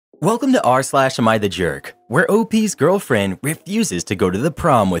Welcome to rSlash Am I the Jerk, where OP's girlfriend refuses to go to the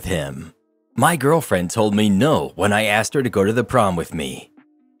prom with him. My girlfriend told me no when I asked her to go to the prom with me.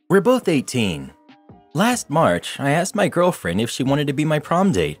 We're both 18. Last March, I asked my girlfriend if she wanted to be my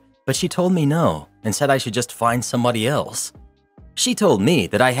prom date, but she told me no and said I should just find somebody else. She told me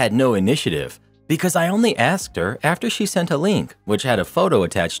that I had no initiative because I only asked her after she sent a link which had a photo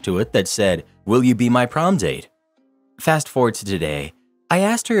attached to it that said, "Will you be my prom date?" Fast forward to today. I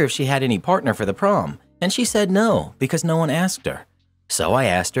asked her if she had any partner for the prom, and she said no because no one asked her. So I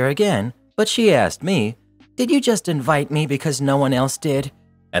asked her again, but she asked me, "Did you just invite me because no one else did?"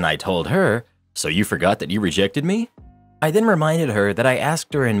 And I told her, "So you forgot that you rejected me?" I then reminded her that I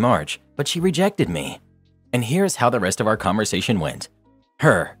asked her in March, but she rejected me. And here's how the rest of our conversation went.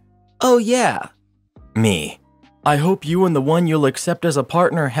 Her, "Oh yeah." Me, "I hope you and the one you'll accept as a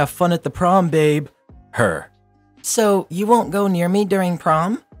partner have fun at the prom, babe." Her, "So you won't go near me during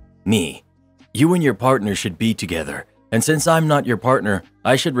prom?" Me, "You and your partner should be together, and since I'm not your partner,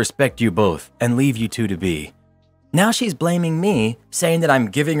 I should respect you both and leave you two to be." Now she's blaming me, saying that I'm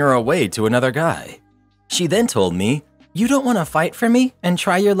giving her away to another guy. She then told me, "You don't want to fight for me and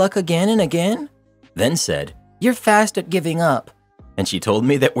try your luck again and again?" Then said, "You're fast at giving up." And she told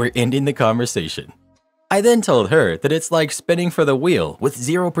me that we're ending the conversation. I then told her that it's like spinning for the wheel with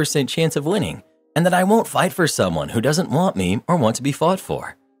 0% chance of winning, and that I won't fight for someone who doesn't want me or want to be fought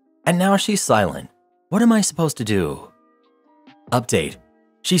for. And now she's silent. What am I supposed to do? Update.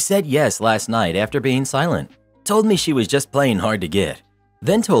 She said yes last night after being silent. Told me she was just playing hard to get.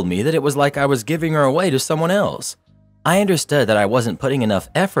 Then told me that it was like I was giving her away to someone else. I understood that I wasn't putting enough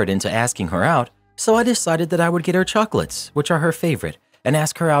effort into asking her out, so I decided that I would get her chocolates, which are her favorite, and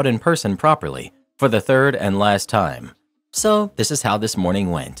ask her out in person properly for the third and last time. So this is how this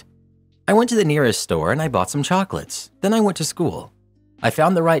morning went. I went to the nearest store and I bought some chocolates. Then I went to school. I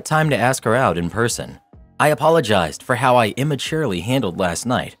found the right time to ask her out in person. I apologized for how I immaturely handled last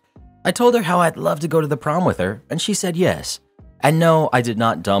night. I told her how I'd love to go to the prom with her, and she said yes. And no, I did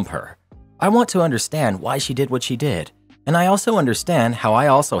not dump her. I want to understand why she did what she did, and I also understand how I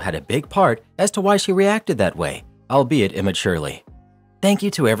also had a big part as to why she reacted that way, albeit immaturely. Thank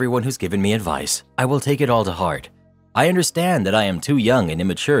you to everyone who's given me advice. I will take it all to heart. I understand that I am too young and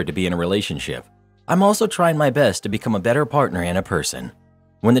immature to be in a relationship. I'm also trying my best to become a better partner and a person.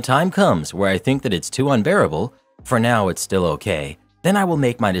 When the time comes where I think that it's too unbearable, for now it's still okay, then I will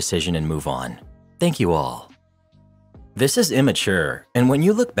make my decision and move on. Thank you all. This is immature, and when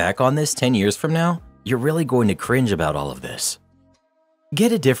you look back on this 10 years from now, you're really going to cringe about all of this.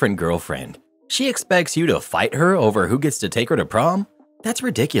 Get a different girlfriend. She expects you to fight her over who gets to take her to prom? That's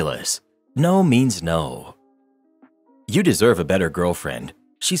ridiculous. No means no. You deserve a better girlfriend.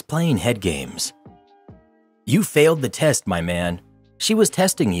 She's playing head games. You failed the test, my man. She was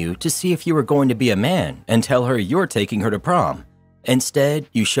testing you to see if you were going to be a man and tell her you're taking her to prom. Instead,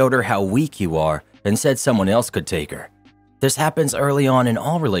 you showed her how weak you are and said someone else could take her. This happens early on in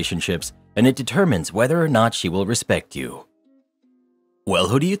all relationships, and it determines whether or not she will respect you. Well,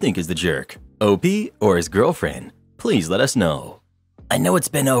 who do you think is the jerk? OP or his girlfriend? Please let us know. I know it's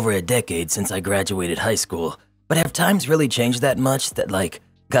been over a decade since I graduated high school, but have times really changed that much that, like,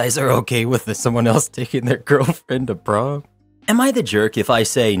 guys are okay with someone else taking their girlfriend to prom? Am I the jerk if I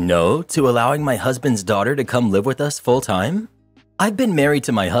say no to allowing my husband's daughter to come live with us full-time? I've been married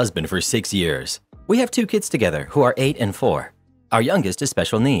to my husband for 6 years. We have 2 kids together who are 8 and 4. Our youngest is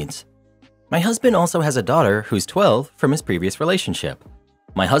special needs. My husband also has a daughter who's 12 from his previous relationship.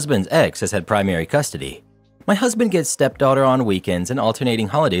 My husband's ex has had primary custody. My husband gets stepdaughter on weekends and alternating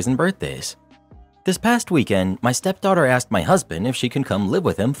holidays and birthdays. This past weekend, my stepdaughter asked my husband if she can come live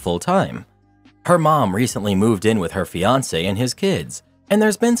with him full-time. Her mom recently moved in with her fiancé and his kids, and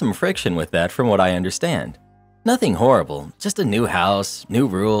there's been some friction with that from what I understand. Nothing horrible, just a new house, new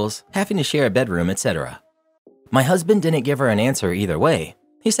rules, having to share a bedroom, etc. My husband didn't give her an answer either way.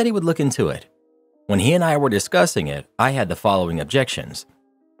 He said he would look into it. When he and I were discussing it, I had the following objections.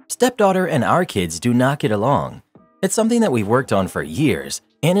 Stepdaughter and our kids do not get along. It's something that we've worked on for years,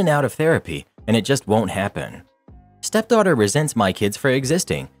 in and out of therapy, and it just won't happen. Stepdaughter resents my kids for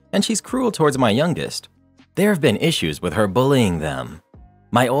existing, and she's cruel towards my youngest. There have been issues with her bullying them.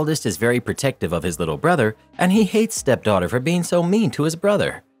 My oldest is very protective of his little brother, and he hates stepdaughter for being so mean to his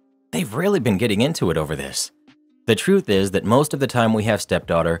brother. They've really been getting into it over this. The truth is that most of the time we have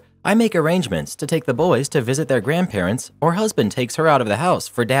stepdaughter, I make arrangements to take the boys to visit their grandparents, or husband takes her out of the house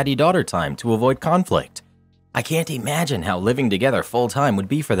for daddy-daughter time to avoid conflict. I can't imagine how living together full-time would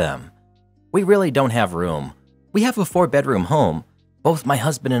be for them. We really don't have room. We have a 4-bedroom home. Both my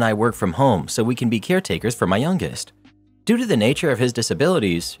husband and I work from home so we can be caretakers for my youngest. Due to the nature of his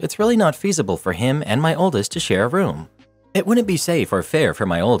disabilities, it's really not feasible for him and my oldest to share a room. It wouldn't be safe or fair for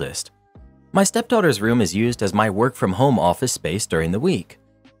my oldest. My stepdaughter's room is used as my work-from-home office space during the week.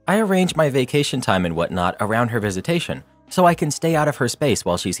 I arrange my vacation time and whatnot around her visitation, so I can stay out of her space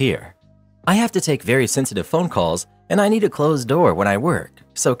while she's here. I have to take very sensitive phone calls, and I need a closed door when I work,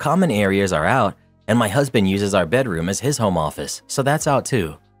 so common areas are out, and my husband uses our bedroom as his home office, so that's out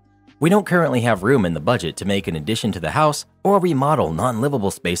too. We don't currently have room in the budget to make an addition to the house or remodel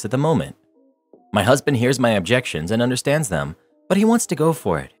non-livable space at the moment. My husband hears my objections and understands them, but he wants to go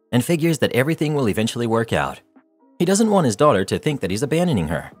for it and figures that everything will eventually work out. He doesn't want his daughter to think that he's abandoning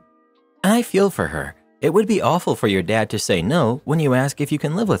her. And I feel for her. It would be awful for your dad to say no when you ask if you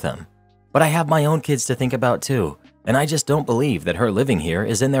can live with him. But I have my own kids to think about too, and I just don't believe that her living here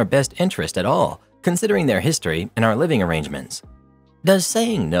is in their best interest at all, considering their history and our living arrangements. Does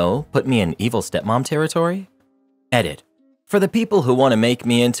saying no put me in evil stepmom territory? Edit. For the people who want to make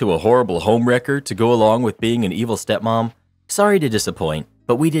me into a horrible homewrecker to go along with being an evil stepmom, sorry to disappoint,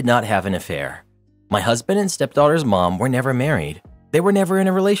 but we did not have an affair. My husband and stepdaughter's mom were never married. They were never in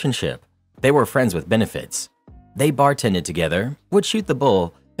a relationship. They were friends with benefits. They bartended together, would shoot the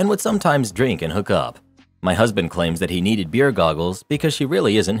bull, and would sometimes drink and hook up. My husband claims that he needed beer goggles because she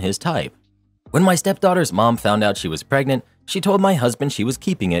really isn't his type. When my stepdaughter's mom found out she was pregnant, she told my husband she was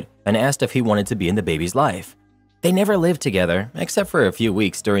keeping it and asked if he wanted to be in the baby's life. They never lived together, except for a few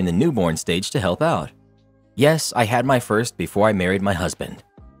weeks during the newborn stage to help out. Yes, I had my first before I married my husband.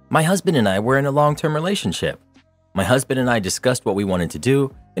 My husband and I were in a long-term relationship. My husband and I discussed what we wanted to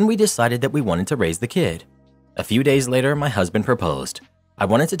do, and we decided that we wanted to raise the kid. A few days later, my husband proposed. I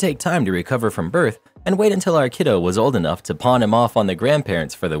wanted to take time to recover from birth and wait until our kiddo was old enough to pawn him off on the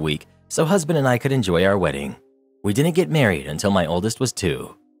grandparents for the week so husband and I could enjoy our wedding. We didn't get married until my oldest was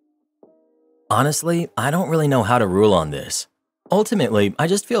 2. Honestly, I don't really know how to rule on this. Ultimately, I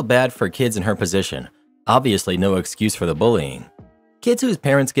just feel bad for kids in her position. Obviously, no excuse for the bullying. Kids whose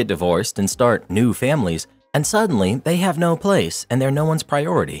parents get divorced and start new families, and suddenly they have no place and they're no one's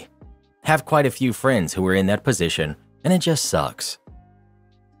priority. Have quite a few friends who are in that position, and it just sucks.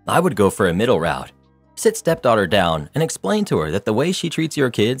 I would go for a middle route. Sit stepdaughter down and explain to her that the way she treats your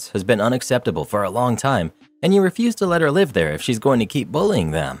kids has been unacceptable for a long time, and you refuse to let her live there if she's going to keep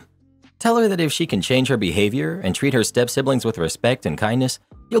bullying them. Tell her that if she can change her behavior and treat her step-siblings with respect and kindness,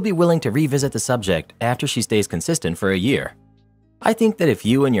 you'll be willing to revisit the subject after she stays consistent for a year. I think that if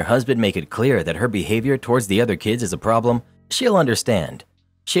you and your husband make it clear that her behavior towards the other kids is a problem, she'll understand.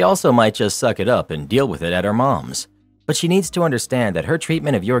 She also might just suck it up and deal with it at her mom's. But she needs to understand that her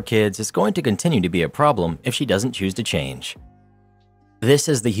treatment of your kids is going to continue to be a problem if she doesn't choose to change. This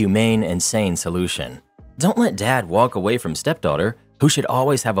is the humane and sane solution. Don't let dad walk away from stepdaughter, who should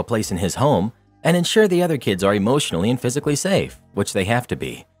always have a place in his home, and ensure the other kids are emotionally and physically safe, which they have to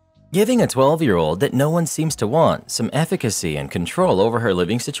be. Giving a 12-year-old that no one seems to want some efficacy and control over her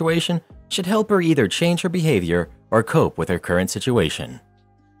living situation should help her either change her behavior or cope with her current situation.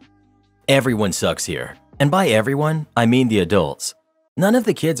 Everyone sucks here. And by everyone, I mean the adults. None of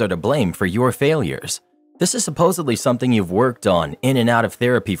the kids are to blame for your failures. This is supposedly something you've worked on in and out of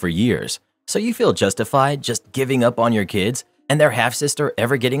therapy for years, so you feel justified just giving up on your kids and their half-sister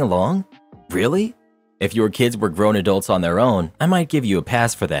ever getting along? Really? If your kids were grown adults on their own, I might give you a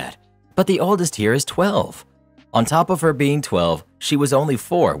pass for that. But the oldest here is 12. On top of her being 12, she was only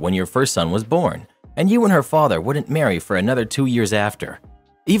 4 when your first son was born, and you and her father wouldn't marry for another 2 years after.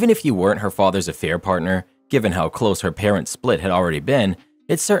 Even if you weren't her father's affair partner, given how close her parents' split had already been,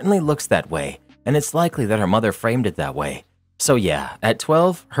 it certainly looks that way, and it's likely that her mother framed it that way. So yeah, at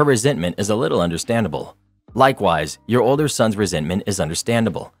 12, her resentment is a little understandable. Likewise, your older son's resentment is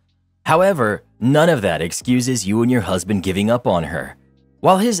understandable. However, none of that excuses you and your husband giving up on her.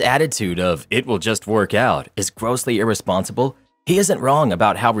 While his attitude of "it will just work out" is grossly irresponsible, he isn't wrong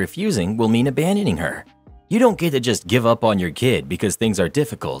about how refusing will mean abandoning her. You don't get to just give up on your kid because things are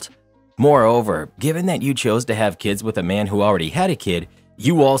difficult. Moreover, given that you chose to have kids with a man who already had a kid,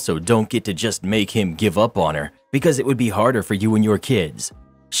 you also don't get to just make him give up on her because it would be harder for you and your kids.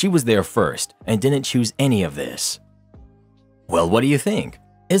 She was there first and didn't choose any of this. Well, what do you think?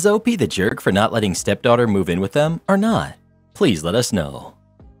 Is OP the jerk for not letting stepdaughter move in with them or not? Please let us know.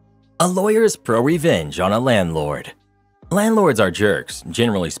 A lawyer's pro-revenge on a landlord. Landlords are jerks,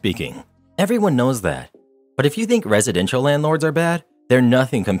 generally speaking. Everyone knows that. But if you think residential landlords are bad, they're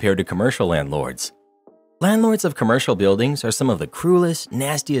nothing compared to commercial landlords. Landlords of commercial buildings are some of the cruelest,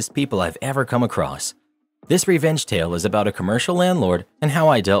 nastiest people I've ever come across. This revenge tale is about a commercial landlord and how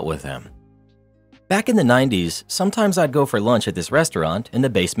I dealt with him. Back in the 90s, sometimes I'd go for lunch at this restaurant in the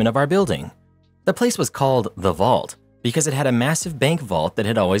basement of our building. The place was called The Vault, because it had a massive bank vault that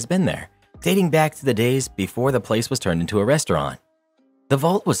had always been there, dating back to the days before the place was turned into a restaurant. The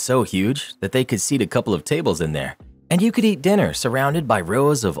vault was so huge that they could seat a couple of tables in there, and you could eat dinner surrounded by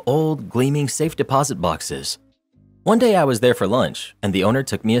rows of old, gleaming safe deposit boxes. One day I was there for lunch, and the owner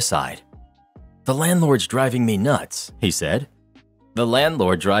took me aside. "The landlord's driving me nuts," he said. "The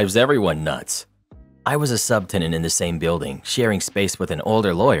landlord drives everyone nuts." I was a subtenant in the same building, sharing space with an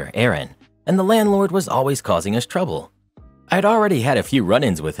older lawyer, Aaron, and the landlord was always causing us trouble. I'd already had a few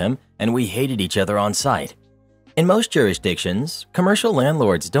run-ins with him, and we hated each other on sight. In most jurisdictions, commercial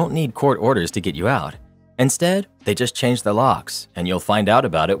landlords don't need court orders to get you out. Instead, they just change the locks, and you'll find out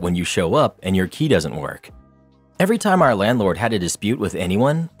about it when you show up and your key doesn't work. Every time our landlord had a dispute with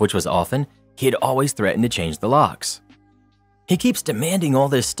anyone, which was often, he'd always threaten to change the locks. He keeps demanding all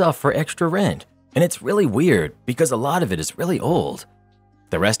this stuff for extra rent, and it's really weird because a lot of it is really old.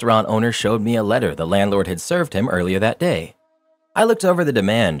 The restaurant owner showed me a letter the landlord had served him earlier that day. I looked over the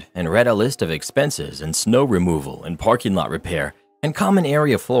demand and read a list of expenses and snow removal and parking lot repair and common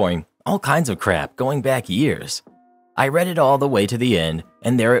area flooring, all kinds of crap going back years. I read it all the way to the end,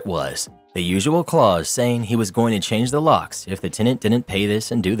 and there it was, the usual clause saying he was going to change the locks if the tenant didn't pay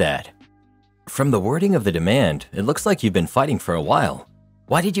this and do that. From the wording of the demand, it looks like you've been fighting for a while.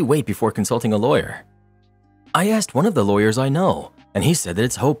 Why did you wait before consulting a lawyer? I asked one of the lawyers I know, and he said that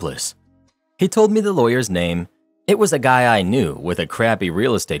it's hopeless. He told me the lawyer's name. It was a guy I knew with a crappy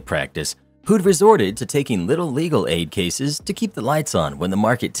real estate practice who'd resorted to taking little legal aid cases to keep the lights on when the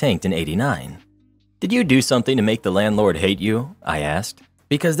market tanked in '89. "Did you do something to make the landlord hate you?" I asked,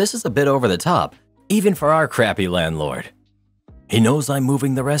 because this is a bit over the top, even for our crappy landlord. "He knows I'm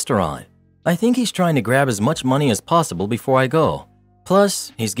moving the restaurant. I think he's trying to grab as much money as possible before I go.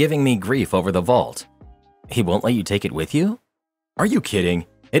 Plus, he's giving me grief over the vault." "He won't let you take it with you?" "Are you kidding?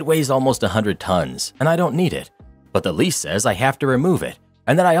 It weighs almost 100 tons, and I don't need it. But the lease says I have to remove it,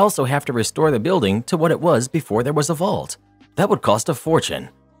 and that I also have to restore the building to what it was before there was a vault. That would cost a fortune.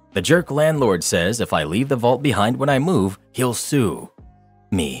 The jerk landlord says if I leave the vault behind when I move, he'll sue."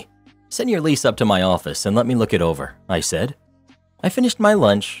 Me. "Send your lease up to my office and let me look it over," I said. I finished my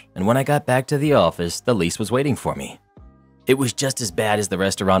lunch, and when I got back to the office, the lease was waiting for me. It was just as bad as the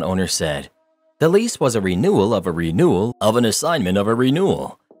restaurant owner said. The lease was a renewal of an assignment of a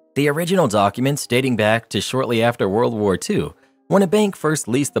renewal. The original documents dating back to shortly after World War II, when a bank first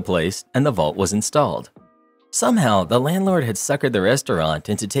leased the place and the vault was installed. Somehow, the landlord had suckered the restaurant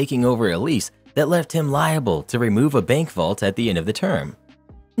into taking over a lease that left him liable to remove a bank vault at the end of the term.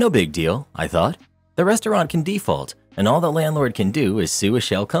 No big deal, I thought. The restaurant can default, and all the landlord can do is sue a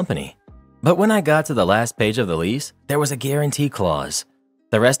shell company. But when I got to the last page of the lease, there was a guarantee clause.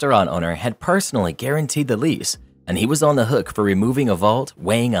 The restaurant owner had personally guaranteed the lease, and he was on the hook for removing a vault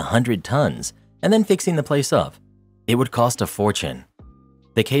weighing 100 tons and then fixing the place up. It would cost a fortune.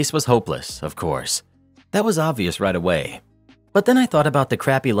 The case was hopeless, of course. That was obvious right away. But then I thought about the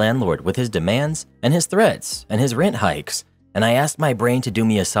crappy landlord with his demands and his threats and his rent hikes, and I asked my brain to do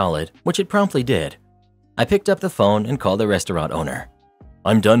me a solid, which it promptly did. I picked up the phone and called the restaurant owner.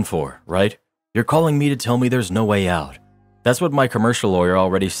 "I'm done for, right? You're calling me to tell me there's no way out. That's what my commercial lawyer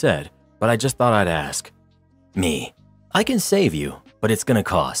already said, but I just thought I'd ask." Me. "I can save you, but it's gonna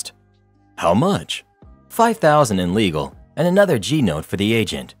cost." "How much?" $5,000 in legal and another G note for the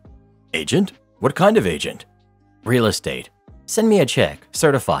agent." "Agent? What kind of agent?" "Real estate. Send me a check,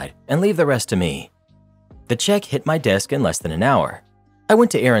 certified, and leave the rest to me." The check hit my desk in less than an hour. I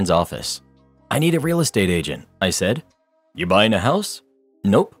went to Aaron's office. "I need a real estate agent," I said. "You buying a house?"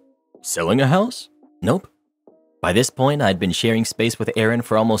 "Nope." "Selling a house?" "Nope." By this point, I'd been sharing space with Aaron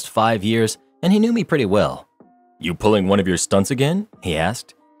for almost 5 years, and he knew me pretty well. "You pulling one of your stunts again?" he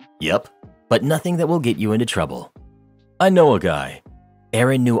asked. "Yep, but nothing that will get you into trouble." "I know a guy."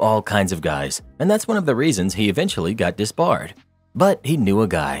 Aaron knew all kinds of guys, and that's one of the reasons he eventually got disbarred. But he knew a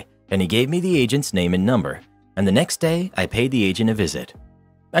guy, and he gave me the agent's name and number, and the next day, I paid the agent a visit.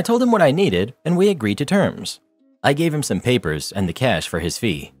 I told him what I needed, and we agreed to terms. I gave him some papers and the cash for his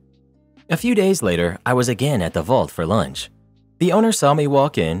fee. A few days later, I was again at the vault for lunch. The owner saw me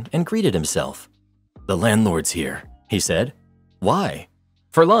walk in and greeted himself. "The landlord's here," he said. "Why?"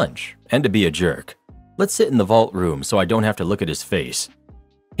 "For lunch, and to be a jerk. Let's sit in the vault room so I don't have to look at his face."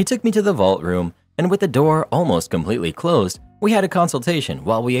 He took me to the vault room, and with the door almost completely closed, we had a consultation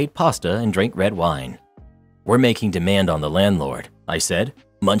while we ate pasta and drank red wine. "We're making demand on the landlord," I said,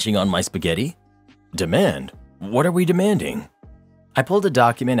 munching on my spaghetti. "Demand? What are we demanding?" I pulled a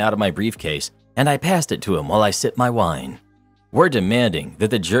document out of my briefcase, and I passed it to him while I sipped my wine. "We're demanding that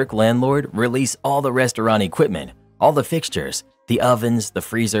the jerk landlord release all the restaurant equipment, all the fixtures, the ovens, the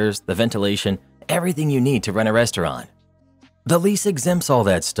freezers, the ventilation, everything you need to run a restaurant. The lease exempts all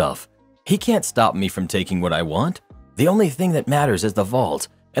that stuff. He can't stop me from taking what I want. The only thing that matters is the vault,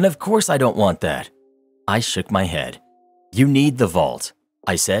 and of course I don't want that. I shook my head. You need the vault,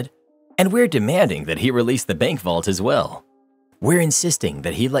 I said, and we're demanding that he release the bank vault as well. We're insisting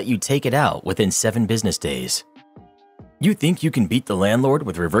that he let you take it out within 7 business days. You think you can beat the landlord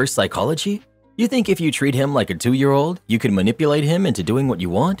with reverse psychology? You think if you treat him like a 2-year-old, you can manipulate him into doing what you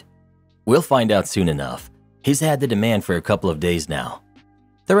want? We'll find out soon enough. He's had the demand for a couple of days now.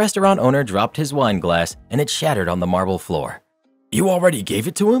 The restaurant owner dropped his wine glass and it shattered on the marble floor. You already gave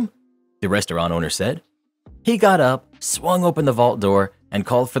it to him? The restaurant owner said. He got up, swung open the vault door, and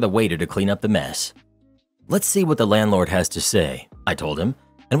called for the waiter to clean up the mess. Let's see what the landlord has to say, I told him,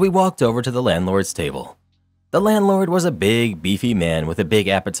 and we walked over to the landlord's table. The landlord was a big, beefy man with a big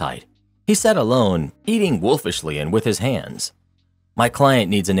appetite. He sat alone, eating wolfishly and with his hands. My client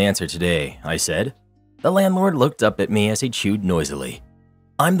needs an answer today, I said. The landlord looked up at me as he chewed noisily.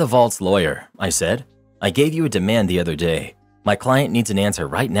 I'm the vault's lawyer, I said. I gave you a demand the other day. My client needs an answer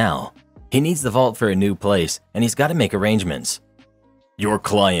right now. He needs the vault for a new place, and he's got to make arrangements. Your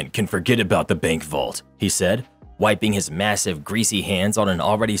client can forget about the bank vault, he said, wiping his massive, greasy hands on an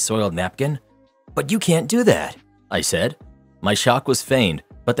already soiled napkin. But you can't do that, I said. My shock was feigned,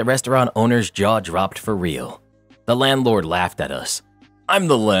 but the restaurant owner's jaw dropped for real. The landlord laughed at us. I'm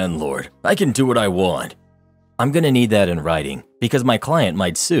the landlord. I can do what I want. I'm gonna need that in writing, because my client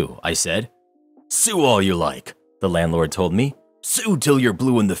might sue, I said. Sue all you like, the landlord told me. Sue till you're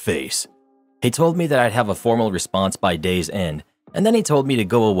blue in the face. He told me that I'd have a formal response by day's end, and then he told me to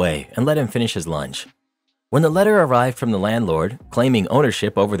go away and let him finish his lunch. When the letter arrived from the landlord, claiming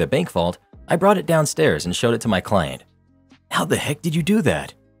ownership over the bank vault, I brought it downstairs and showed it to my client. How the heck did you do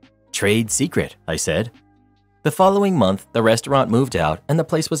that? Trade secret, I said. The following month, the restaurant moved out and the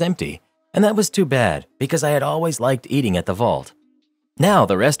place was empty, and that was too bad because I had always liked eating at the vault. Now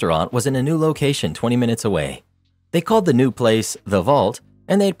the restaurant was in a new location 20 minutes away. They called the new place The Vault,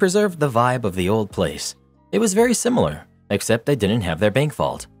 and they had preserved the vibe of the old place. It was very similar, except they didn't have their bank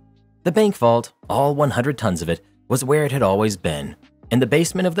vault. The bank vault, all 100 tons of it, was where it had always been, in the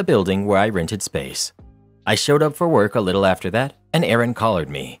basement of the building where I rented space. I showed up for work a little after that, and Aaron collared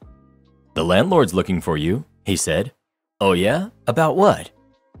me. The landlord's looking for you, he said. Oh yeah? About what?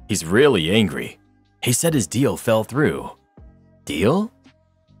 He's really angry. He said his deal fell through. Deal?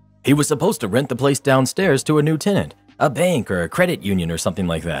 He was supposed to rent the place downstairs to a new tenant, a bank or a credit union or something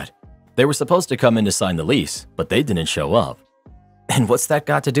like that. They were supposed to come in to sign the lease, but they didn't show up. And what's that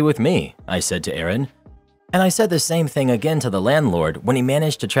got to do with me? I said to Aaron. And I said the same thing again to the landlord when he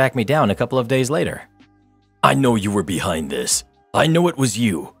managed to track me down a couple of days later. I know you were behind this. I know it was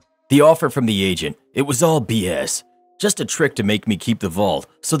you. The offer from the agent, it was all BS. Just a trick to make me keep the vault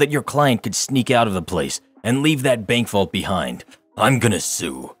so that your client could sneak out of the place and leave that bank vault behind. I'm gonna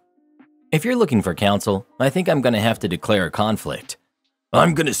sue. If you're looking for counsel, I think I'm gonna have to declare a conflict.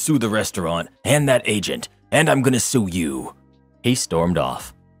 I'm gonna sue the restaurant and that agent, and I'm gonna sue you. He stormed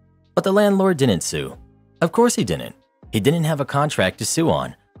off. But the landlord didn't sue. Of course he didn't. He didn't have a contract to sue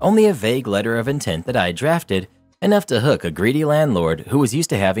on, only a vague letter of intent that I had drafted, enough to hook a greedy landlord who was used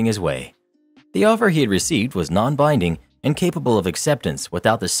to having his way. The offer he had received was non-binding and capable of acceptance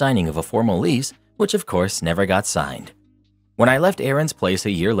without the signing of a formal lease, which of course never got signed. When I left Aaron's place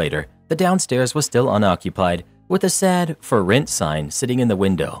a year later, the downstairs was still unoccupied, with a sad "For Rent" sign sitting in the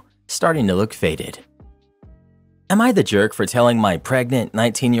window, starting to look faded. Am I the jerk for telling my pregnant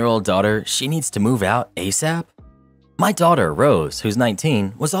 19-year-old daughter she needs to move out ASAP? My daughter, Rose, who's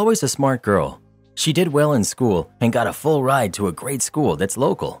 19, was always a smart girl. She did well in school and got a full ride to a great school that's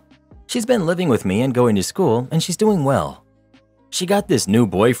local. She's been living with me and going to school, and she's doing well. She got this new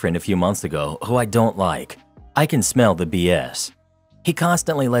boyfriend a few months ago who I don't like. I can smell the BS. He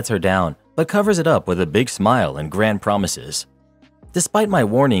constantly lets her down, but covers it up with a big smile and grand promises. Despite my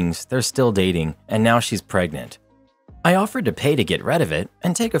warnings, they're still dating, and now she's pregnant. I offered to pay to get rid of it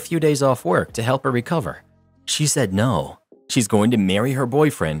and take a few days off work to help her recover. She said no. She's going to marry her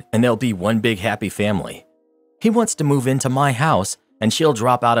boyfriend, and they'll be one big happy family. He wants to move into my house, and she'll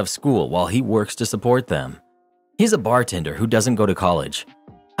drop out of school while he works to support them. He's a bartender who doesn't go to college.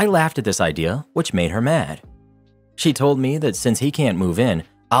 I laughed at this idea, which made her mad. She told me that since he can't move in,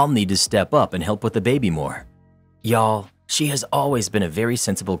 I'll need to step up and help with the baby more. Y'all, she has always been a very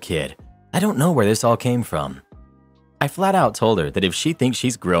sensible kid. I don't know where this all came from. I flat out told her that if she thinks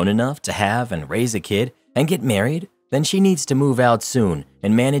she's grown enough to have and raise a kid and get married, then she needs to move out soon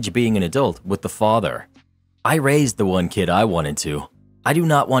and manage being an adult with the father. I raised the one kid I wanted to. I do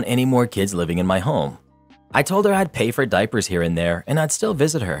not want any more kids living in my home. I told her I'd pay for diapers here and there and I'd still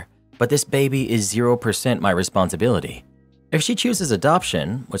visit her, but this baby is 0% my responsibility. If she chooses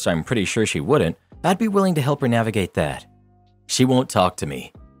adoption, which I'm pretty sure she wouldn't, I'd be willing to help her navigate that. She won't talk to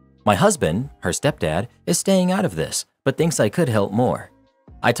me. My husband, her stepdad, is staying out of this, but thinks I could help more.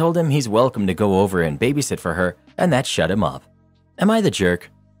 I told him he's welcome to go over and babysit for her, and that shut him up. Am I the jerk?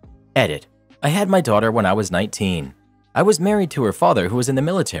 Edit. I had my daughter when I was 19. I was married to her father who was in the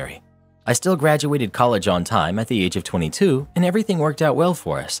military. I still graduated college on time at the age of 22, and everything worked out well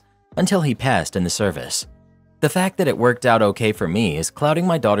for us, until he passed in the service. The fact that it worked out okay for me is clouding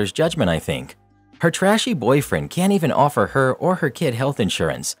my daughter's judgment, I think. Her trashy boyfriend can't even offer her or her kid health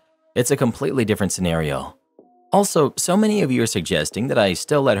insurance. It's a completely different scenario. Also, so many of you are suggesting that I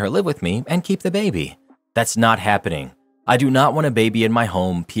still let her live with me and keep the baby. That's not happening. I do not want a baby in my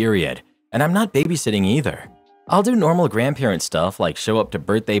home, period. And I'm not babysitting either. I'll do normal grandparent stuff like show up to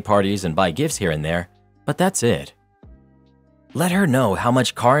birthday parties and buy gifts here and there, but that's it. Let her know how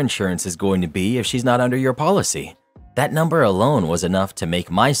much car insurance is going to be if she's not under your policy. That number alone was enough to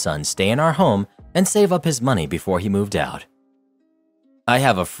make my son stay in our home and save up his money before he moved out. I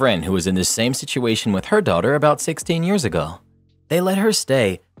have a friend who was in the same situation with her daughter about 16 years ago. They let her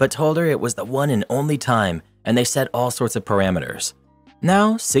stay, but told her it was the one and only time, and they set all sorts of parameters.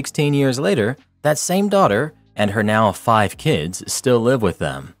 Now, 16 years later, that same daughter and her now 5 kids still live with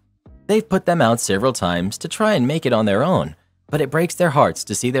them. They've put them out several times to try and make it on their own, but it breaks their hearts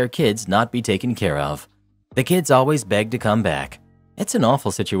to see their kids not be taken care of. The kids always beg to come back. It's an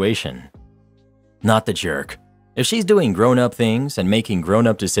awful situation. Not the jerk. If she's doing grown-up things and making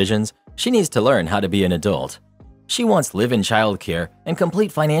grown-up decisions, she needs to learn how to be an adult. She wants live-in childcare and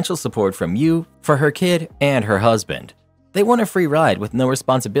complete financial support from you for her kid and her husband. They want a free ride with no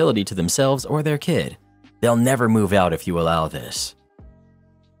responsibility to themselves or their kid. They'll never move out if you allow this.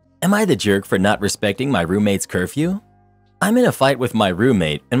 Am I the jerk for not respecting my roommate's curfew? I'm in a fight with my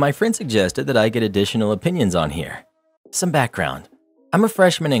roommate, and my friend suggested that I get additional opinions on here. Some background. I'm a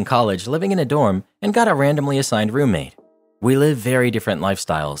freshman in college living in a dorm and got a randomly assigned roommate. We live very different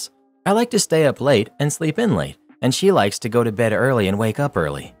lifestyles. I like to stay up late and sleep in late, and she likes to go to bed early and wake up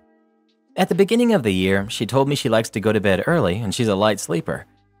early. At the beginning of the year, she told me she likes to go to bed early and she's a light sleeper,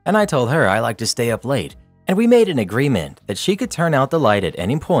 and I told her I like to stay up late, and we made an agreement that she could turn out the light at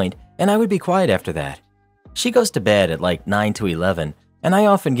any point and I would be quiet after that. She goes to bed at like 9 to 11, and I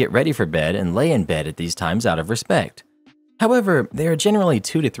often get ready for bed and lay in bed at these times out of respect. However, there are generally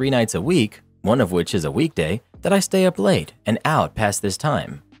 2 to 3 nights a week, one of which is a weekday, that I stay up late and out past this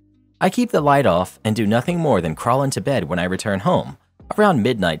time. I keep the light off and do nothing more than crawl into bed when I return home, around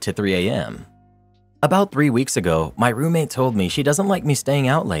midnight to 3 a.m. About 3 weeks ago, my roommate told me she doesn't like me staying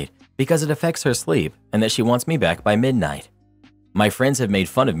out late because it affects her sleep and that she wants me back by midnight. My friends have made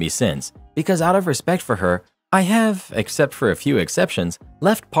fun of me since because out of respect for her, I have, except for a few exceptions,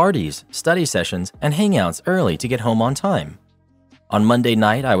 left parties, study sessions, and hangouts early to get home on time. On Monday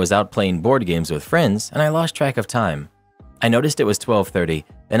night, I was out playing board games with friends and I lost track of time. I noticed it was 12:30,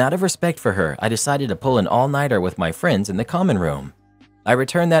 and out of respect for her, I decided to pull an all-nighter with my friends in the common room. I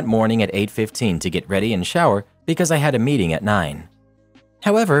returned that morning at 8:15 to get ready and shower because I had a meeting at 9.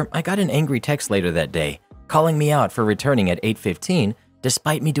 However, I got an angry text later that day, calling me out for returning at 8:15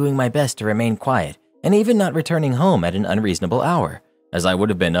 despite me doing my best to remain quiet and even not returning home at an unreasonable hour, as I would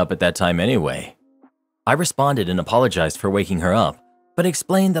have been up at that time anyway. I responded and apologized for waking her up, but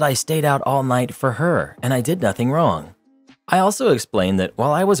explained that I stayed out all night for her and I did nothing wrong. I also explained that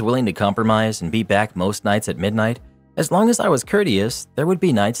while I was willing to compromise and be back most nights at midnight, as long as I was courteous, there would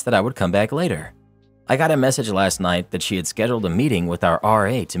be nights that I would come back later. I got a message last night that she had scheduled a meeting with our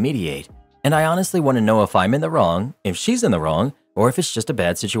RA to mediate, and I honestly want to know if I'm in the wrong, if she's in the wrong, or if it's just a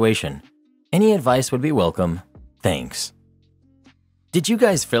bad situation. Any advice would be welcome. Thanks. Did you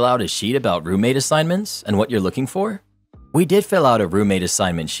guys fill out a sheet about roommate assignments and what you're looking for? We did fill out a roommate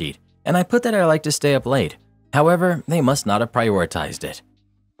assignment sheet, and I put that I like to stay up late. However, they must not have prioritized it.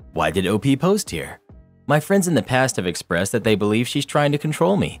 Why did OP post here? My friends in the past have expressed that they believe she's trying to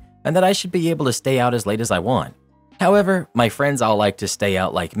control me and that I should be able to stay out as late as I want. However, my friends all like to stay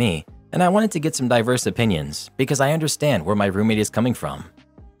out like me, and I wanted to get some diverse opinions because I understand where my roommate is coming from.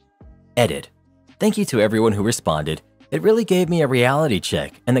 Edit. Thank you to everyone who responded. It really gave me a reality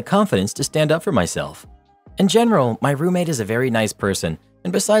check and the confidence to stand up for myself. In general, my roommate is a very nice person,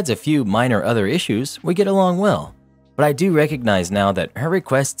 and besides a few minor other issues, we get along well. But I do recognize now that her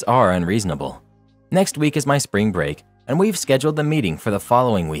requests are unreasonable. Next week is my spring break, and we've scheduled the meeting for the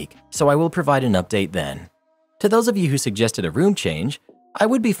following week, so I will provide an update then. To those of you who suggested a room change, I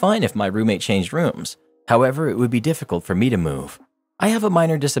would be fine if my roommate changed rooms. However, it would be difficult for me to move. I have a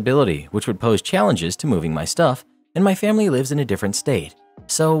minor disability, which would pose challenges to moving my stuff, and my family lives in a different state,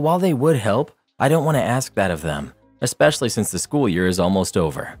 So while they would help, I don't want to ask that of them, especially since the school year is almost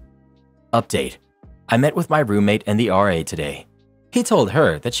over. Update. I met with my roommate and the RA today. He told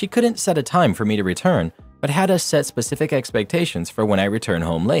her that she couldn't set a time for me to return, but had us set specific expectations for when I return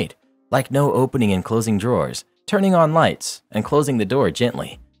home late, like no opening and closing drawers, turning on lights, and closing the door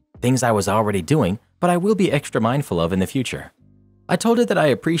gently. Things I was already doing, but I will be extra mindful of in the future. I told her that I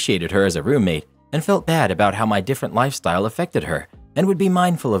appreciated her as a roommate and felt bad about how my different lifestyle affected her and would be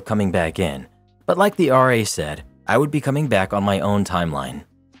mindful of coming back in. But like the RA said, I would be coming back on my own timeline.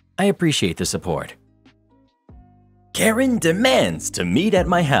 I appreciate the support. Karen demands to meet at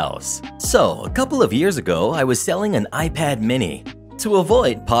my house. So, a couple of years ago, I was selling an iPad mini. To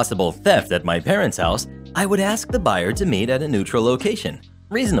avoid possible theft at my parents' house, I would ask the buyer to meet at a neutral location.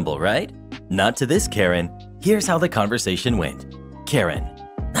 Reasonable, right? Not to this Karen. Here's how the conversation went. Karen: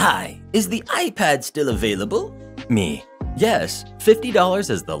 Hi, is the iPad still available? Me: Yes, $50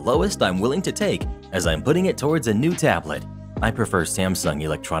 is the lowest I'm willing to take as I'm putting it towards a new tablet. I prefer Samsung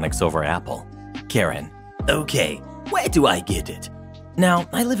electronics over Apple. Karen: Okay, where do I get it? Now,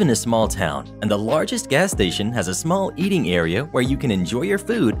 I live in a small town, and the largest gas station has a small eating area where you can enjoy your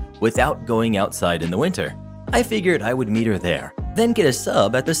food without going outside in the winter. I figured I would meet her there, then get a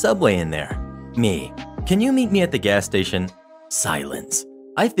sub at the Subway in there. Me: Can you meet me at the gas station? Silence.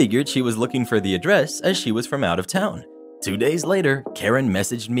 I figured she was looking for the address as she was from out of town. 2 days later, Karen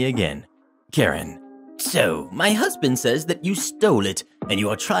messaged me again. Karen: So, my husband says that you stole it and you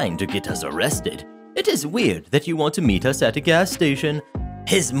are trying to get us arrested. It is weird that you want to meet us at a gas station.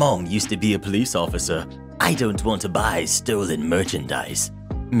 His mom used to be a police officer. I don't want to buy stolen merchandise.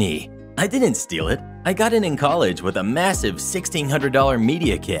 Me: I didn't steal it. I got it in college with a massive $1,600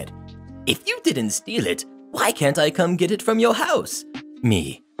 media kit. If you didn't steal it, why can't I come get it from your house?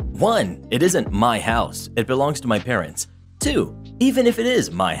 Me: 1, it isn't my house. It belongs to my parents. 2, even if it is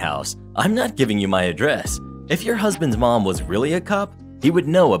my house, I'm not giving you my address. If your husband's mom was really a cop, he would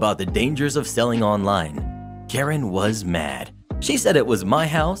know about the dangers of selling online. Karen was mad. She said it was my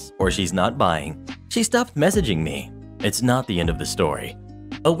house or she's not buying. She stopped messaging me. It's not the end of the story.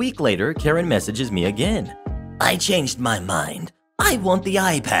 A week later, Karen messages me again. I changed my mind. I want the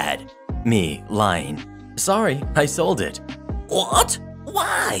iPad. Me, lying. Sorry, I sold it. What?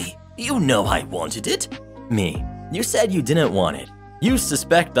 Why? You know I wanted it. Me: You said you didn't want it. You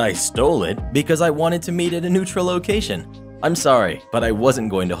suspect I stole it because I wanted to meet at a neutral location. I'm sorry, but I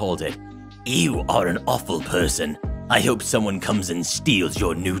wasn't going to hold it. You are an awful person. I hope someone comes and steals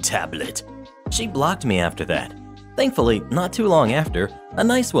your new tablet. She blocked me after that. Thankfully, not too long after, a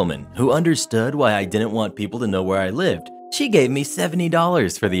nice woman who understood why I didn't want people to know where I lived, she gave me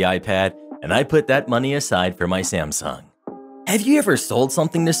 $70 for the iPad, and I put that money aside for my Samsung. Have you ever sold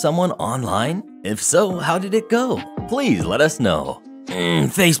something to someone online? If so, how did it go? Please let us know.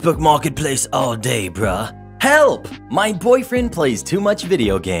 Facebook Marketplace all day, bruh. Help! My boyfriend plays too much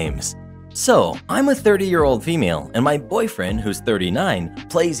video games. So, I'm a 30-year-old female, and my boyfriend, who's 39,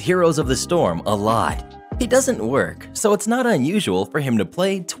 plays Heroes of the Storm a lot. He doesn't work, so it's not unusual for him to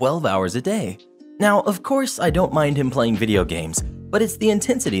play 12 hours a day. Now, of course, I don't mind him playing video games, but it's the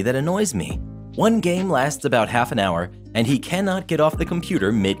intensity that annoys me. One game lasts about half an hour, and he cannot get off the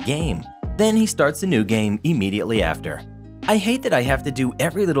computer mid-game. Then he starts a new game immediately after. I hate that I have to do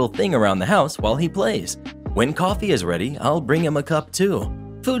every little thing around the house while he plays. When coffee is ready, I'll bring him a cup too.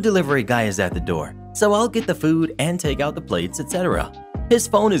 Food delivery guy is at the door, so I'll get the food and take out the plates, etc. His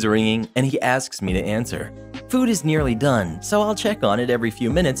phone is ringing and he asks me to answer. Food is nearly done, so I'll check on it every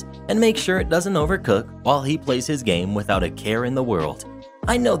few minutes and make sure it doesn't overcook while he plays his game without a care in the world.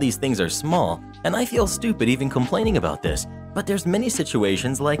 I know these things are small, and I feel stupid even complaining about this, but there's many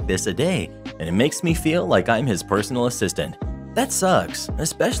situations like this a day, and it makes me feel like I'm his personal assistant. That sucks,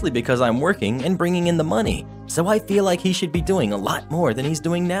 especially because I'm working and bringing in the money, so I feel like he should be doing a lot more than he's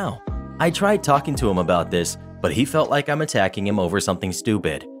doing now. I tried talking to him about this, but he felt like I'm attacking him over something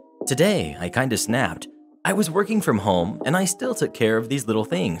stupid. Today, I kinda snapped. I was working from home, and I still took care of these little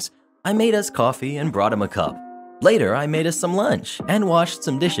things. I made us coffee and brought him a cup. Later, I made us some lunch and washed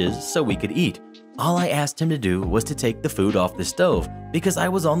some dishes so we could eat. All I asked him to do was to take the food off the stove because I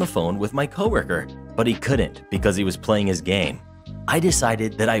was on the phone with my coworker, but he couldn't because he was playing his game. I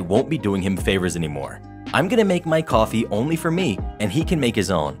decided that I won't be doing him favors anymore. I'm gonna make my coffee only for me and he can make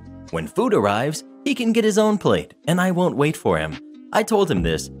his own. When food arrives, he can get his own plate and I won't wait for him. I told him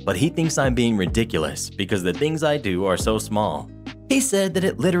this, but he thinks I'm being ridiculous because the things I do are so small. He said that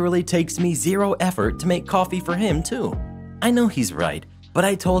it literally takes me 0 effort to make coffee for him too. I know he's right, but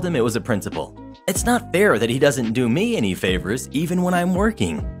I told him it was a principle. It's not fair that he doesn't do me any favors even when I'm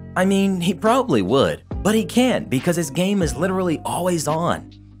working. I mean, he probably would, but he can't because his game is literally always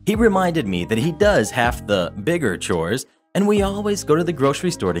on. He reminded me that he does half the bigger chores, and we always go to the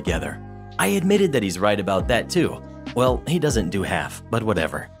grocery store together. I admitted that he's right about that too. Well, he doesn't do half, but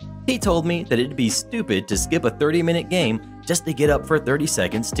whatever. He told me that it'd be stupid to skip a 30-minute game just to get up for 30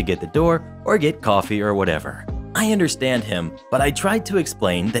 seconds to get the door or get coffee or whatever. I understand him, but I tried to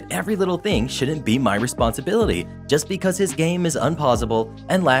explain that every little thing shouldn't be my responsibility just because his game is unpausable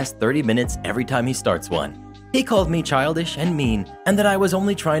and lasts 30 minutes every time he starts one. He called me childish and mean, and that I was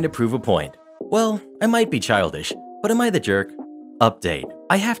only trying to prove a point. Well, I might be childish, but am I the jerk? Update.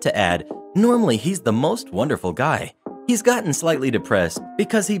 I have to add, normally he's the most wonderful guy. He's gotten slightly depressed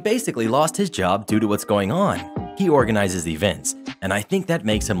because he basically lost his job due to what's going on. He organizes events, and I think that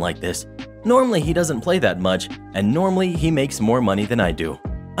makes him like this. Normally he doesn't play that much, and normally he makes more money than I do.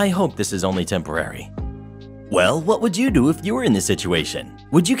 I hope this is only temporary. Well, what would you do if you were in this situation?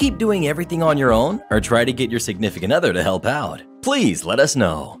 Would you keep doing everything on your own, or try to get your significant other to help out? Please let us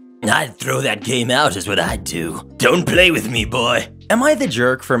know. I'd throw that game out is what I'd do. Don't play with me, boy. Am I the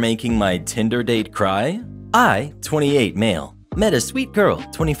jerk for making my Tinder date cry? I, 28 male, met a sweet girl,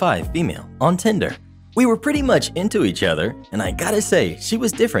 25 female, on Tinder. We were pretty much into each other, and I gotta say, she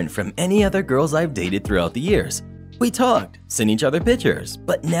was different from any other girls I've dated throughout the years. We talked, sent each other pictures,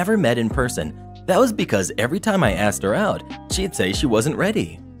 but never met in person. That was because every time I asked her out, she'd say she wasn't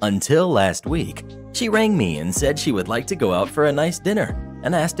ready. Until last week, she rang me and said she would like to go out for a nice dinner,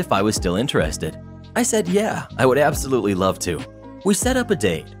 and asked if I was still interested. I said yeah, I would absolutely love to. We set up a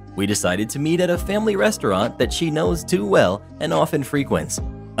date. We decided to meet at a family restaurant that she knows too well and often frequents.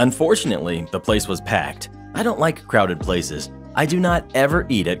 Unfortunately, the place was packed. I don't like crowded places. I do not ever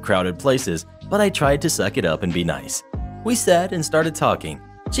eat at crowded places, but I tried to suck it up and be nice. We sat and started talking.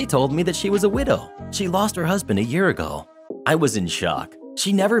 She told me that she was a widow. She lost her husband a year ago. I was in shock.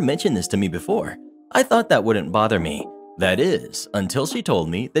 She never mentioned this to me before. I thought that wouldn't bother me. That is, until she told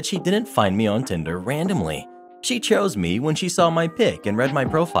me that she didn't find me on Tinder randomly. She chose me when she saw my pic and read my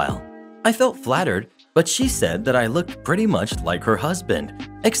profile. I felt flattered, but she said that I looked pretty much like her husband,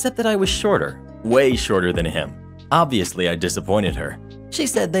 except that I was shorter, way shorter than him. Obviously, I disappointed her. She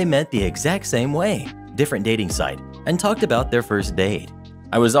said they met the exact same way, different dating site, and talked about their first date.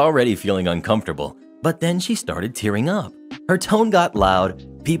 I was already feeling uncomfortable, but then she started tearing up. Her tone got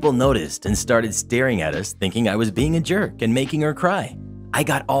loud, people noticed and started staring at us thinking I was being a jerk and making her cry. I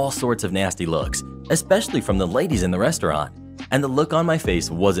got all sorts of nasty looks, especially from the ladies in the restaurant, and the look on my face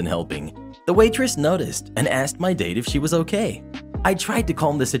wasn't helping. The waitress noticed and asked my date if she was okay. I tried to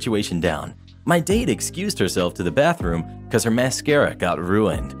calm the situation down. My date excused herself to the bathroom because her mascara got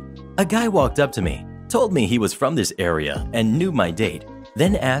ruined. A guy walked up to me, told me he was from this area and knew my date,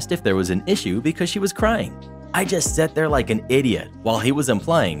 then asked if there was an issue because she was crying. I just sat there like an idiot while he was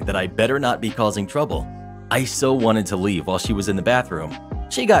implying that I better not be causing trouble. I so wanted to leave while she was in the bathroom.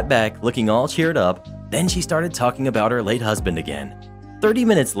 She got back looking all cheered up, then she started talking about her late husband again. 30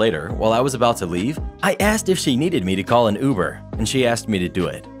 minutes later, while I was about to leave, I asked if she needed me to call an Uber, and she asked me to do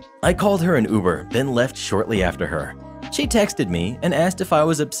it. I called her an Uber, then left shortly after her. She texted me and asked if I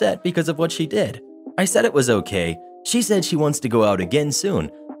was upset because of what she did. I said it was okay. She said she wants to go out again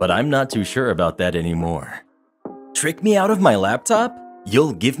soon, but I'm not too sure about that anymore. Trick me out of my laptop?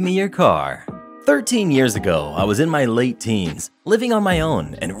 You'll give me your car. 13 years ago, I was in my late teens, living on my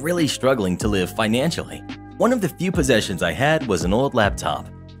own and really struggling to live financially. One of the few possessions I had was an old laptop.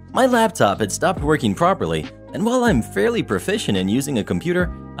 My laptop had stopped working properly, and while I'm fairly proficient in using a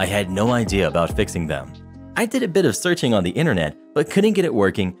computer, I had no idea about fixing them. I did a bit of searching on the internet, but couldn't get it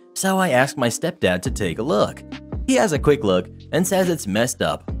working, so I asked my stepdad to take a look. He has a quick look and says it's messed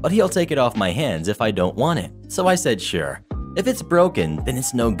up, but he'll take it off my hands if I don't want it, so I said sure. If it's broken, then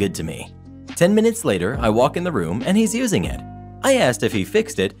it's no good to me. 10 minutes later, I walk in the room and he's using it. I asked if he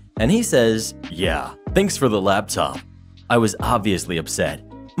fixed it, and he says, yeah, thanks for the laptop. I was obviously upset.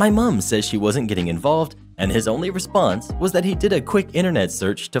 My mom says she wasn't getting involved, and his only response was that he did a quick internet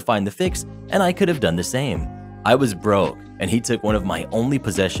search to find the fix, and I could have done the same. I was broke, and he took one of my only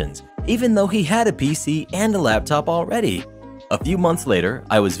possessions, even though he had a PC and a laptop already. A few months later,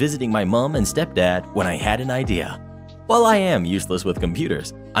 I was visiting my mom and stepdad when I had an idea. While I am useless with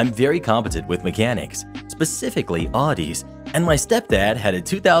computers, I'm very competent with mechanics, specifically Audis, and my stepdad had a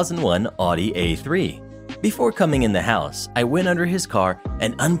 2001 Audi A3. Before coming in the house, I went under his car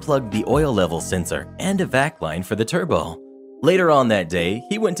and unplugged the oil level sensor and a vac line for the turbo. Later on that day,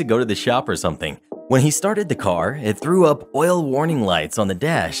 he went to go to the shop or something. When he started the car, it threw up oil warning lights on the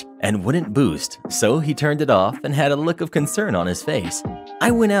dash and wouldn't boost, so he turned it off and had a look of concern on his face. I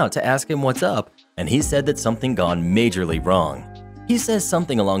went out to ask him what's up, and he said that something gone majorly wrong. He says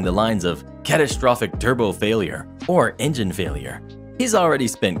something along the lines of catastrophic turbo failure or engine failure. He's already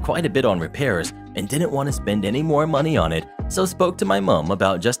spent quite a bit on repairs and didn't want to spend any more money on it, so spoke to my mom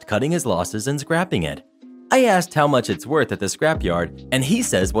about just cutting his losses and scrapping it. I asked how much it's worth at the scrapyard, and he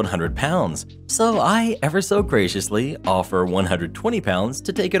says 100 pounds, so I ever so graciously offer 120 pounds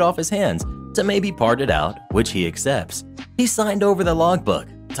to take it off his hands to maybe part it out, which he accepts. He signed over the logbook,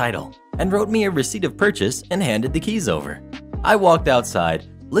 title, and wrote me a receipt of purchase and handed the keys over. I walked outside,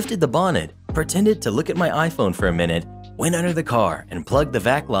 lifted the bonnet, pretended to look at my iPhone for a minute, went under the car and plugged the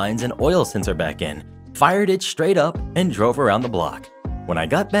vac lines and oil sensor back in, fired it straight up, and drove around the block. When I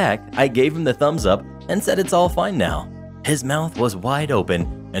got back, I gave him the thumbs up and said it's all fine now. His mouth was wide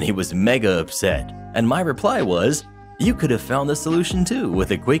open and he was mega upset, and my reply was, "You could have found the solution too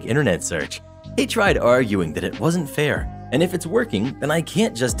with a quick internet search." He tried arguing that it wasn't fair, and if it's working, then I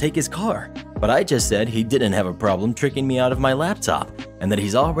can't just take his car. But I just said he didn't have a problem tricking me out of my laptop, and that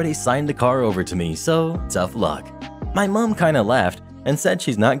he's already signed the car over to me, so tough luck. My mom kinda laughed and said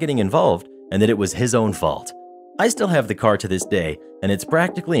she's not getting involved and that it was his own fault. I still have the car to this day, and it's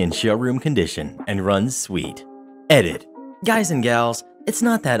practically in showroom condition and runs sweet. Edit. Guys and gals, it's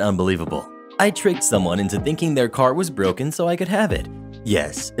not that unbelievable. I tricked someone into thinking their car was broken so I could have it.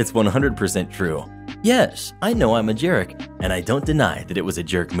 Yes, it's 100% true. Yes, I know I'm a jerk, and I don't deny that it was a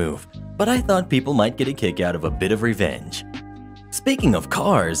jerk move, but I thought people might get a kick out of a bit of revenge. Speaking of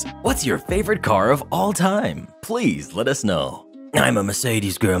cars, what's your favorite car of all time? Please let us know. I'm a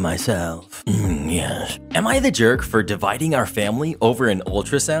Mercedes girl myself. Yes. Am I the jerk for dividing our family over an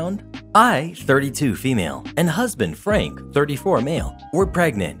ultrasound? I, 32 female, and husband Frank, 34 male, were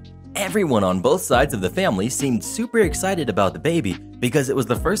pregnant. Everyone on both sides of the family seemed super excited about the baby because it was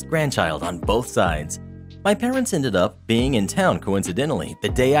the first grandchild on both sides. My parents ended up being in town coincidentally the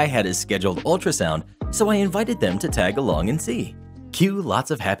day I had a scheduled ultrasound, so I invited them to tag along and see. Cue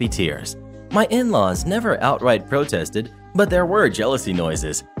lots of happy tears. My in-laws never outright protested, but there were jealousy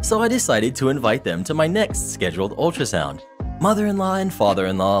noises, so I decided to invite them to my next scheduled ultrasound. Mother-in-law and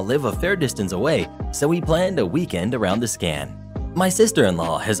father-in-law live a fair distance away, so we planned a weekend around the scan. My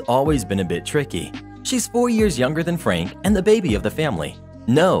sister-in-law has always been a bit tricky. She's 4 years younger than Frank and the baby of the family.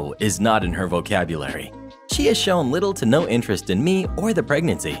 No is not in her vocabulary. She has shown little to no interest in me or the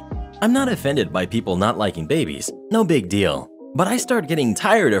pregnancy. I'm not offended by people not liking babies, no big deal. But I start getting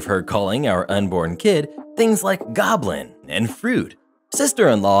tired of her calling our unborn kid things like goblin and fruit.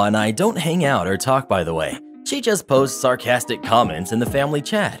 Sister-in-law and I don't hang out or talk, by the way. She just posts sarcastic comments in the family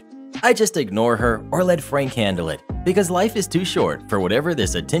chat. I just ignore her or let Frank handle it because life is too short for whatever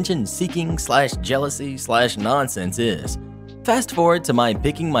this attention-seeking / jealousy / nonsense is. Fast forward to my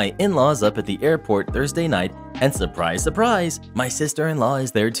picking my in-laws up at the airport Thursday night, and surprise, surprise, my sister-in-law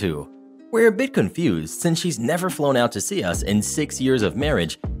is there too. We're a bit confused since she's never flown out to see us in 6 years of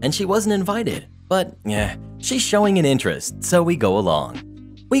marriage and she wasn't invited. But yeah, she's showing an interest, so we go along.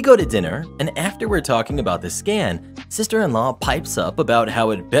 We go to dinner, and after we're talking about the scan, sister-in-law pipes up about how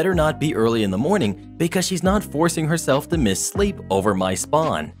it better not be early in the morning because she's not forcing herself to miss sleep over my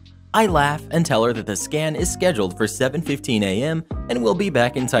spawn. I laugh and tell her that the scan is scheduled for 7:15 a.m. and we'll be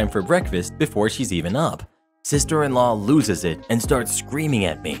back in time for breakfast before she's even up. Sister-in-law loses it and starts screaming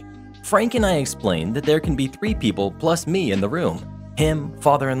at me. Frank and I explain that there can be 3 people plus me in the room. Him,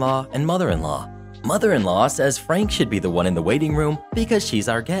 father-in-law, and mother-in-law. Mother-in-law says Frank should be the one in the waiting room because she's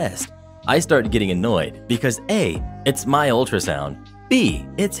our guest. I start getting annoyed because A, it's my ultrasound, B,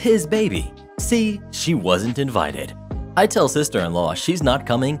 it's his baby, C, she wasn't invited. I tell sister-in-law she's not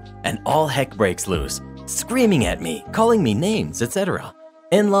coming and all heck breaks loose, screaming at me, calling me names, etc.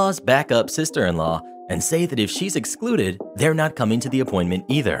 In-laws back up sister-in-law and say that if she's excluded, they're not coming to the appointment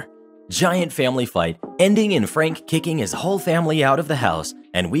either. Giant family fight, ending in Frank kicking his whole family out of the house,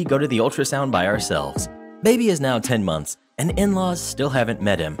 and we go to the ultrasound by ourselves. Baby is now 10 months, and in-laws still haven't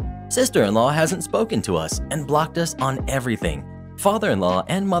met him. Sister-in-law hasn't spoken to us and blocked us on everything. Father-in-law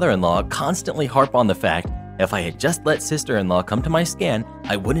and mother-in-law constantly harp on the fact if I had just let sister-in-law come to my scan,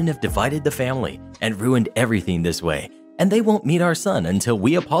 I wouldn't have divided the family and ruined everything this way, and they won't meet our son until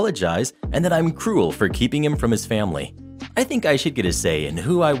we apologize and that I'm cruel for keeping him from his family. I think I should get a say in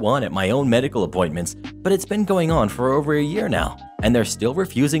who I want at my own medical appointments, but it's been going on for over a year now, and they're still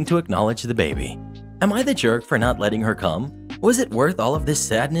refusing to acknowledge the baby. Am I the jerk for not letting her come? Was it worth all of this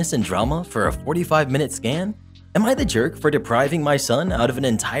sadness and drama for a 45-minute scan? Am I the jerk for depriving my son out of an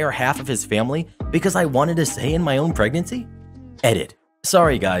entire half of his family because I wanted a say in my own pregnancy? Edit.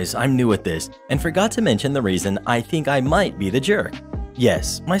 Sorry guys, I'm new at this and forgot to mention the reason I think I might be the jerk.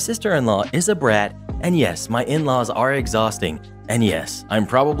 Yes, my sister-in-law is a brat And yes, my in-laws are exhausting. And yes, I'm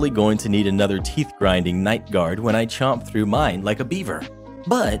probably going to need another teeth-grinding night guard when I chomp through mine like a beaver.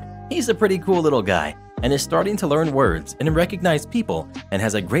 But he's a pretty cool little guy and is starting to learn words and recognize people and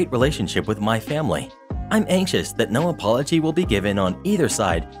has a great relationship with my family. I'm anxious that no apology will be given on either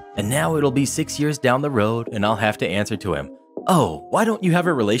side, and now it'll be 6 years down the road and I'll have to answer to him, "Oh, why don't you have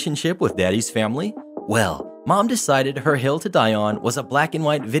a relationship with Daddy's family?" Well, Mom decided her hill to die on was a black and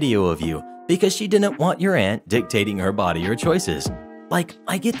white video of you because she didn't want your aunt dictating her body or choices. Like,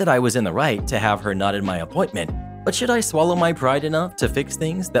 I get that I was in the right to have her not in my appointment, but should I swallow my pride enough to fix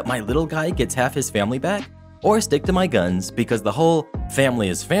things that my little guy gets half his family back? Or stick to my guns because the whole family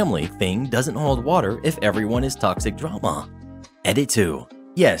is family thing doesn't hold water if everyone is toxic drama? Edit 2.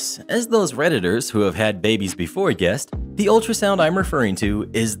 Yes, as those Redditors who have had babies before guessed, the ultrasound I'm referring to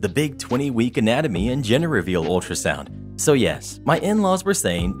is the big 20-week anatomy and gender reveal ultrasound. So yes, my in-laws were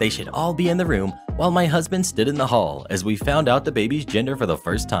saying they should all be in the room while my husband stood in the hall as we found out the baby's gender for the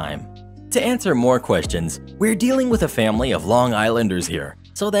first time. To answer more questions, we're dealing with a family of Long Islanders here,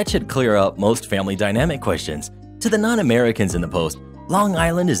 so that should clear up most family dynamic questions. To the non-Americans in the post, Long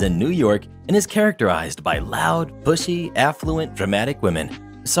Island is in New York and is characterized by loud, pushy, affluent, dramatic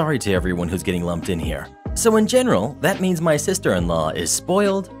women. Sorry to everyone who's getting lumped in here. So in general, that means my sister-in-law is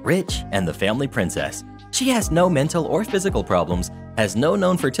spoiled, rich, and the family princess. She has no mental or physical problems, has no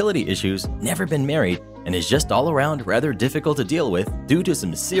known fertility issues, never been married, and is just all around rather difficult to deal with due to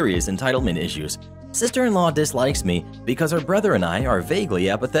some serious entitlement issues. Sister-in-law dislikes me because her brother and I are vaguely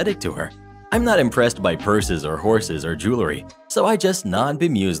apathetic to her. I'm not impressed by purses or horses or jewelry, so I just nod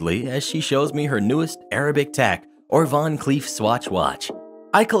bemusedly as she shows me her newest Arabic tack or Von Cleef swatch watch.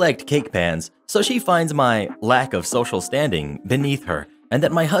 I collect cake pans, so she finds my lack of social standing beneath her and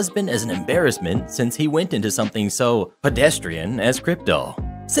that my husband is an embarrassment since he went into something so pedestrian as crypto.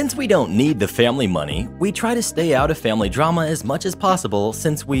 Since we don't need the family money, we try to stay out of family drama as much as possible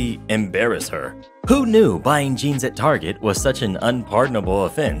since we embarrass her. Who knew buying jeans at Target was such an unpardonable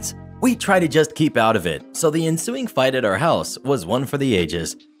offense? We try to just keep out of it, so the ensuing fight at our house was one for the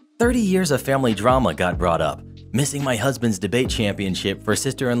ages. 30 years of family drama got brought up. Missing my husband's debate championship for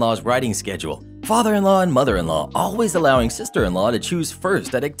sister-in-law's writing schedule. Father-in-law and mother-in-law always allowing sister-in-law to choose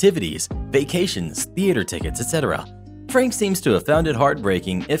first at activities, vacations, theater tickets, etc. Frank seems to have found it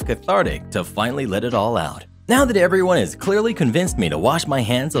heartbreaking, if cathartic, to finally let it all out. Now that everyone has clearly convinced me to wash my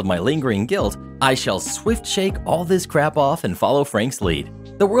hands of my lingering guilt, I shall swift shake all this crap off and follow Frank's lead.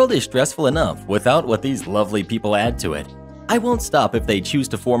 The world is stressful enough without what these lovely people add to it. I won't stop if they choose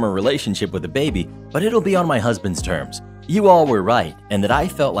to form a relationship with a baby, but it'll be on my husband's terms. You all were right, and that I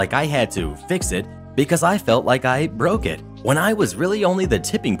felt like I had to fix it because I felt like I broke it, when I was really only the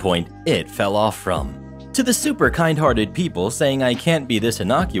tipping point it fell off from. To the super kind-hearted people saying I can't be this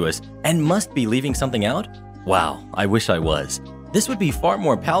innocuous and must be leaving something out? Wow, I wish I was. This would be far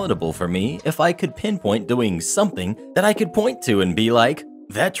more palatable for me if I could pinpoint doing something that I could point to and be like,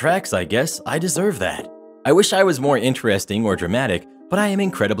 that tracks, I guess, I deserve that. I wish I was more interesting or dramatic, but I am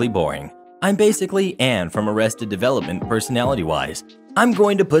incredibly boring. I'm basically Anne from Arrested Development personality-wise. I'm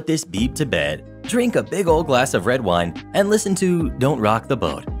going to put this beep to bed, drink a big old glass of red wine, and listen to Don't Rock the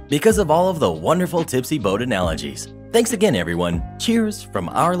Boat because of all of the wonderful tipsy boat analogies. Thanks again, everyone. Cheers from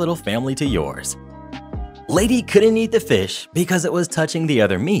our little family to yours. Lady couldn't eat the fish because it was touching the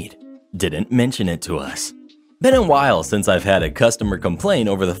other meat. Didn't mention it to us. Been a while since I've had a customer complain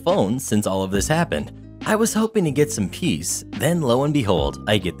over the phone since all of this happened. I was hoping to get some peace, then lo and behold,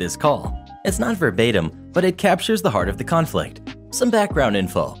 I get this call. It's not verbatim, but it captures the heart of the conflict. Some background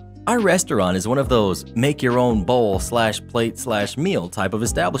info. Our restaurant is one of those make-your-own-bowl/plate/meal type of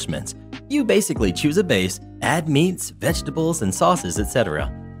establishments. You basically choose a base, add meats, vegetables, and sauces,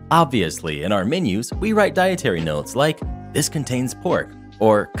 etc. Obviously, in our menus, we write dietary notes like, this contains pork,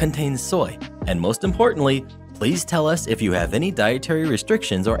 or contains soy, and most importantly, please tell us if you have any dietary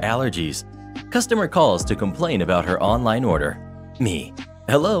restrictions or allergies. Customer calls to complain about her online order. Me.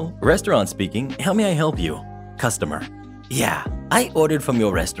 Hello, restaurant speaking, how may I help you? Customer. Yeah, I ordered from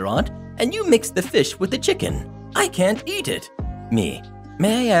your restaurant, and you mixed the fish with the chicken. I can't eat it. Me.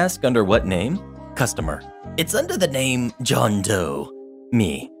 May I ask under what name? Customer. It's under the name John Doe.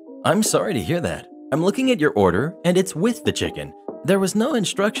 Me. I'm sorry to hear that. I'm looking at your order, and it's with the chicken. There was no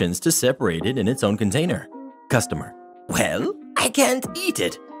instructions to separate it in its own container. Customer. Well, I can't eat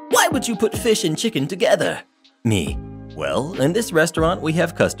it. Why would you put fish and chicken together? Me. Well, in this restaurant, we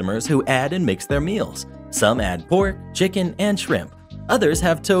have customers who add and mix their meals. Some add pork, chicken, and shrimp. Others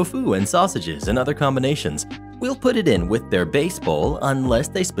have tofu and sausages and other combinations. We'll put it in with their base bowl unless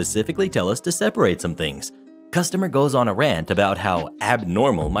they specifically tell us to separate some things. Customer goes on a rant about how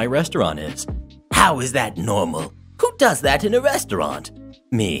abnormal my restaurant is. How is that normal? Who does that in a restaurant?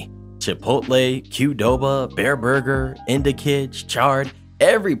 Me. Chipotle, Qdoba, Bear Burger, Indikid, Chard,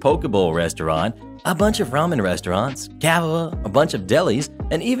 every poke bowl restaurant, a bunch of ramen restaurants, kava, a bunch of delis,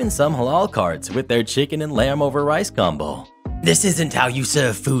 and even some halal carts with their chicken and lamb over rice combo. This isn't how you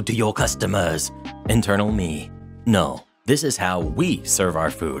serve food to your customers. Internal me. No, this is how we serve our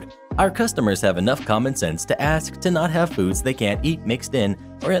food. Our customers have enough common sense to ask to not have foods they can't eat mixed in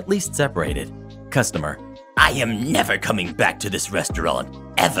or at least separated. Customer. I am never coming back to this restaurant.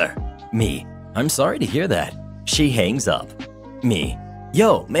 Ever. Me. I'm sorry to hear that. She hangs up. Me.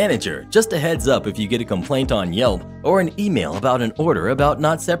 Yo, manager, just a heads up if you get a complaint on Yelp or an email about an order about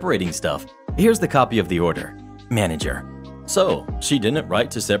not separating stuff. Here's the copy of the order. Manager. So, she didn't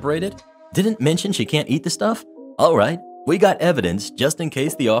write to separate it? Didn't mention she can't eat the stuff? Alright, we got evidence just in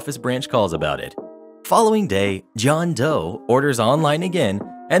case the office branch calls about it. Following day, John Doe orders online again,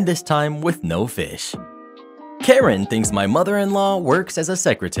 and this time with no fish. Karen thinks my mother-in-law works as a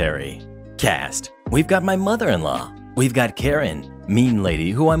secretary. Cast. We've got my mother-in-law. We've got Karen, mean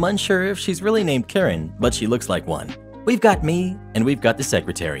lady who I'm unsure if she's really named Karen, but she looks like one. We've got me, and we've got the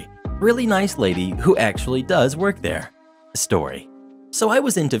secretary. Really nice lady who actually does work there. Story. So I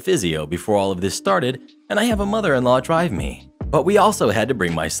was into physio before all of this started, and I have a mother-in-law drive me. But we also had to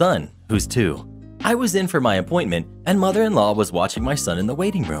bring my son, who's 2. I was in for my appointment, and mother-in-law was watching my son in the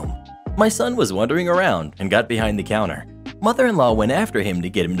waiting room. My son was wandering around and got behind the counter. Mother-in-law went after him to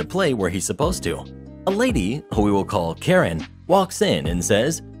get him to play where he's supposed to. A lady, who we will call Karen, walks in and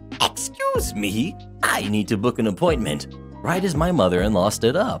says, "Excuse me, I need to book an appointment," right as my mother-in-law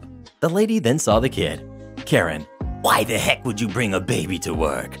stood up. The lady then saw the kid. Karen, why the heck would you bring a baby to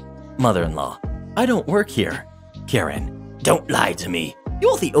work? Mother-in-law, I don't work here. Karen, don't lie to me.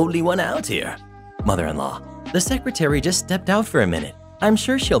 You're the only one out here. Mother-in-law, the secretary just stepped out for a minute. I'm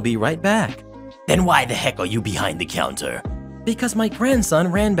sure she'll be right back. Then why the heck are you behind the counter? Because my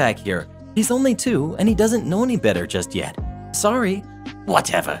grandson ran back here. He's only 2 and he doesn't know any better just yet. Sorry.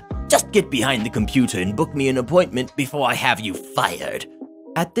 Whatever. Just get behind the computer and book me an appointment before I have you fired.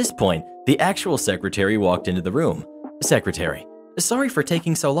 At this point, the actual secretary walked into the room. Secretary, sorry for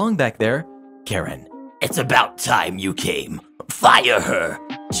taking so long back there. Karen, it's about time you came. Fire her.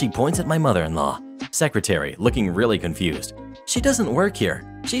 She points at my mother-in-law. Secretary, looking really confused. She doesn't work here.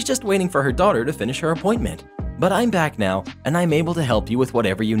 She's just waiting for her daughter to finish her appointment. But I'm back now, and I'm able to help you with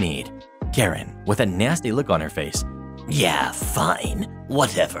whatever you need. Karen, with a nasty look on her face. Yeah, fine.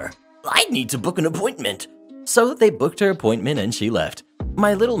 Whatever. I need to book an appointment. So they booked her appointment and she left.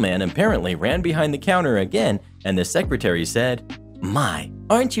 My little man apparently ran behind the counter again, and the secretary said, "My,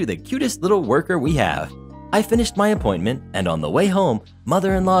 aren't you the cutest little worker we have?" I finished my appointment, and on the way home,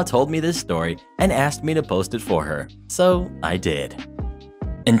 mother-in-law told me this story and asked me to post it for her, so I did.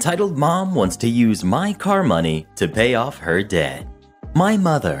 Entitled Mom wants to use my car money to pay off her debt. My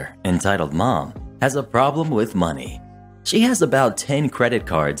mother, entitled Mom, has a problem with money. She has about 10 credit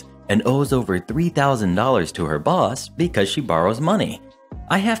cards and owes over $3,000 to her boss because she borrows money.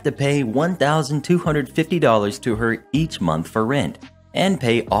 I have to pay $1,250 to her each month for rent and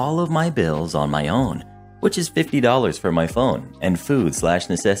pay all of my bills on my own, which is $50 for my phone and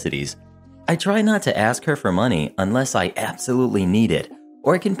food/necessities. I try not to ask her for money unless I absolutely need it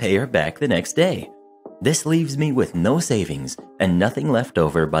or can pay her back the next day. This leaves me with no savings and nothing left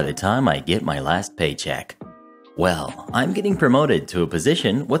over by the time I get my last paycheck. Well, I'm getting promoted to a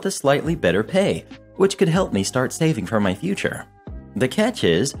position with a slightly better pay, which could help me start saving for my future. The catch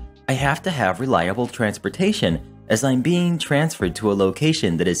is, I have to have reliable transportation as I'm being transferred to a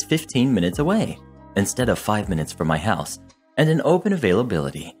location that is 15 minutes away, instead of 5 minutes from my house, and an open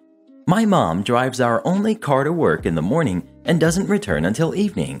availability. My mom drives our only car to work in the morning and doesn't return until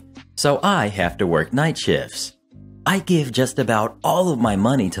evening, so I have to work night shifts. I give just about all of my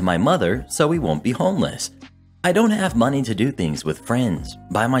money to my mother so we won't be homeless. I don't have money to do things with friends,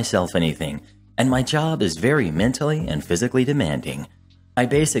 buy myself anything, and my job is very mentally and physically demanding. I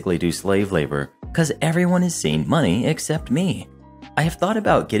basically do slave labor because everyone is seeing money except me. I have thought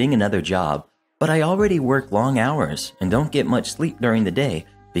about getting another job, but I already work long hours and don't get much sleep during the day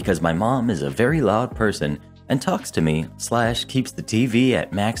because my mom is a very loud person and talks to me / keeps the TV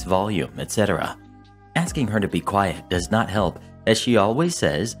at max volume, etc. Asking her to be quiet does not help, as she always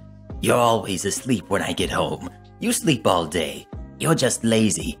says, "You're always asleep when I get home. You sleep all day. You're just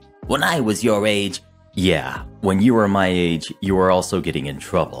lazy. When I was your age..." Yeah, when you were my age, you were also getting in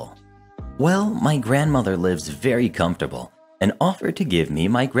trouble. Well, my grandmother lives very comfortable and offered to give me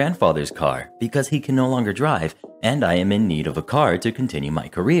my grandfather's car because he can no longer drive and I am in need of a car to continue my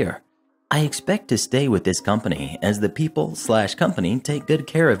career. I expect to stay with this company as the people/company take good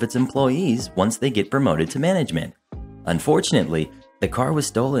care of its employees once they get promoted to management. Unfortunately, the car was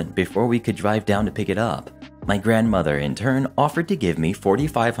stolen before we could drive down to pick it up. My grandmother, in turn, offered to give me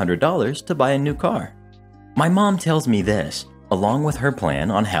 $4,500 to buy a new car. My mom tells me this, along with her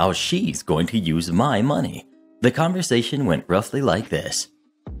plan on how she's going to use my money. The conversation went roughly like this.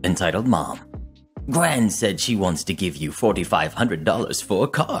 Entitled Mom: Gran said she wants to give you $4,500 for a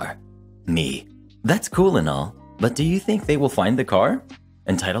car. Me: That's cool and all, but do you think they will find the car?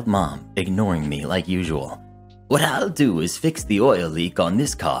 Entitled Mom, ignoring me like usual: What I'll do is fix the oil leak on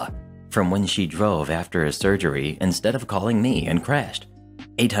this car, from when she drove after a surgery instead of calling me and crashed.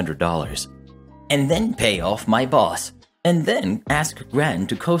 $800. And then pay off my boss, and then ask Gran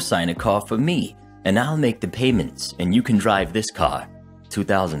to co-sign a car for me, and I'll make the payments and you can drive this car.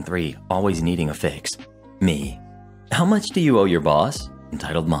 2003, always needing a fix. Me: How much do you owe your boss?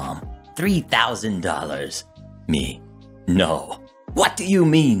 Entitled Mom: $3,000. Me: No. What do you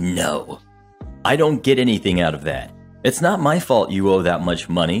mean, no? I don't get anything out of that. It's not my fault you owe that much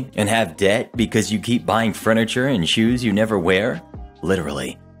money and have debt because you keep buying furniture and shoes you never wear.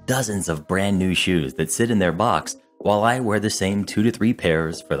 Literally, dozens of brand new shoes that sit in their box while I wear the same 2 to 3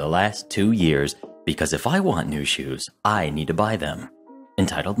 pairs for the last 2 years because if I want new shoes, I need to buy them.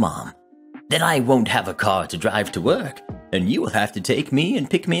 Entitled Mom: Then I won't have a car to drive to work, and you will have to take me and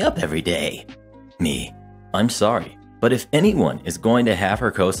pick me up every day. Me: I'm sorry, but if anyone is going to have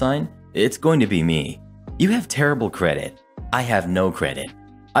her cosign, it's going to be me. You have terrible credit. I have no credit.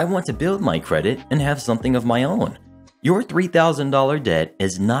 I want to build my credit and have something of my own. Your $3,000 debt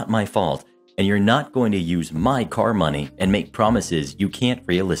is not my fault, and you're not going to use my car money and make promises you can't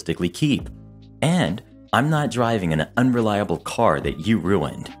realistically keep. And I'm not driving an unreliable car that you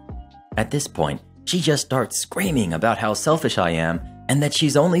ruined. At this point, she just starts screaming about how selfish I am and that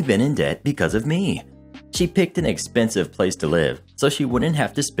she's only been in debt because of me. She picked an expensive place to live so she wouldn't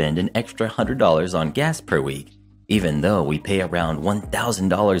have to spend an extra $100 on gas per week, even though we pay around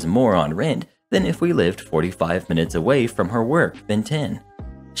 $1,000 more on rent than if we lived 45 minutes away from her work than 10.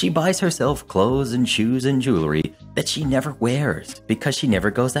 She buys herself clothes and shoes and jewelry that she never wears because she never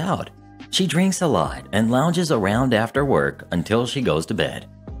goes out. She drinks a lot and lounges around after work until she goes to bed.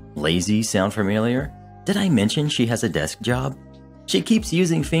 Lazy sound familiar? Did I mention she has a desk job? She keeps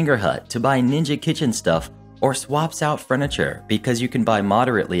using Fingerhut to buy Ninja kitchen stuff or swaps out furniture because you can buy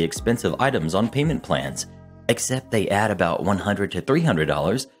moderately expensive items on payment plans, except they add about $100 to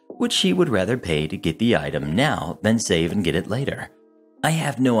 $300, which she would rather pay to get the item now than save and get it later. I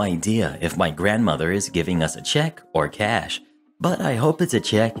have no idea if my grandmother is giving us a check or cash, but I hope it's a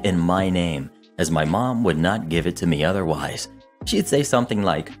check in my name, as my mom would not give it to me otherwise. She'd say something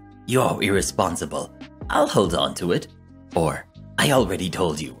like, "You're irresponsible. I'll hold on to it." Or, "I already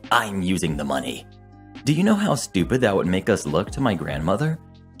told you, I'm using the money." Do you know how stupid that would make us look to my grandmother?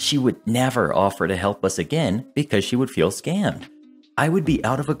 She would never offer to help us again because she would feel scammed. I would be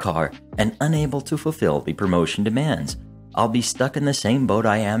out of a car and unable to fulfill the promotion demands. I'll be stuck in the same boat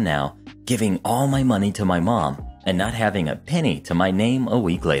I am now, giving all my money to my mom and not having a penny to my name a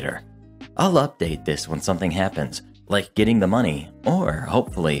week later. I'll update this when something happens, like getting the money, or,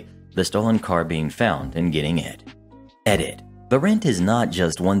 hopefully, the stolen car being found and getting it. Edit. The rent is not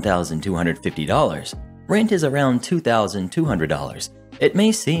just $1,250. Rent is around $2,200. It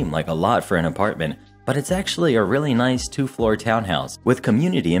may seem like a lot for an apartment, but it's actually a really nice 2-floor townhouse with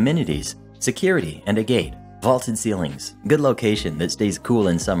community amenities, security, and a gate, vaulted ceilings, good location that stays cool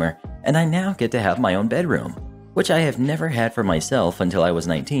in summer, and I now get to have my own bedroom, which I have never had for myself until I was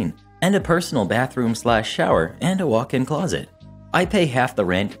 19, and a personal bathroom/shower and a walk-in closet. I pay half the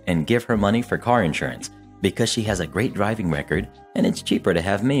rent and give her money for car insurance because she has a great driving record and it's cheaper to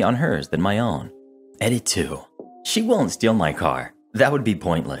have me on hers than my own. Edit 2. She won't steal my car. That would be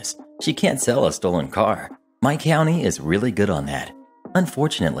pointless. She can't sell a stolen car. My county is really good on that.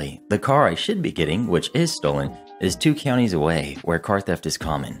 Unfortunately, the car I should be getting, which is stolen, is 2 counties away where car theft is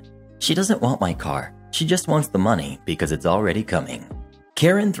common. She doesn't want my car. She just wants the money because it's already coming.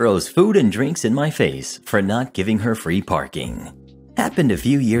 Karen throws food and drinks in my face for not giving her free parking. Happened a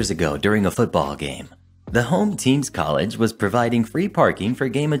few years ago during a football game. The home team's college was providing free parking for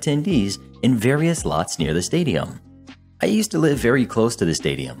game attendees in various lots near the stadium. I used to live very close to the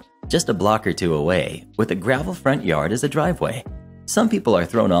stadium, just a block or 2 away, with a gravel front yard as a driveway. Some people are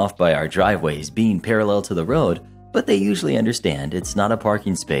thrown off by our driveways being parallel to the road, but they usually understand it's not a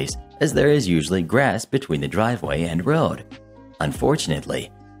parking space as there is usually grass between the driveway and road.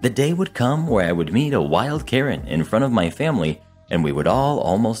 Unfortunately, the day would come where I would meet a wild Karen in front of my family and we would all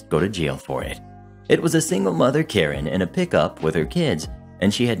almost go to jail for it. It was a single mother Karen in a pickup with her kids,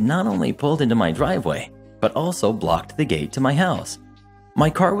 and she had not only pulled into my driveway, but also blocked the gate to my house. My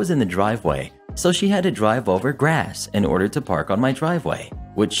car was in the driveway, so she had to drive over grass in order to park on my driveway,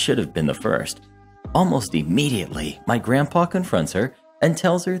 which should have been the first. Almost immediately, my grandpa confronts her and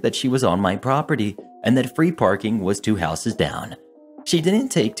tells her that she was on my property and that free parking was 2 houses down. She didn't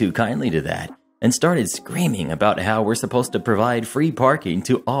take too kindly to that and started screaming about how we're supposed to provide free parking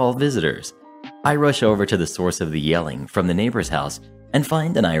to all visitors. I rush over to the source of the yelling from the neighbor's house and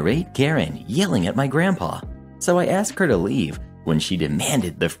find an irate Karen yelling at my grandpa, so I ask her to leave when she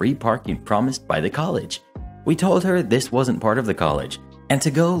demanded the free parking promised by the college. We told her this wasn't part of the college and to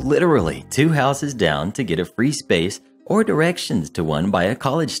go literally 2 houses down to get a free space or directions to one by a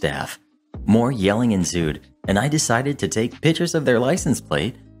college staff. More yelling ensued, and I decided to take pictures of their license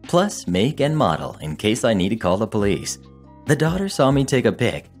plate plus make and model in case I need to call the police. The daughter saw me take a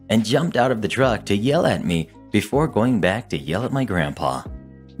pic and jumped out of the truck to yell at me before going back to yell at my grandpa.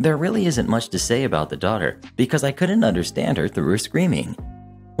 There really isn't much to say about the daughter because I couldn't understand her through her screaming.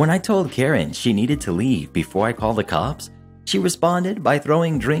 When I told Karen she needed to leave before I called the cops, she responded by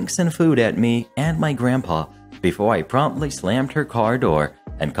throwing drinks and food at me and my grandpa before I promptly slammed her car door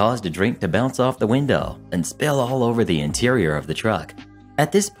and caused a drink to bounce off the window and spill all over the interior of the truck.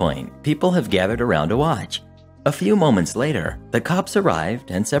 At this point, people have gathered around to watch. A few moments later, the cops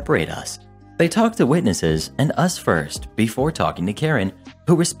arrived and separate us. They talked to witnesses and us first before talking to Karen,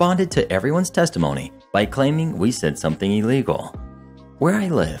 who responded to everyone's testimony by claiming we said something illegal. Where I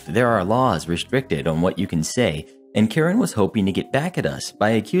live, there are laws restricted on what you can say, and Karen was hoping to get back at us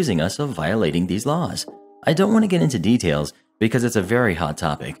by accusing us of violating these laws. I don't want to get into details because it's a very hot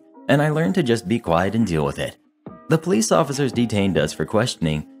topic, and I learned to just be quiet and deal with it. The police officers detained us for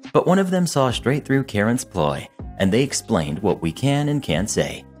questioning, but one of them saw straight through Karen's ploy, and they explained what we can and can't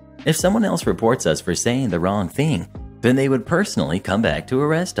say. If someone else reports us for saying the wrong thing, then they would personally come back to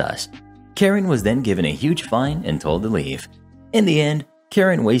arrest us. Karen was then given a huge fine and told to leave. In the end,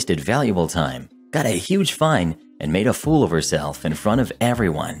 Karen wasted valuable time, got a huge fine, and made a fool of herself in front of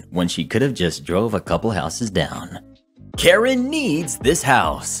everyone when she could have just drove a couple houses down. Karen needs this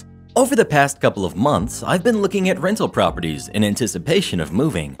house. Over the past couple of months, I've been looking at rental properties in anticipation of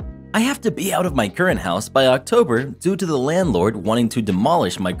moving. I have to be out of my current house by October due to the landlord wanting to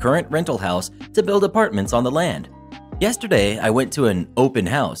demolish my current rental house to build apartments on the land. Yesterday, I went to an open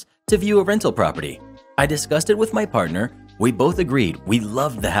house to view a rental property. I discussed it with my partner. We both agreed we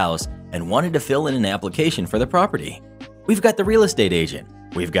loved the house and wanted to fill in an application for the property. We've got the real estate agent,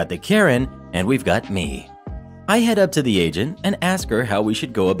 we've got the Karen, and we've got me. I head up to the agent and ask her how we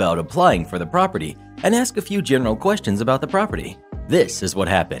should go about applying for the property and ask a few general questions about the property. This is what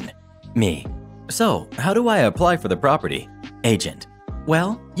happened. Me: so, how do I apply for the property? Agent: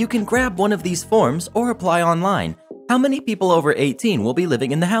 well, you can grab one of these forms or apply online. How many people over 18 will be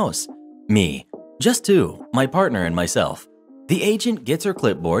living in the house? Me: just 2, my partner and myself. The agent gets her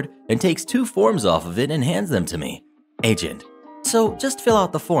clipboard and takes 2 forms off of it and hands them to me. Agent: so just fill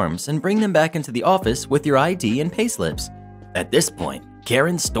out the forms and bring them back into the office with your ID and payslips. At this point,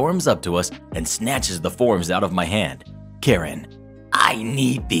 Karen storms up to us and snatches the forms out of my hand. Karen: I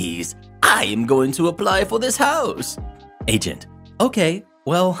need these. I am going to apply for this house. Agent: okay,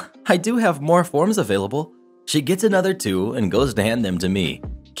 well, I do have more forms available. She gets another 2 and goes to hand them to me.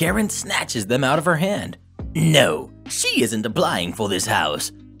 Karen snatches them out of her hand. No, she isn't applying for this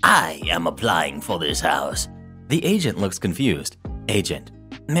house. I am applying for this house. The agent looks confused. Agent: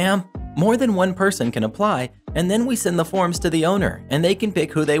 ma'am, more than one person can apply, and then we send the forms to the owner, and they can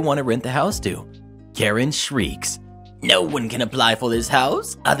pick who they want to rent the house to. Karen shrieks: no one can apply for this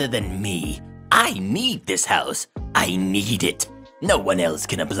house other than me. I need this house. I need it. No one else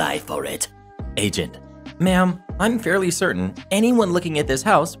can apply for it. Agent: ma'am, I'm fairly certain anyone looking at this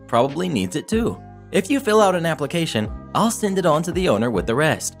house probably needs it too. If you fill out an application, I'll send it on to the owner with the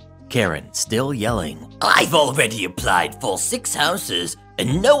rest. Karen, still yelling: I've already applied for 6 houses,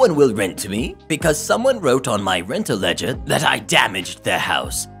 and no one will rent to me because someone wrote on my rental ledger that I damaged their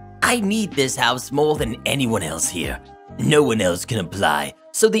house. I need this house more than anyone else here. No one else can apply,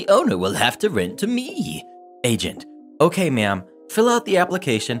 so the owner will have to rent to me. Agent: okay, ma'am, fill out the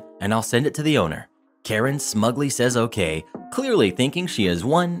application and I'll send it to the owner. Karen smugly says okay, clearly thinking she has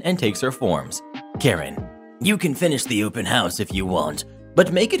won, and takes her forms. Karen: you can finish the open house if you want,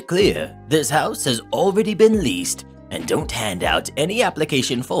 but make it clear this house has already been leased, and don't hand out any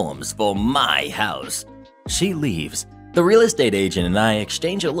application forms for my house. She leaves. The real estate agent and I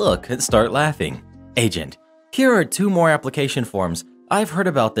exchange a look and start laughing. Agent: here are 2 more application forms. I've heard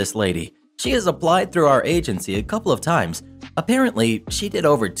about this lady. She has applied through our agency a couple of times, Apparently, she did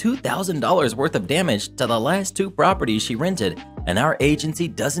over $2,000 worth of damage to the last 2 properties she rented, and our agency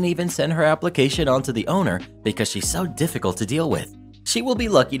doesn't even send her application on to the owner because she's so difficult to deal with. She will be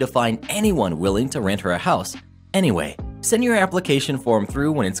lucky to find anyone willing to rent her a house. Anyway, send your application form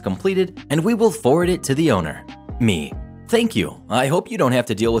through when it's completed and we will forward it to the owner. Me. Thank you. I hope you don't have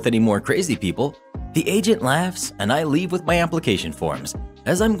to deal with any more crazy people. The agent laughs and I leave with my application forms.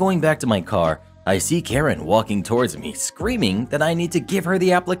 As I'm going back to my car, I see Karen walking towards me, screaming that I need to give her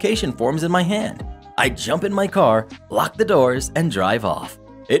the application forms in my hand. I jump in my car, lock the doors, and drive off.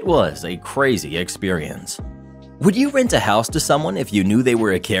 It was a crazy experience. Would you rent a house to someone if you knew they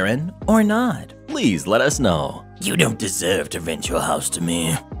were a Karen or not? Please let us know. You don't deserve to rent your house to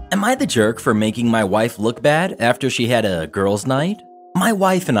me. Am I the jerk for making my wife look bad after she had a girls' night? My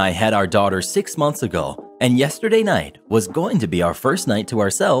wife and I had our daughter 6 months ago, and yesterday night was going to be our first night to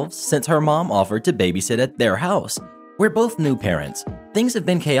ourselves since her mom offered to babysit at their house. We're both new parents. Things have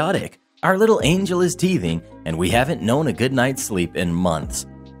been chaotic. Our little angel is teething, and we haven't known a good night's sleep in months.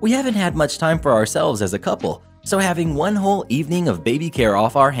 We haven't had much time for ourselves as a couple, so having one whole evening of baby care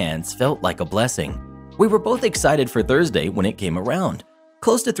off our hands felt like a blessing. We were both excited for Thursday when it came around.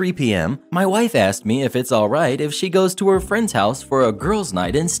 Close to 3 p.m., my wife asked me if it's alright if she goes to her friend's house for a girls'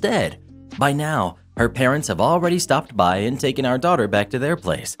 night instead. By now, her parents have already stopped by and taken our daughter back to their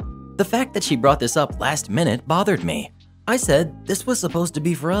place. The fact that she brought this up last minute bothered me. I said this was supposed to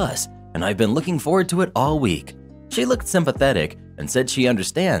be for us, and I've been looking forward to it all week. She looked sympathetic and said she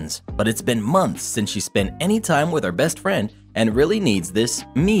understands, but it's been months since she spent any time with her best friend and really needs this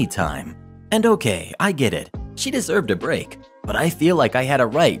me time. And okay, I get it. She deserved a break, but I feel like I had a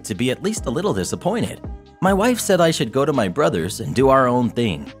right to be at least a little disappointed. My wife said I should go to my brother's and do our own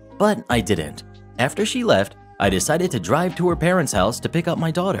thing, but I didn't. After she left, I decided to drive to her parents' house to pick up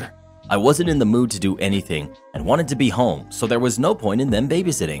my daughter. I wasn't in the mood to do anything and wanted to be home, so there was no point in them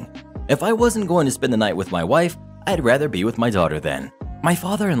babysitting. If I wasn't going to spend the night with my wife, I'd rather be with my daughter then. My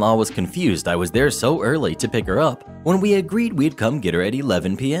father-in-law was confused I was there so early to pick her up when we agreed we'd come get her at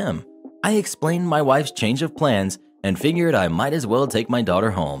 11 p.m. I explained my wife's change of plans and figured I might as well take my daughter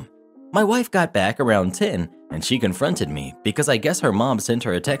home. My wife got back around 10 and she confronted me because I guess her mom sent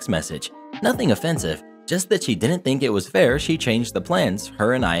her a text message. Nothing offensive, just that she didn't think it was fair she changed the plans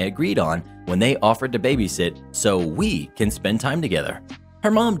her and I agreed on when they offered to babysit so we can spend time together.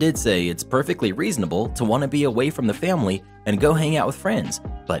 Her mom did say it's perfectly reasonable to want to be away from the family and go hang out with friends,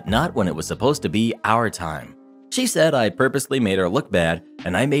 but not when it was supposed to be our time. She said I purposely made her look bad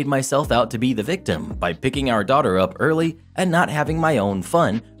and I made myself out to be the victim by picking our daughter up early and not having my own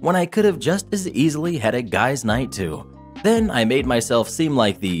fun when I could have just as easily had a guy's night too. Then I made myself seem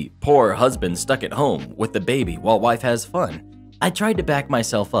like the poor husband stuck at home with the baby while wife has fun. I tried to back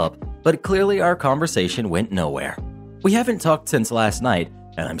myself up, but clearly our conversation went nowhere. We haven't talked since last night,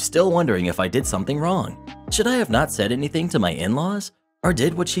 and I'm still wondering if I did something wrong. Should I have not said anything to my in-laws? Or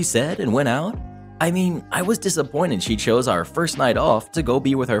did what she said and went out? I mean, I was disappointed she chose our first night off to go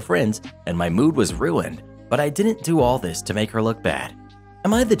be with her friends, and my mood was ruined, but I didn't do all this to make her look bad.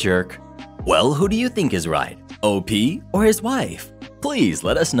 Am I the jerk? Well, who do you think is right? OP or his wife? Please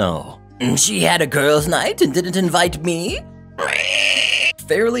let us know. She had a girls' night and didn't invite me?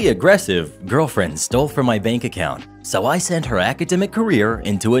 Fairly aggressive girlfriend stole from my bank account, so I sent her academic career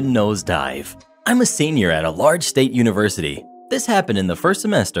into a nosedive. I'm a senior at a large state university. This happened in the first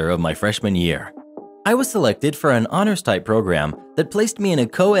semester of my freshman year. I was selected for an honors-type program that placed me in a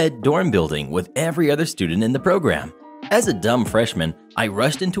co-ed dorm building with every other student in the program. As a dumb freshman, I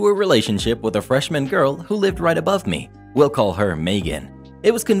rushed into a relationship with a freshman girl who lived right above me. We'll call her Megan.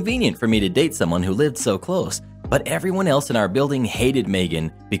 It was convenient for me to date someone who lived so close, but everyone else in our building hated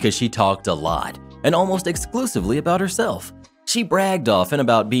Megan because she talked a lot and almost exclusively about herself. She bragged often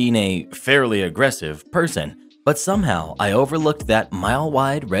about being a fairly aggressive person, but somehow I overlooked that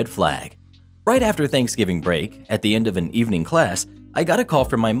mile-wide red flag. Right after Thanksgiving break, at the end of an evening class, I got a call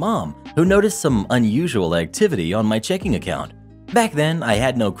from my mom who noticed some unusual activity on my checking account. Back then, I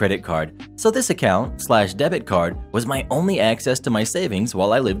had no credit card, so this account/debit card was my only access to my savings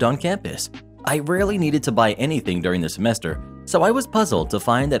while I lived on campus. I rarely needed to buy anything during the semester, so I was puzzled to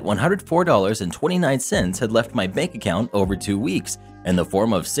find that $104.29 had left my bank account over 2 weeks in the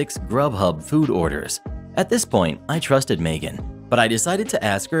form of 6 Grubhub food orders. At this point, I trusted Megan, but I decided to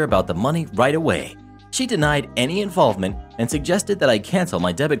ask her about the money right away. She denied any involvement and suggested that I cancel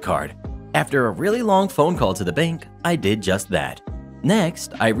my debit card. After a really long phone call to the bank, I did just that.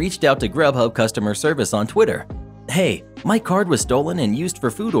 Next, I reached out to Grubhub customer service on Twitter. Hey, my card was stolen and used for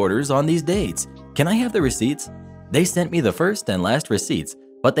food orders on these dates. Can I have the receipts? They sent me the first and last receipts,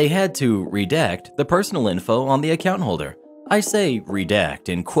 but they had to redact the personal info on the account holder. I say redact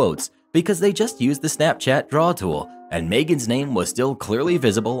in quotes because they just used the Snapchat draw tool and Megan's name was still clearly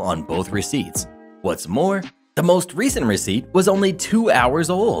visible on both receipts. What's more, the most recent receipt was only 2 hours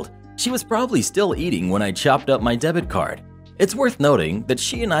old. She was probably still eating when I chopped up my debit card. It's worth noting that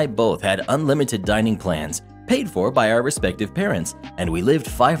she and I both had unlimited dining plans paid for by our respective parents, and we lived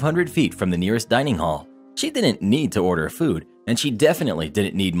 500 feet from the nearest dining hall. She didn't need to order food, and she definitely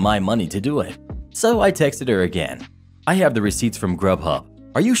didn't need my money to do it. So I texted her again. I have the receipts from Grubhub.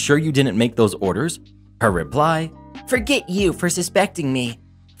 Are you sure you didn't make those orders? Her reply, forget you for suspecting me.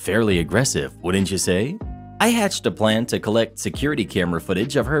 Fairly aggressive, wouldn't you say? I hatched a plan to collect security camera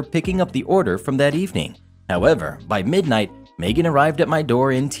footage of her picking up the order from that evening. However, by midnight, Megan arrived at my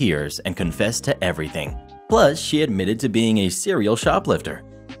door in tears and confessed to everything. Plus, she admitted to being a serial shoplifter.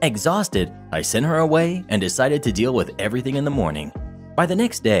 Exhausted, I sent her away and decided to deal with everything in the morning. By the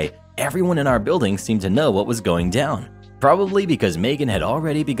next day, everyone in our building seemed to know what was going down, probably because Megan had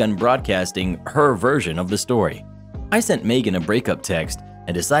already begun broadcasting her version of the story. I sent Megan a breakup text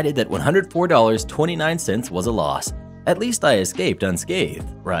and decided that $104.29 was a loss. At least I escaped unscathed,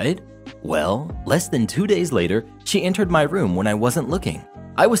 right? Well, less than 2 days later, she entered my room when I wasn't looking.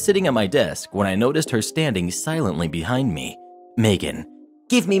 I was sitting at my desk when I noticed her standing silently behind me. Megan,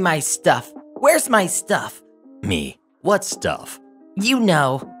 give me my stuff. Where's my stuff? Me, what stuff? You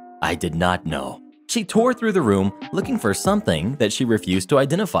know. I did not know. She tore through the room looking for something that she refused to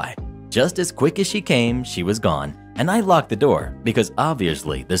identify. Just as quick as she came, she was gone, and I locked the door because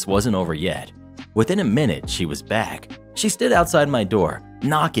obviously this wasn't over yet. Within a minute, she was back. She stood outside my door,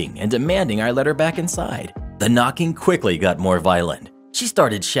 knocking and demanding I let her back inside. The knocking quickly got more violent. She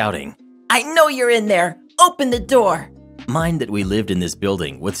started shouting, I know you're in there! Open the door! Mind that we lived in this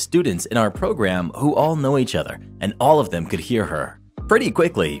building with students in our program who all know each other, and all of them could hear her. Pretty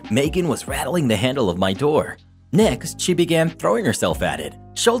quickly, Megan was rattling the handle of my door. Next, she began throwing herself at it,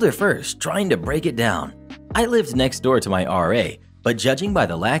 shoulder first, trying to break it down. I lived next door to my RA, but judging by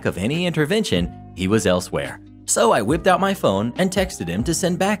the lack of any intervention, he was elsewhere. So I whipped out my phone and texted him to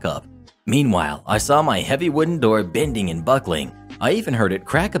send backup. Meanwhile, I saw my heavy wooden door bending and buckling. I even heard it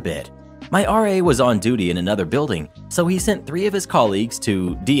crack a bit. My RA was on duty in another building, so he sent 3 of his colleagues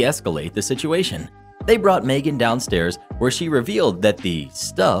to de-escalate the situation. They brought Megan downstairs where she revealed that the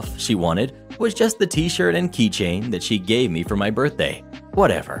stuff she wanted was just the t-shirt and keychain that she gave me for my birthday.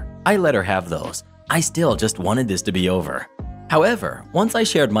 Whatever, I let her have those. I still just wanted this to be over. However, once I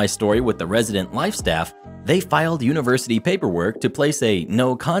shared my story with the resident life staff, they filed university paperwork to place a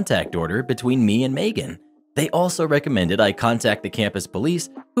no contact order between me and Megan. They also recommended I contact the campus police,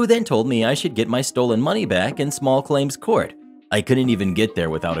 who then told me I should get my stolen money back in small claims court. I couldn't even get there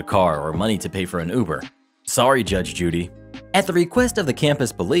without a car or money to pay for an Uber. Sorry, Judge Judy. At the request of the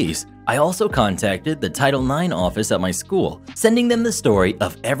campus police, I also contacted the Title IX office at my school, sending them the story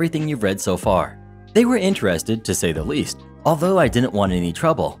of everything you've read so far. They were interested, to say the least, although I didn't want any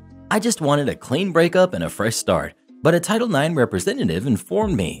trouble. I just wanted a clean breakup and a fresh start. But a Title IX representative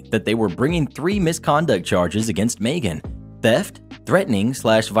informed me that they were bringing 3 misconduct charges against Megan: theft,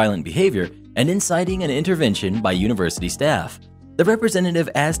 threatening/violent behavior, and inciting an intervention by university staff. The representative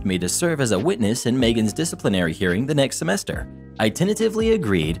asked me to serve as a witness in Megan's disciplinary hearing the next semester. I tentatively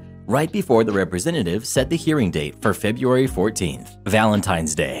agreed right before the representative set the hearing date for February 14th,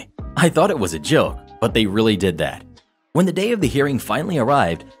 Valentine's Day. I thought it was a joke, but they really did that. When the day of the hearing finally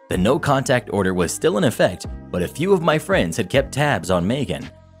arrived, the no-contact order was still in effect, but a few of my friends had kept tabs on Megan.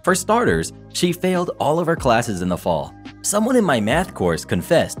 For starters, she failed all of her classes in the fall. Someone in my math course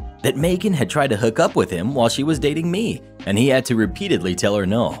confessed that Megan had tried to hook up with him while she was dating me, and he had to repeatedly tell her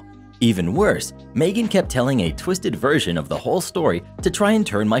no. Even worse, Megan kept telling a twisted version of the whole story to try and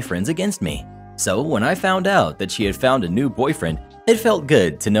turn my friends against me. So when I found out that she had found a new boyfriend, it felt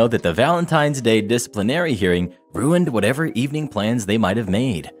good to know that the Valentine's Day disciplinary hearing ruined whatever evening plans they might have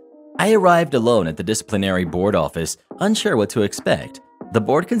made. I arrived alone at the disciplinary board office, unsure what to expect. The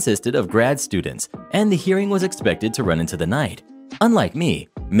board consisted of grad students, and the hearing was expected to run into the night. Unlike me,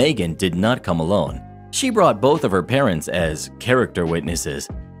 Megan did not come alone. She brought both of her parents as character witnesses.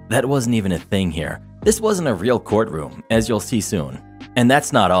 That wasn't even a thing here. This wasn't a real courtroom, as you'll see soon. And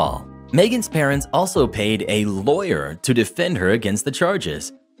that's not all. Megan's parents also paid a lawyer to defend her against the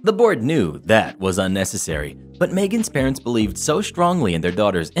charges. The board knew that was unnecessary, but Megan's parents believed so strongly in their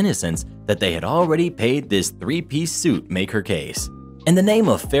daughter's innocence that they had already paid this 3-piece suit make her case. In the name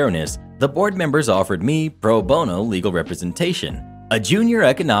of fairness, the board members offered me pro bono legal representation, a junior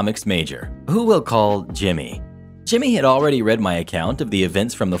economics major, who we'll call Jimmy. Jimmy had already read my account of the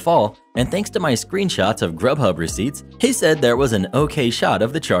events from the fall, and thanks to my screenshots of Grubhub receipts, he said there was an okay shot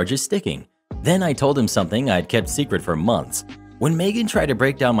of the charges sticking. Then I told him something I'd kept secret for months. When Megan tried to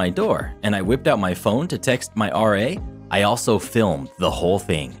break down my door and I whipped out my phone to text my RA, I also filmed the whole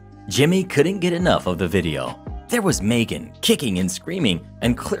thing. Jimmy couldn't get enough of the video. There was Megan kicking and screaming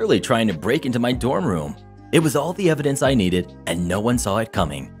and clearly trying to break into my dorm room. It was all the evidence I needed and no one saw it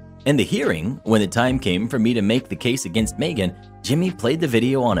coming. In the hearing, when the time came for me to make the case against Megan, Jimmy played the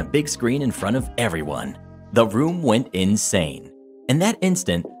video on a big screen in front of everyone. The room went insane. In that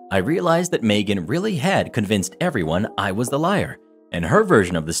instant, I realized that Megan really had convinced everyone I was the liar. In her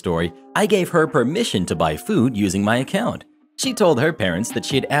version of the story, I gave her permission to buy food using my account. She told her parents that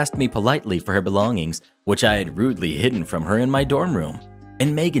she had asked me politely for her belongings, which I had rudely hidden from her in my dorm room.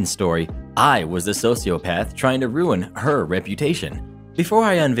 In Megan's story, I was the sociopath trying to ruin her reputation. Before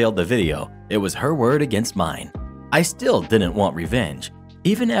I unveiled the video, it was her word against mine. I still didn't want revenge,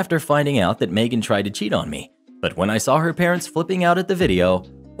 even after finding out that Megan tried to cheat on me. But when I saw her parents flipping out at the video,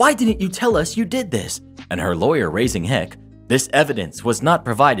 "Why didn't you tell us you did this?" and her lawyer raising heck, "This evidence was not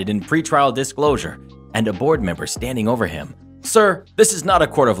provided in pretrial disclosure," and a board member standing over him, "Sir, this is not a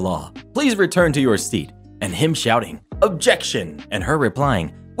court of law. Please return to your seat," and him shouting, "Objection!" and her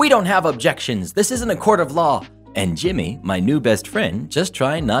replying, "We don't have objections. This isn't a court of law." And Jimmy, my new best friend, just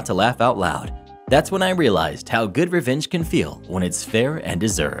trying not to laugh out loud. That's when I realized how good revenge can feel when it's fair and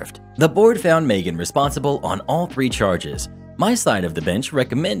deserved. The board found Megan responsible on all 3 charges. My side of the bench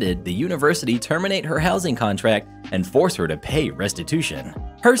recommended the university terminate her housing contract and force her to pay restitution.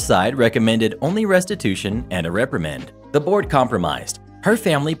 Her side recommended only restitution and a reprimand. The board compromised. Her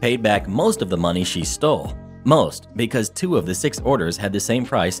family paid back most of the money she stole. Most because 2 of the 6 orders had the same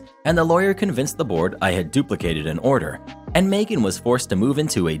price, and the lawyer convinced the board I had duplicated an order. And Megan was forced to move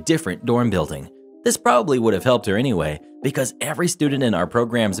into a different dorm building. This probably would have helped her anyway, because every student in our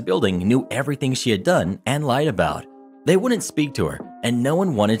program's building knew everything she had done and lied about. They wouldn't speak to her, and no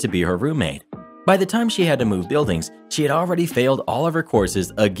one wanted to be her roommate. By the time she had to move buildings, she had already failed all of her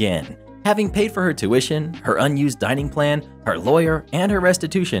courses again. Having paid for her tuition, her unused dining plan, her lawyer, and her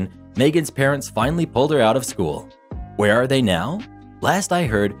restitution, Megan's parents finally pulled her out of school. Where are they now? Last I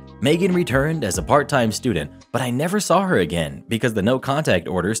heard, Megan returned as a part-time student, but I never saw her again because the no contact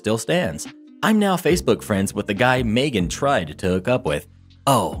order still stands. I'm now Facebook friends with the guy Megan tried to hook up with.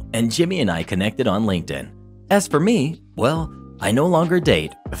 Oh, and Jimmy and I connected on LinkedIn. As for me, well, I no longer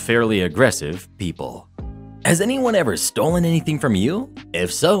date fairly aggressive people. Has anyone ever stolen anything from you?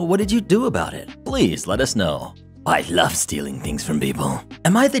 If so, what did you do about it? Please let us know. I love stealing things from people.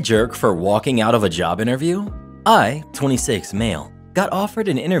 Am I the jerk for walking out of a job interview? I, 26 male, got offered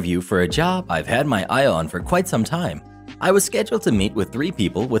an interview for a job I've had my eye on for quite some time. I was scheduled to meet with 3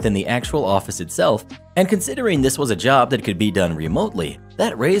 people within the actual office itself, and considering this was a job that could be done remotely,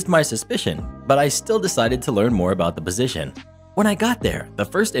 that raised my suspicion, but I still decided to learn more about the position. When I got there, the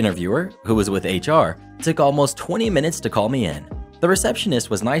first interviewer, who was with HR, took almost 20 minutes to call me in. The receptionist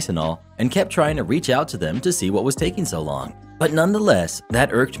was nice and all, and kept trying to reach out to them to see what was taking so long. But nonetheless,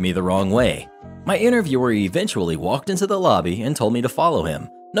 that irked me the wrong way. My interviewer eventually walked into the lobby and told me to follow him.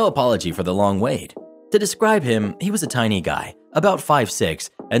 No apology for the long wait. To describe him, he was a tiny guy, about 5'6",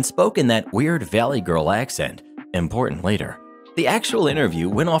 and spoke in that weird Valley Girl accent. Important later. The actual interview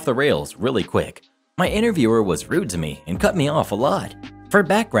went off the rails really quick. My interviewer was rude to me and cut me off a lot. For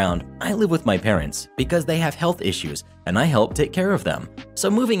background, I live with my parents because they have health issues and I help take care of them, so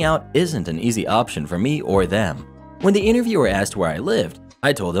moving out isn't an easy option for me or them. When the interviewer asked where I lived,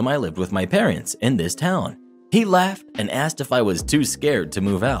 I told him I lived with my parents in this town. He laughed and asked if I was too scared to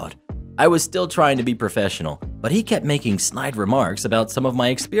move out. I was still trying to be professional, but he kept making snide remarks about some of my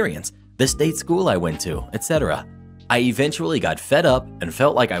experience, the state school I went to, etc. I eventually got fed up and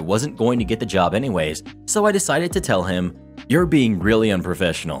felt like I wasn't going to get the job anyways, so I decided to tell him, "You're being really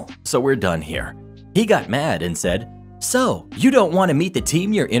unprofessional, so we're done here." He got mad and said, "So, you don't want to meet the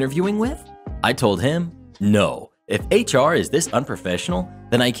team you're interviewing with?" I told him, "No, if HR is this unprofessional,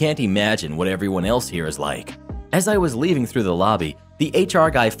 then I can't imagine what everyone else here is like." As I was leaving through the lobby, the HR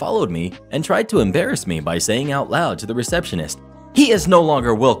guy followed me and tried to embarrass me by saying out loud to the receptionist, "He is no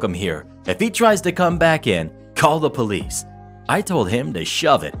longer welcome here. If he tries to come back in, call the police." I told him to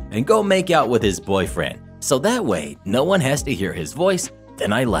shove it and go make out with his boyfriend, so that way no one has to hear his voice.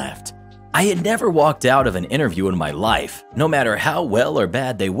 Then I left. I had never walked out of an interview in my life, no matter how well or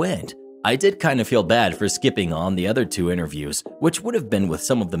bad they went. I did kind of feel bad for skipping on the other 2 interviews, which would have been with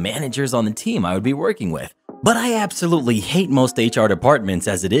some of the managers on the team I would be working with. But I absolutely hate most HR departments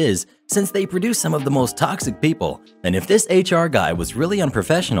as it is, since they produce some of the most toxic people, and if this HR guy was really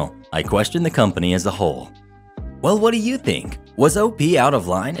unprofessional, I question the company as a whole. Well, what do you think? Was OP out of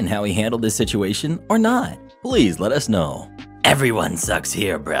line in how he handled this situation or not? Please let us know. Everyone sucks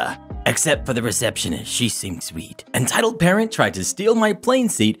here, bruh. Except for the receptionist, she seemed sweet. Entitled parent tried to steal my plane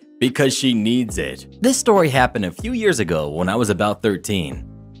seat because she needs it. This story happened a few years ago when I was about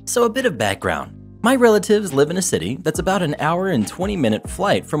 13. So a bit of background. My relatives live in a city that's about an hour and 20-minute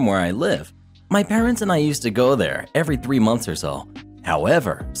flight from where I live. My parents and I used to go there every 3 months or so.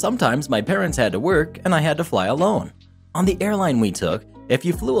 However, sometimes my parents had to work and I had to fly alone. On the airline we took, if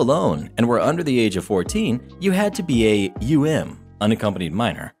you flew alone and were under the age of 14, you had to be a UM, unaccompanied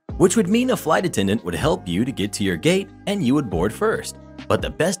minor, which would mean a flight attendant would help you to get to your gate and you would board first. But the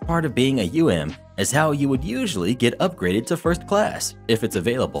best part of being a UM is how you would usually get upgraded to first class, if it's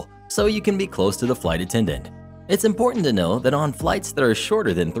available, so you can be close to the flight attendant. It's important to know that on flights that are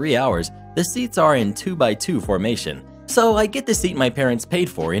shorter than 3 hours, the seats are in 2x2 formation. So I get the seat my parents paid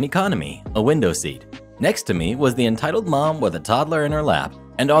for in economy, a window seat. Next to me was the entitled mom with a toddler in her lap,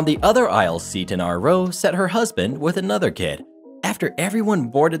 and on the other aisle seat in our row sat her husband with another kid. After everyone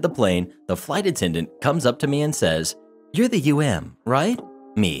boarded the plane, the flight attendant comes up to me and says, "You're the UM, right?"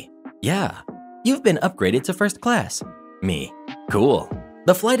 Me, "Yeah." "You've been upgraded to first class." Me, "Cool."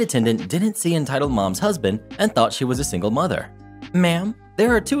 The flight attendant didn't see entitled mom's husband and thought she was a single mother. "Ma'am,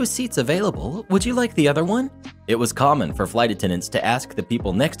 there are 2 seats available. Would you like the other one?" It was common for flight attendants to ask the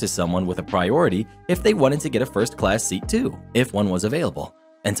people next to someone with a priority if they wanted to get a first class seat too, if one was available.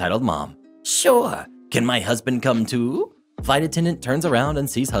 Entitled mom, "Sure. Can my husband come too?" Flight attendant turns around and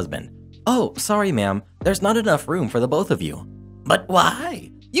sees husband. "Oh, sorry ma'am, there's not enough room for the both of you." "But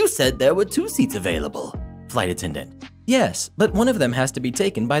why? You said there were 2 seats available." Flight attendant, "Yes, but one of them has to be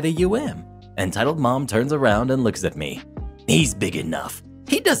taken by the UM." Entitled mom turns around and looks at me. "He's big enough.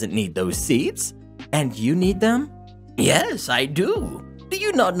 He doesn't need those seats." "And you need them?" "Yes, I do. Do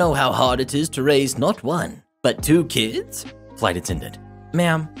you not know how hard it is to raise not 1, but 2 kids?" Flight attendant,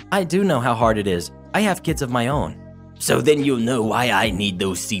 "Ma'am, I do know how hard it is. I have kids of my own." "So then you'll know why I need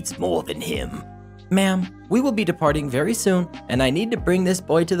those seats more than him." "Ma'am, we will be departing very soon, and I need to bring this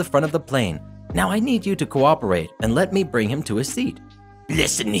boy to the front of the plane. Now I need you to cooperate and let me bring him to his seat."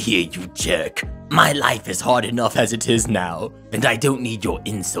 "Listen here, you jerk. My life is hard enough as it is now, and I don't need your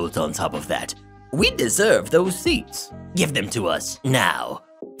insult on top of that. We deserve those seats. Give them to us, now."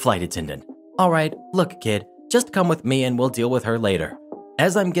 Flight attendant, "All right, look kid, just come with me and we'll deal with her later."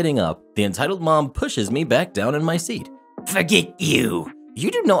 As I'm getting up, the entitled mom pushes me back down in my seat. "Forget you.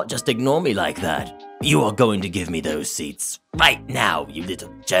 You do not just ignore me like that. You are going to give me those seats right now, you little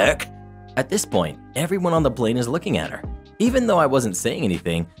jerk." At this point, everyone on the plane is looking at her. Even though I wasn't saying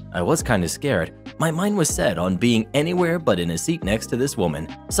anything, I was kind of scared. My mind was set on being anywhere but in a seat next to this woman,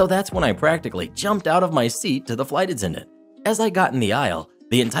 so that's when I practically jumped out of my seat to the flight attendant. As I got in the aisle,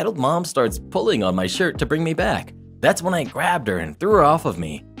 the entitled mom starts pulling on my shirt to bring me back. That's when I grabbed her and threw her off of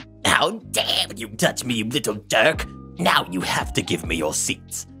me. "How dare you touch me, you little jerk! Now you have to give me your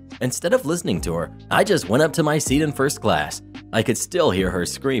seats." Instead of listening to her, I just went up to my seat in first class. I could still hear her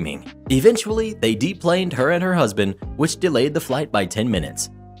screaming. Eventually, they deplaned her and her husband, which delayed the flight by 10 minutes.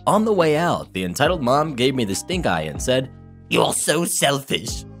 On the way out, the entitled mom gave me the stink eye and said, "You're so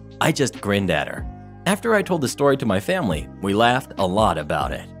selfish." I just grinned at her. After I told the story to my family, we laughed a lot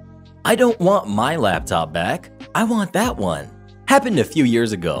about it. I don't want my laptop back. I want that one. Happened a few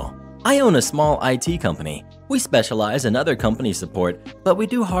years ago. I own a small IT company. We specialize in other company support, but we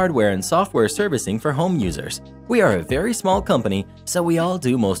do hardware and software servicing for home users. We are a very small company, so we all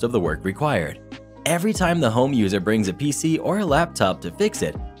do most of the work required. Every time the home user brings a PC or a laptop to fix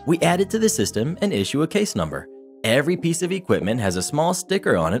it, we add it to the system and issue a case number. Every piece of equipment has a small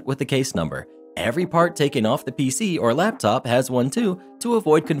sticker on it with the case number. Every part taken off the PC or laptop has one too, to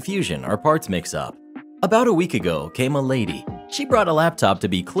avoid confusion or parts mix-up. About a week ago came a lady. She brought a laptop to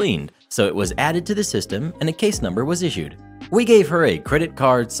be cleaned, so it was added to the system and a case number was issued. We gave her a credit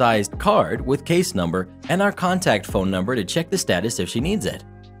card-sized card with case number and our contact phone number to check the status if she needs it.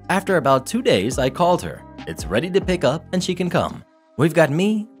 After about 2 days, I called her. It's ready to pick up and she can come. We've got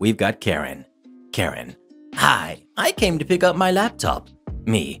me, we've got Karen. Karen, "Hi, I came to pick up my laptop."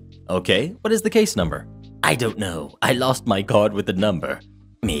 Me, "Okay, what is the case number?" "I don't know, I lost my card with the number."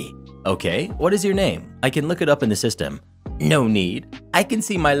 Me, "Okay, what is your name? I can look it up in the system." "No need, I can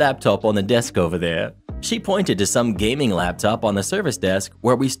see my laptop on the desk over there." She pointed to some gaming laptop on the service desk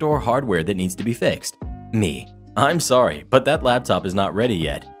where we store hardware that needs to be fixed. Me, "I'm sorry, but that laptop is not ready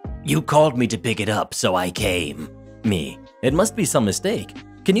yet." "You called me to pick it up, so I came." Me, "It must be some mistake.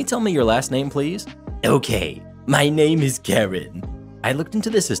 Can you tell me your last name, please?" "Okay, my name is Karen." I looked into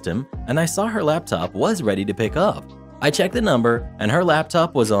the system and I saw her laptop was ready to pick up. I checked the number and her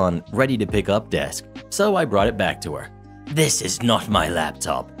laptop was on ready to pick up desk, so I brought it back to her. "This is not my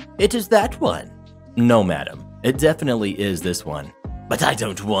laptop. It is that one." "No, madam. It definitely is this one." But I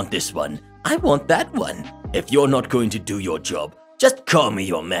don't want this one. I want that one. If you're not going to do your job, just call me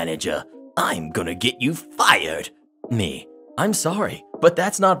your manager. I'm gonna get you fired. Me. I'm sorry, but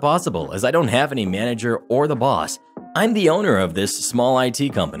that's not possible as I don't have any manager or the boss. I'm the owner of this small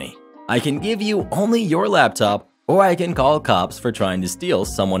IT company. I can give you only your laptop, or I can call cops for trying to steal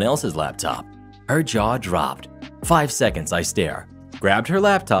someone else's laptop. Her jaw dropped. 5 seconds I stare, grabbed her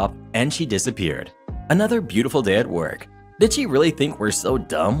laptop, and she disappeared. Another beautiful day at work. Did she really think we're so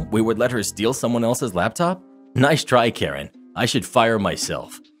dumb we would let her steal someone else's laptop? Nice try, Karen. I should fire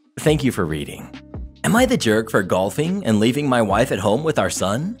myself. Thank you for reading. Am I the jerk for golfing and leaving my wife at home with our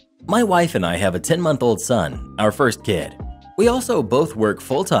son? My wife and I have a 10-month-old son, our first kid. We also both work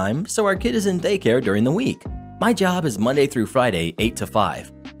full-time, so our kid is in daycare during the week. My job is Monday through Friday, 8 to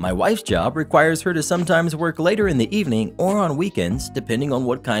 5. My wife's job requires her to sometimes work later in the evening or on weekends, depending on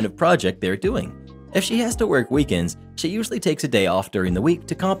what kind of project they're doing. If she has to work weekends, she usually takes a day off during the week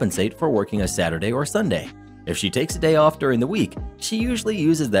to compensate for working a Saturday or Sunday. If she takes a day off during the week, she usually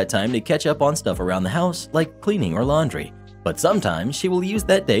uses that time to catch up on stuff around the house, like cleaning or laundry. But sometimes she will use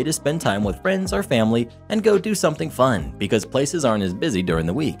that day to spend time with friends or family and go do something fun because places aren't as busy during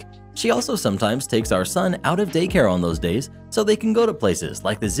the week. She also sometimes takes our son out of daycare on those days so they can go to places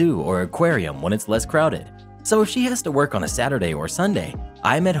like the zoo or aquarium when it's less crowded. So if she has to work on a Saturday or Sunday,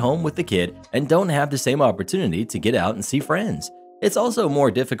 I'm at home with the kid and don't have the same opportunity to get out and see friends. It's also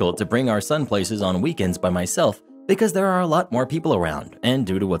more difficult to bring our son places on weekends by myself because there are a lot more people around and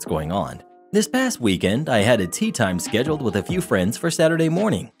due to what's going on. This past weekend, I had a tea time scheduled with a few friends for Saturday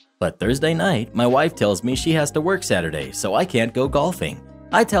morning. But Thursday night, my wife tells me she has to work Saturday, so I can't go golfing.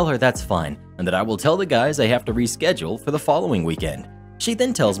 I tell her that's fine and that I will tell the guys I have to reschedule for the following weekend. She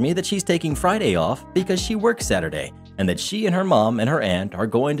then tells me that she's taking Friday off because she works Saturday and that she and her mom and her aunt are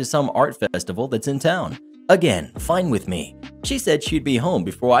going to some art festival that's in town. Again, fine with me. She said she'd be home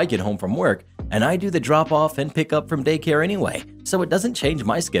before I get home from work, and I do the drop-off and pick up from daycare anyway, so it doesn't change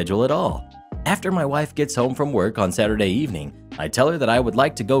my schedule at all. After my wife gets home from work on Saturday evening, I tell her that I would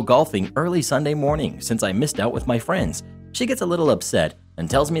like to go golfing early Sunday morning since I missed out with my friends. She gets a little upset and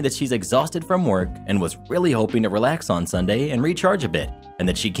tells me that she's exhausted from work and was really hoping to relax on Sunday and recharge a bit, and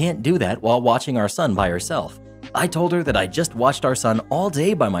that she can't do that while watching our son by herself. I told her that I just watched our son all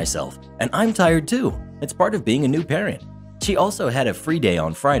day by myself, and I'm tired too. It's part of being a new parent. She also had a free day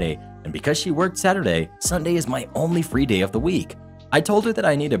on Friday, and because she worked Saturday, Sunday is my only free day of the week. I told her that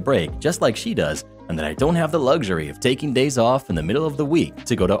I need a break just like she does, and that I don't have the luxury of taking days off in the middle of the week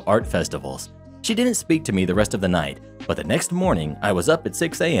to go to art festivals. She didn't speak to me the rest of the night, but the next morning I was up at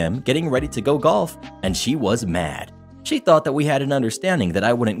 6 a.m. getting ready to go golf, and she was mad. She thought that we had an understanding that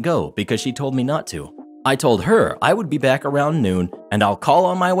I wouldn't go because she told me not to. I told her I would be back around noon and I'll call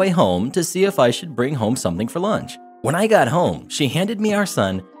on my way home to see if I should bring home something for lunch. When I got home, she handed me our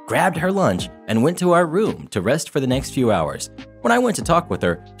son, grabbed her lunch, and went to our room to rest for the next few hours. When I went to talk with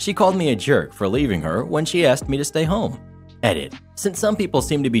her, she called me a jerk for leaving her when she asked me to stay home. Edit. Since some people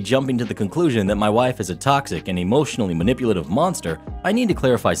seem to be jumping to the conclusion that my wife is a toxic and emotionally manipulative monster, I need to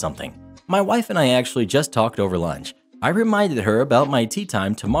clarify something. My wife and I actually just talked over lunch. I reminded her about my tea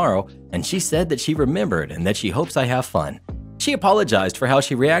time tomorrow, and she said that she remembered and that she hopes I have fun. She apologized for how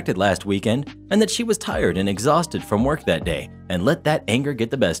she reacted last weekend and that she was tired and exhausted from work that day and let that anger get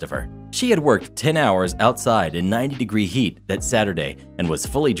the best of her. She had worked 10 hours outside in 90-degree heat that Saturday and was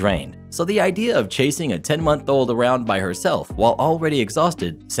fully drained, so the idea of chasing a 10-month-old around by herself while already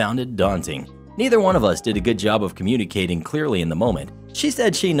exhausted sounded daunting. Neither one of us did a good job of communicating clearly in the moment. She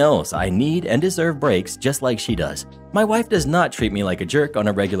said she knows I need and deserve breaks just like she does. My wife does not treat me like a jerk on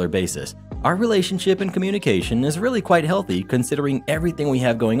a regular basis. Our relationship and communication is really quite healthy considering everything we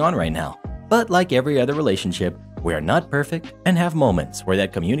have going on right now. But like every other relationship, we are not perfect and have moments where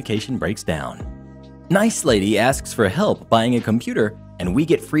that communication breaks down. Nice lady asks for help buying a computer and we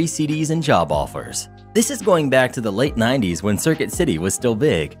get free CDs and job offers. This is going back to the late 90s when Circuit City was still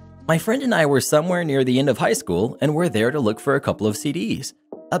big. My friend and I were somewhere near the end of high school and were there to look for a couple of CDs.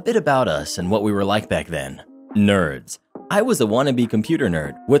 A bit about us and what we were like back then. Nerds. I was a wannabe computer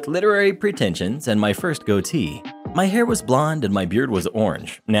nerd with literary pretensions and my first goatee. My hair was blonde and my beard was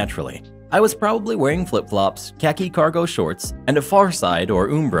orange, naturally. I was probably wearing flip-flops, khaki cargo shorts, and a Far Side or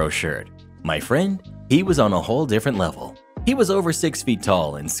Umbro shirt. My friend, he was on a whole different level. He was over 6 feet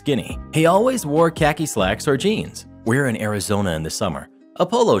tall and skinny. He always wore khaki slacks or jeans. We're in Arizona in the summer. A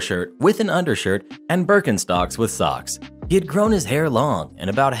polo shirt with an undershirt, and Birkenstocks with socks. He had grown his hair long, and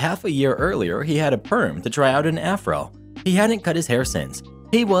about half a year earlier he had a perm to try out an afro. He hadn't cut his hair since.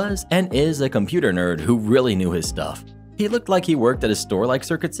 He was and is a computer nerd who really knew his stuff. He looked like he worked at a store like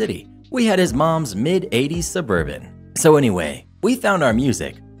Circuit City. We had his mom's mid-80s Suburban. So anyway, We found our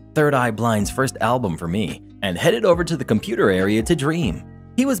music, Third Eye Blind's first album for me, and headed over to the computer area to dream.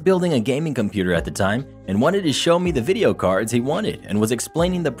 He was building a gaming computer at the time and wanted to show me the video cards he wanted and was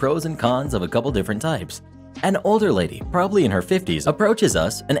explaining the pros and cons of a couple different types. An older lady, probably in her 50s, approaches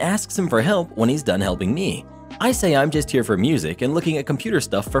us and asks him for help when he's done helping me. I say I'm just here for music and looking at computer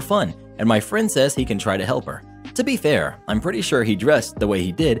stuff for fun, and my friend says he can try to help her. To be fair, I'm pretty sure he dressed the way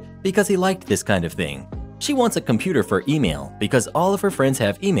he did because he liked this kind of thing. She wants a computer for email because all of her friends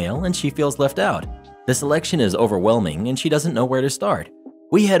have email and she feels left out. The selection is overwhelming and she doesn't know where to start.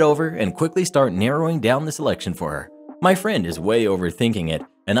 We head over and quickly start narrowing down the selection for her. My friend is way overthinking it,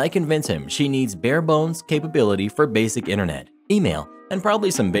 and I convince him she needs bare bones capability for basic internet, email, and probably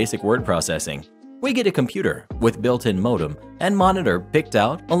some basic word processing. We get a computer with built-in modem and monitor picked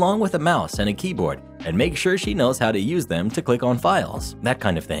out along with a mouse and a keyboard and make sure she knows how to use them to click on files, that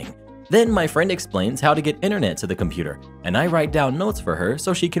kind of thing. Then my friend explains how to get internet to the computer, and I write down notes for her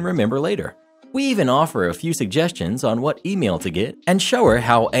so she can remember later. We even offer a few suggestions on what email to get and show her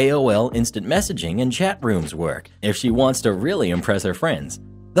how AOL instant messaging and chat rooms work if she wants to really impress her friends.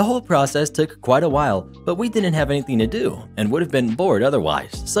 The whole process took quite a while, but we didn't have anything to do and would have been bored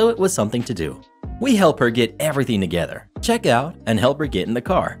otherwise, so it was something to do. We help her get everything together, check out, and help her get in the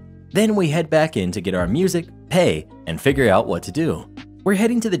car. Then we head back in to get our music, pay, and figure out what to do. We're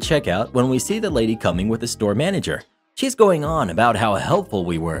heading to the checkout when we see the lady coming with the store manager. She's going on about how helpful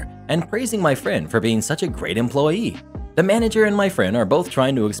we were and praising my friend for being such a great employee. The manager and my friend are both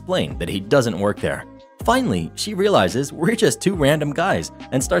trying to explain that he doesn't work there. Finally, she realizes we're just two random guys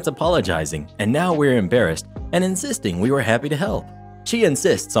and starts apologizing, and now we're embarrassed and insisting we were happy to help. She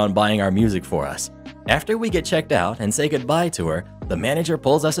insists on buying our music for us. After we get checked out and say goodbye to her, the manager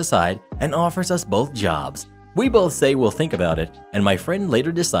pulls us aside and offers us both jobs. We both say we'll think about it, and my friend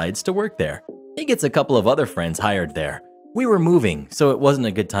later decides to work there. He gets a couple of other friends hired there. We were moving, so it wasn't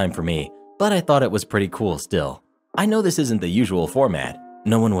a good time for me, but I thought it was pretty cool still. I know this isn't the usual format.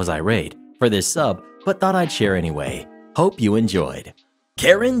 No one was irate for this sub, but thought I'd share anyway. Hope you enjoyed.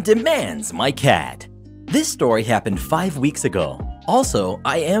 Karen demands my cat. This story happened 5 weeks ago. Also,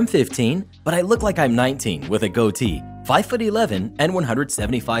 I am 15, but I look like I'm 19 with a goatee, 5'11" and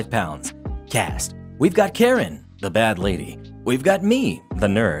 175 pounds. Cast: we've got Karen, the bad lady. We've got me, the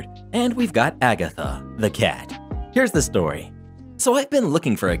nerd. And we've got Agatha, the cat. Here's the story. So I've been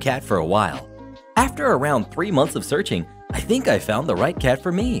looking for a cat for a while. After around 3 months of searching, I think I found the right cat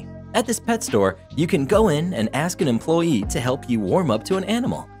for me. At this pet store, you can go in and ask an employee to help you warm up to an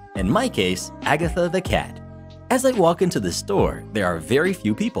animal. In my case, Agatha the cat. As I walk into the store, there are very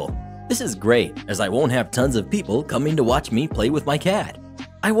few people. This is great, as I won't have tons of people coming to watch me play with my cat.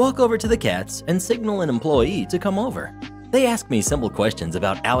 I walk over to the cats and signal an employee to come over. They ask me simple questions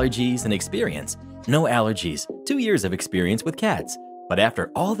about allergies and experience. No allergies, 2 years of experience with cats. But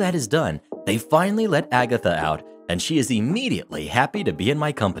after all that is done, they finally let Agatha out, and she is immediately happy to be in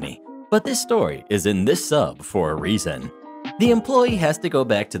my company. But this story is in this sub for a reason. The employee has to go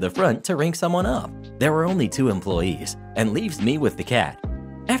back to the front to ring someone up. There were only 2 employees, and leaves me with the cat.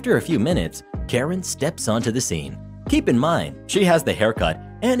 After a few minutes, Karen steps onto the scene. Keep in mind, she has the haircut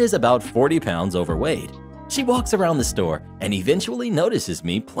and is about 40 pounds overweight. She walks around the store and eventually notices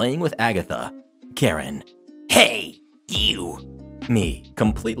me playing with Agatha. Karen: hey, you. Me,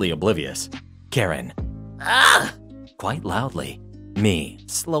 completely oblivious. Karen: ah, quite loudly. Me,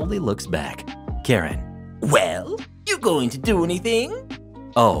 slowly looks back. Karen: well, you going to do anything?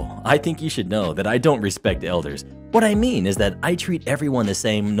 Oh, I think you should know that I don't respect elders. What I mean is that I treat everyone the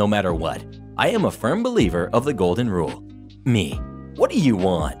same no matter what. I am a firm believer of the golden rule. Me: what do you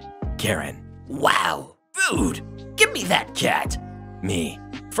want? Karen: wow, rude. Give me that cat. Me: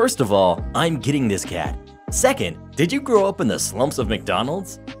 first of all, I'm getting this cat. Second, did you grow up in the slumps of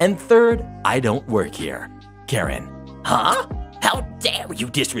McDonald's? And third, I don't work here. Karen: huh? How dare you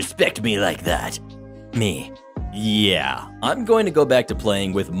disrespect me like that? Me: yeah, I'm going to go back to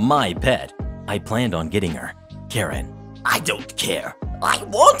playing with my pet. I planned on getting her. Karen: I don't care. I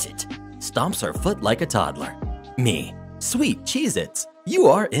want it. Stomps her foot like a toddler. Me: sweet Cheez-Its, you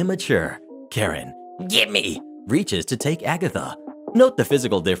are immature. Karen: gimme. Reaches to take Agatha. Note the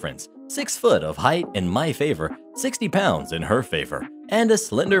physical difference. 6 foot of height in my favor, 60 pounds in her favor, and a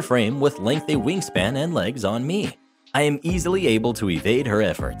slender frame with lengthy wingspan and legs on me. I am easily able to evade her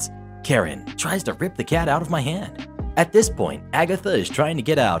efforts. Karen tries to rip the cat out of my hand. At this point, Agatha is trying to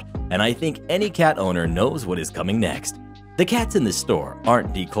get out, and I think any cat owner knows what is coming next. The cats in the store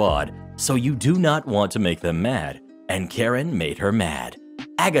aren't declawed, so you do not want to make them mad, and Karen made her mad.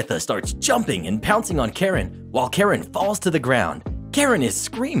 Agatha starts jumping and pouncing on Karen while Karen falls to the ground. Karen is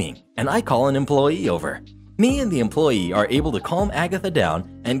screaming, and I call an employee over. Me and the employee are able to calm Agatha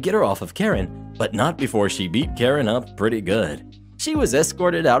down and get her off of Karen, but not before she beat Karen up pretty good. She was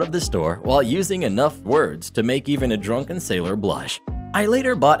escorted out of the store while using enough words to make even a drunken sailor blush. I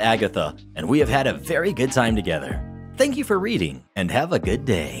later bought Agatha, and we have had a very good time together. Thank you for reading, and have a good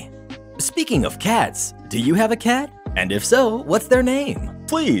day. Speaking of cats, do you have a cat? And if so, what's their name?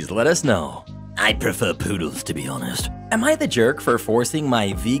 Please let us know. I prefer poodles, to be honest. Am I the jerk for forcing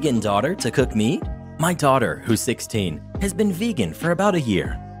my vegan daughter to cook meat? My daughter, who's 16, has been vegan for about a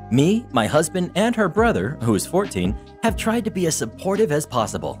year. Me, my husband, and her brother, who is 14, have tried to be as supportive as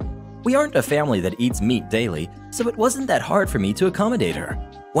possible. We aren't a family that eats meat daily, so it wasn't that hard for me to accommodate her.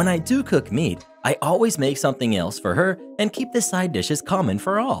 When I do cook meat, I always make something else for her and keep the side dishes common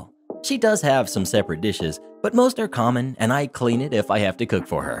for all. She does have some separate dishes, but most are common and I clean it if I have to cook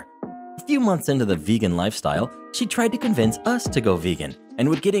for her. A few months into the vegan lifestyle, she tried to convince us to go vegan and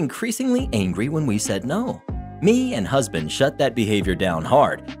would get increasingly angry when we said no. Me and husband shut that behavior down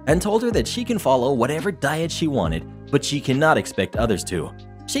hard and told her that she can follow whatever diet she wanted, but she cannot expect others to.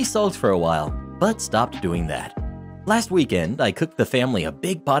 She sulked for a while, but stopped doing that. Last weekend, I cooked the family a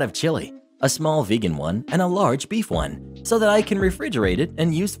big pot of chili, a small vegan one and a large beef one, so that I can refrigerate it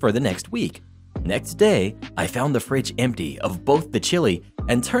and use for the next week. Next day, I found the fridge empty of both the chili,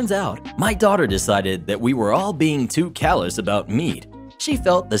 and turns out my daughter decided that we were all being too callous about meat. She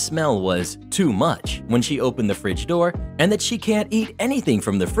felt the smell was too much when she opened the fridge door and that she can't eat anything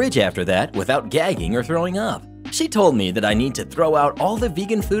from the fridge after that without gagging or throwing up. She told me that I need to throw out all the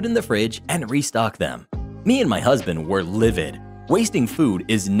vegan food in the fridge and restock them. Me and my husband were livid. Wasting food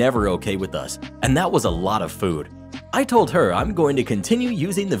is never okay with us, and that was a lot of food. I told her I'm going to continue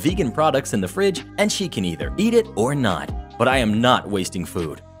using the vegan products in the fridge and she can either eat it or not, but I am not wasting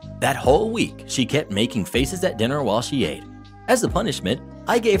food. That whole week, she kept making faces at dinner while she ate. As a punishment,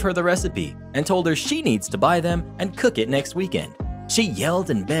 I gave her the recipe and told her she needs to buy them and cook it next weekend. She yelled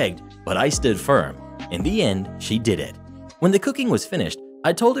and begged, but I stood firm. In the end, she did it. When the cooking was finished,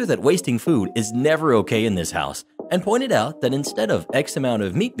 I told her that wasting food is never okay in this house and pointed out that instead of X amount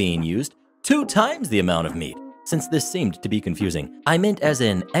of meat being used, 2 times the amount of meat. Since this seemed to be confusing, I meant as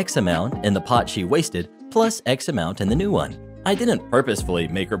in X amount in the pot she wasted plus X amount in the new one. I didn't purposefully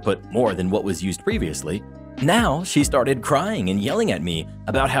make her put more than what was used previously. Now she started crying and yelling at me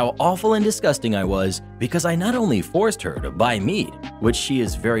about how awful and disgusting I was because I not only forced her to buy meat, which she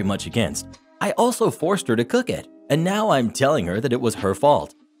is very much against, I also forced her to cook it, and now I'm telling her that it was her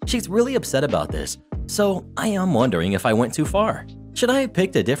fault. She's really upset about this, so I am wondering if I went too far. Should I have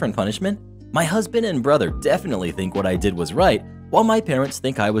picked a different punishment? My husband and brother definitely think what I did was right, while my parents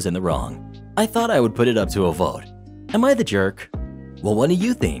think I was in the wrong. I thought I would put it up to a vote. Am I the jerk? Well, what do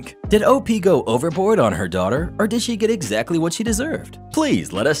you think? Did OP go overboard on her daughter, or did she get exactly what she deserved?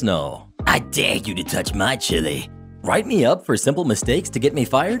 Please let us know. I dare you to touch my chili. Write me up for simple mistakes to get me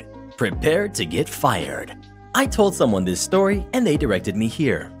fired? Prepare to get fired. I told someone this story and they directed me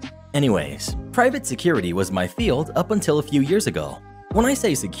here. Anyways, private security was my field up until a few years ago. When I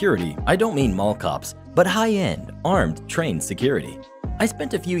say security, I don't mean mall cops, but high-end, armed, trained security. I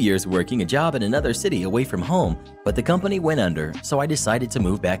spent a few years working a job in another city away from home, but the company went under, so I decided to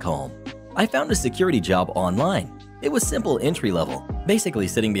move back home. I found a security job online. It was simple entry-level, basically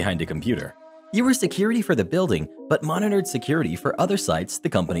sitting behind a computer. You were security for the building, but monitored security for other sites the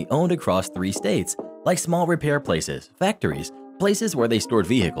company owned across 3 states, like small repair places, factories, places where they stored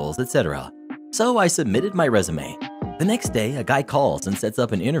vehicles, etc. So I submitted my resume. The next day, a guy calls and sets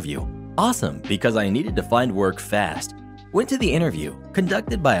up an interview. Awesome, because I needed to find work fast. Went to the interview,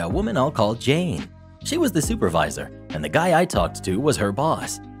 conducted by a woman I'll call Jane. She was the supervisor, and the guy I talked to was her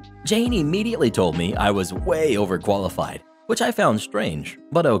boss. Jane immediately told me I was way overqualified, which I found strange,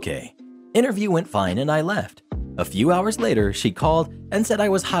 but okay. Interview went fine and I left. A few hours later, she called and said I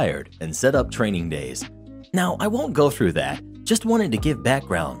was hired and set up training days. Now, I won't go through that, just wanted to give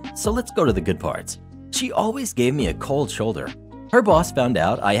background, so let's go to the good parts. She always gave me a cold shoulder. Her boss found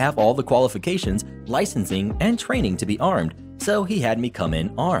out I have all the qualifications, licensing, and training to be armed, so he had me come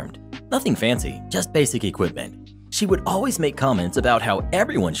in armed. Nothing fancy, just basic equipment. She would always make comments about how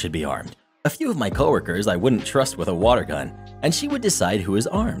everyone should be armed. A few of my coworkers I wouldn't trust with a water gun, and she would decide who is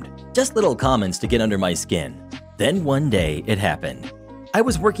armed. Just little comments to get under my skin. Then one day, it happened. I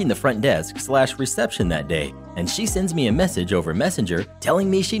was working the front desk/reception that day, and she sends me a message over Messenger telling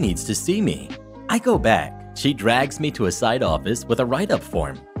me she needs to see me. I go back. She drags me to a side office with a write-up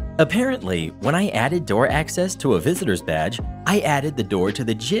form. Apparently, when I added door access to a visitor's badge, I added the door to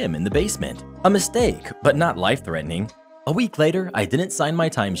the gym in the basement. A mistake, but not life-threatening. A week later, I didn't sign my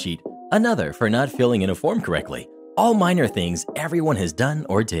timesheet, another for not filling in a form correctly. All minor things everyone has done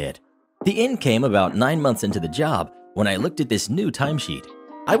or did. The end came about 9 months into the job when I looked at this new timesheet.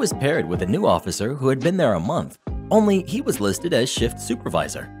 I was paired with a new officer who had been there a month, only he was listed as shift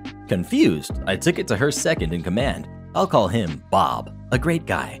supervisor. Confused, I took it to her second in command. I'll call him Bob, a great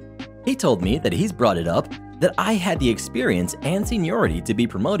guy. He told me that he's brought it up that I had the experience and seniority to be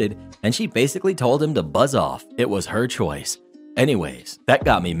promoted, and she basically told him to buzz off. It was her choice. Anyways, that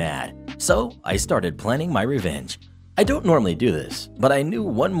got me mad, so I started planning my revenge. I don't normally do this, but I knew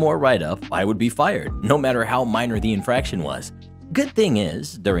one more write-up I would be fired, no matter how minor the infraction was. Good thing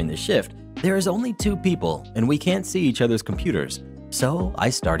is, during the shift, there is only 2 people and we can't see each other's computers, so I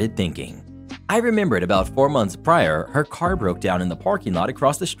started thinking. I remembered about 4 months prior, her car broke down in the parking lot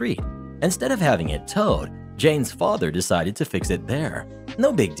across the street. Instead of having it towed, Jane's father decided to fix it there.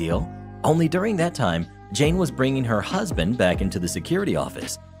 No big deal. Only during that time, Jane was bringing her husband back into the security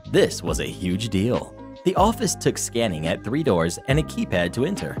office. This was a huge deal. The office took scanning at 3 doors and a keypad to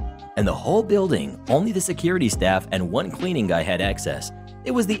enter. And the whole building, only the security staff and 1 cleaning guy had access.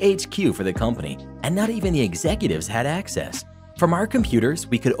 It was the HQ for the company, and not even the executives had access. From our computers,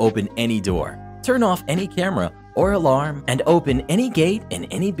 we could open any door, turn off any camera or alarm, and open any gate in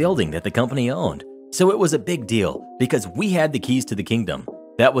any building that the company owned. So it was a big deal because we had the keys to the kingdom.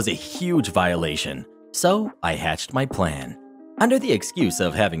 That was a huge violation. So I hatched my plan. Under the excuse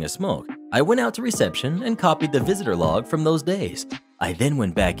of having a smoke, I went out to reception and copied the visitor log from those days. I then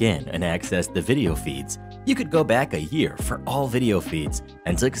went back in and accessed the video feeds. You could go back a year for all video feeds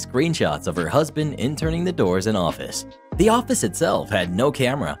and took screenshots of her husband interning the doors and office. The office itself had no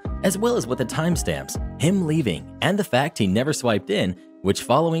camera, as well as with the timestamps, him leaving, and the fact he never swiped in, which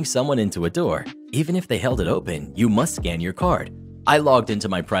following someone into a door, even if they held it open, you must scan your card. I logged into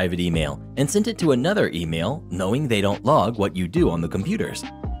my private email and sent it to another email, knowing they don't log what you do on the computers.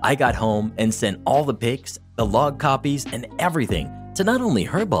 I got home and sent all the pics, the log copies, and everything to not only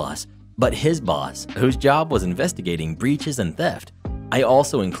her boss, but his boss, whose job was investigating breaches and theft. I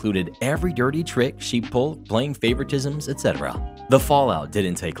also included every dirty trick she pulled playing favoritisms, etc. The fallout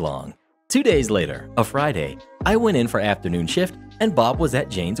didn't take long. 2 days later, a Friday, I went in for afternoon shift and Bob was at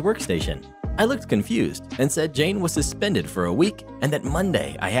Jane's workstation. I looked confused and said Jane was suspended for a week and that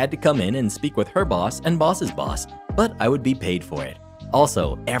Monday I had to come in and speak with her boss and boss's boss, but I would be paid for it.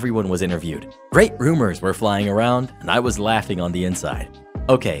 Also, everyone was interviewed. Great rumors were flying around and I was laughing on the inside.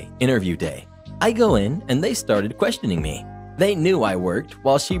 Okay, interview day. I go in and they started questioning me. They knew I worked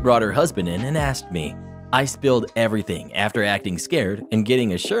while she brought her husband in and asked me. I spilled everything after acting scared and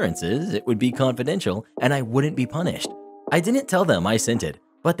getting assurances it would be confidential and I wouldn't be punished. I didn't tell them I sent it,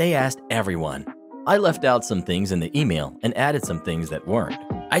 but they asked everyone. I left out some things in the email and added some things that weren't.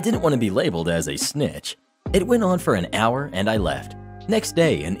 I didn't want to be labeled as a snitch. It went on for an hour and I left. Next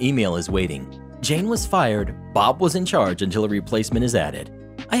day, an email is waiting. Jane was fired, Bob was in charge until a replacement is added.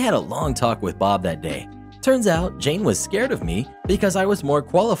 I had a long talk with Bob that day. Turns out Jane was scared of me because I was more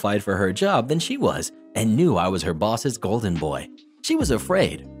qualified for her job than she was and knew I was her boss's golden boy. She was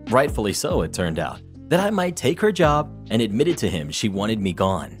afraid, rightfully so it turned out, that I might take her job and admitted to him she wanted me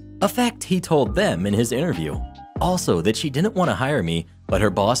gone. A fact he told them in his interview. Also that she didn't want to hire me, but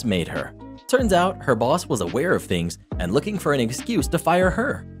her boss made her. Turns out her boss was aware of things and looking for an excuse to fire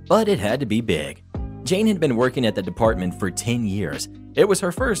her, but it had to be big. Jane had been working at the department for 10 years. It was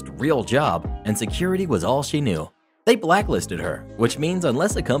her first real job and security was all she knew. They blacklisted her, which means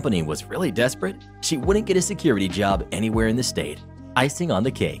unless a company was really desperate, she wouldn't get a security job anywhere in the state. Icing on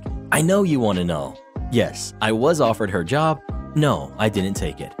the cake. I know you want to know. Yes, I was offered her job. No, I didn't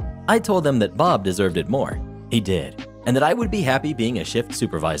take it. I told them that Bob deserved it more. He did, and that I would be happy being a shift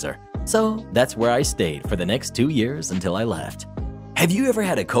supervisor. So that's where I stayed for the next 2 years until I left. Have you ever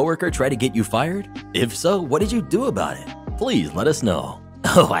had a coworker try to get you fired? If so, what did you do about it? Please let us know.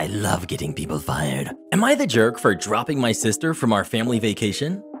 Oh, I love getting people fired. Am I the jerk for dropping my sister from our family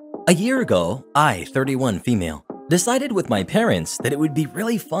vacation? A year ago, I, 31 female, decided with my parents that it would be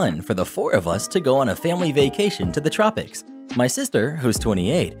really fun for the 4 of us to go on a family vacation to the tropics. My sister, who's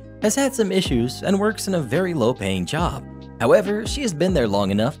 28, has had some issues and works in a very low-paying job. However, she has been there long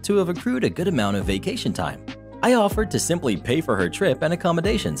enough to have accrued a good amount of vacation time. I offered to simply pay for her trip and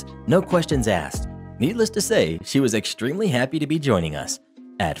accommodations, no questions asked. Needless to say, she was extremely happy to be joining us.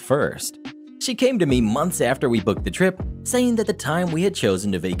 At first. She came to me months after we booked the trip, saying that the time we had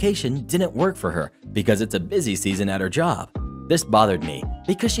chosen to vacation didn't work for her because it's a busy season at her job. This bothered me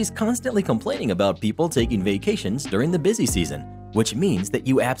because she's constantly complaining about people taking vacations during the busy season, which means that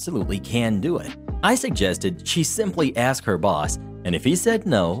you absolutely can do it. I suggested she simply ask her boss, and if he said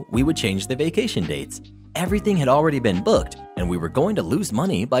no, we would change the vacation dates. Everything had already been booked, and we were going to lose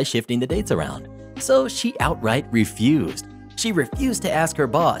money by shifting the dates around. So she outright refused. She refused to ask her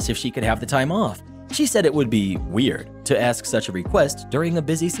boss if she could have the time off. She said it would be weird to ask such a request during a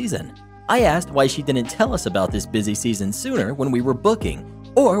busy season. I asked why she didn't tell us about this busy season sooner when we were booking,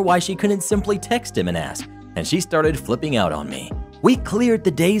 or why she couldn't simply text him and ask, and she started flipping out on me. We cleared the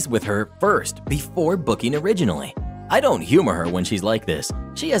days with her first before booking originally. I don't humor her when she's like this.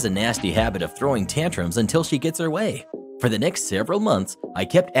 She has a nasty habit of throwing tantrums until she gets her way. For the next several months, I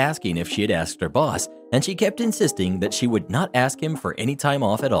kept asking if she had asked her boss, and she kept insisting that she would not ask him for any time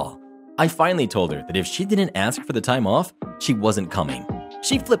off at all. I finally told her that if she didn't ask for the time off, she wasn't coming.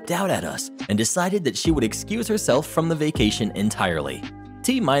 She flipped out at us and decided that she would excuse herself from the vacation entirely.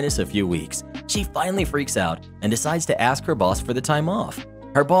 T-minus a few weeks, she finally freaks out and decides to ask her boss for the time off.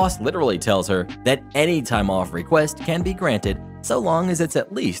 Her boss literally tells her that any time off request can be granted so long as it's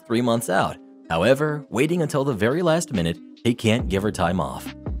at least 3 months out. However, waiting until the very last minute, he can't give her time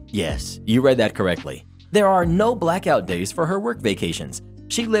off. Yes, you read that correctly. There are no blackout days for her work vacations.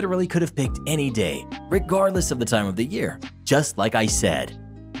 She literally could have picked any day, regardless of the time of the year, just like I said.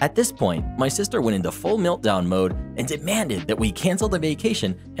 At this point, my sister went into full meltdown mode and demanded that we cancel the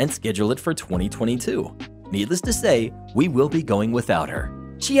vacation and schedule it for 2022. Needless to say, we will be going without her.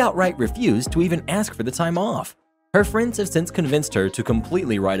 She outright refused to even ask for the time off. Her friends have since convinced her to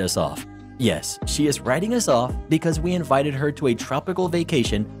completely write us off. Yes, she is writing us off because we invited her to a tropical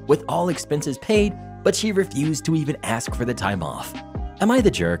vacation with all expenses paid, but she refused to even ask for the time off. Am I the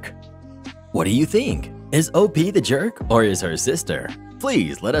jerk? What do you think? Is OP the jerk or is her sister?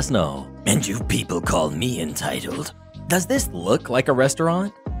 Please let us know. And you people call me entitled. Does this look like a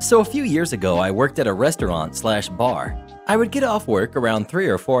restaurant? So a few years ago, I worked at a restaurant/bar. I would get off work around 3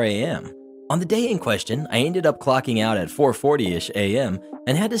 or 4 a.m. On the day in question, I ended up clocking out at 4:40ish a.m.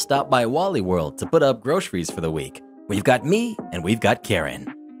 and had to stop by Wally World to put up groceries for the week. We've got me and we've got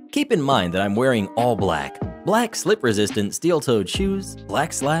Karen. Keep in mind that I'm wearing all black. Black slip-resistant steel-toed shoes,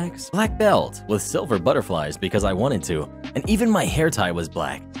 black slacks, black belt with silver butterflies because I wanted to, and even my hair tie was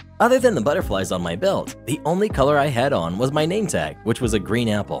black. Other than the butterflies on my belt, the only color I had on was my name tag, which was a green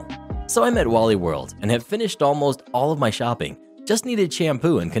apple. So I'm at Wally World and have finished almost all of my shopping, just needed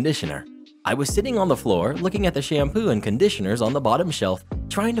shampoo and conditioner. I was sitting on the floor looking at the shampoo and conditioners on the bottom shelf,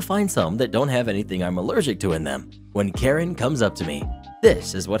 trying to find some that don't have anything I'm allergic to in them, when Karen comes up to me.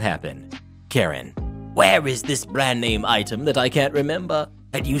 This is what happened. Karen: "Where is this brand name item that I can't remember?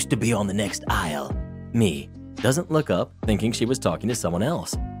 It used to be on the next aisle." Me: doesn't look up, thinking she was talking to someone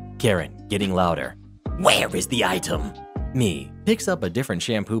else. Karen, getting louder: "Where is the item?" Me, picks up a different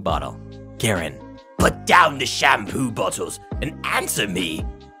shampoo bottle. Karen: "Put down the shampoo bottles and answer me."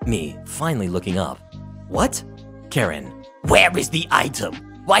 Me, finally looking up. "What?" Karen: "Where is the item?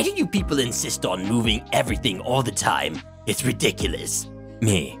 Why do you people insist on moving everything all the time? It's ridiculous."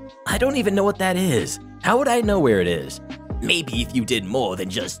 Me: "I don't even know what that is. How would I know where it is?" "Maybe if you did more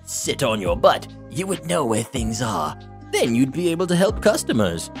than just sit on your butt, you would know where things are. Then you'd be able to help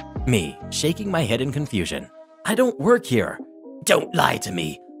customers." Me, shaking my head in confusion. "I don't work here." "Don't lie to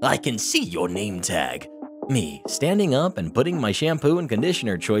me. I can see your name tag." Me, standing up and putting my shampoo and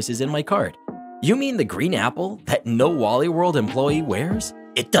conditioner choices in my cart. "You mean the green apple that no Wally World employee wears?"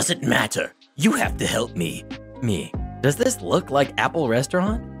 "It doesn't matter. You have to help me." Me, does this look like Apple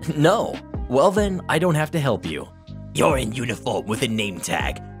Restaurant? No. Well then, I don't have to help you. "You're in uniform with a name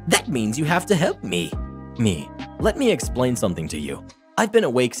tag. That means you have to help me." Me, let me explain something to you. I've been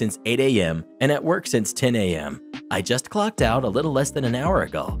awake since 8 a.m. and at work since 10 a.m. I just clocked out a little less than an hour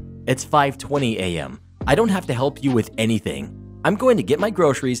ago. It's 5:20 a.m. I don't have to help you with anything. I'm going to get my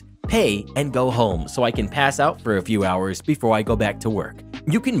groceries, pay, and go home so I can pass out for a few hours before I go back to work.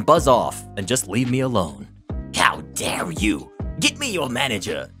 You can buzz off and just leave me alone." "How dare you! Get me your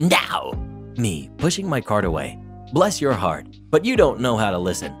manager, now!" Me, pushing my cart away. "Bless your heart, but you don't know how to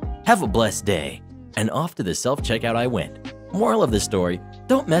listen. Have a blessed day." And off to the self-checkout I went. Moral of the story,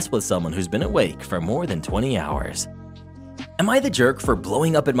 don't mess with someone who's been awake for more than 20 hours. Am I the jerk for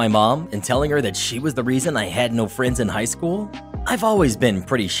blowing up at my mom and telling her that she was the reason I had no friends in high school? I've always been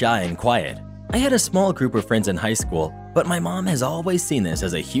pretty shy and quiet. I had a small group of friends in high school, but my mom has always seen this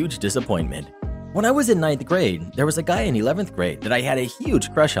as a huge disappointment. When I was in 9th grade, there was a guy in 11th grade that I had a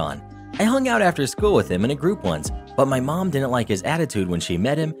huge crush on. I hung out after school with him in a group once, but my mom didn't like his attitude when she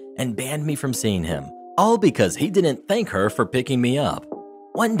met him and banned me from seeing him, all because he didn't thank her for picking me up.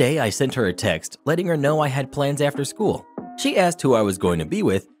 One day I sent her a text letting her know I had plans after school. She asked who I was going to be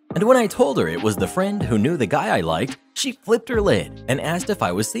with, and when I told her it was the friend who knew the guy I liked, she flipped her lid and asked if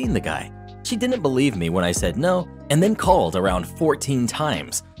I was seeing the guy. She didn't believe me when I said no, and then called around 14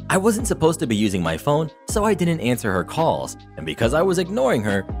 times. I wasn't supposed to be using my phone, so I didn't answer her calls, and because I was ignoring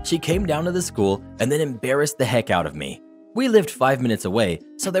her, she came down to the school and then embarrassed the heck out of me. We lived 5 minutes away,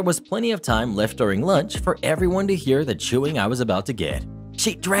 so there was plenty of time left during lunch for everyone to hear the chewing I was about to get.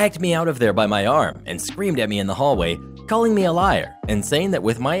 She dragged me out of there by my arm and screamed at me in the hallway, calling me a liar and saying that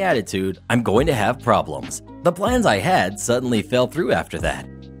with my attitude, I'm going to have problems. The plans I had suddenly fell through after that.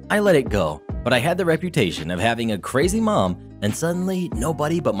 I let it go, but I had the reputation of having a crazy mom, and suddenly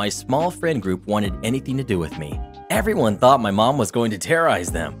nobody but my small friend group wanted anything to do with me. Everyone thought my mom was going to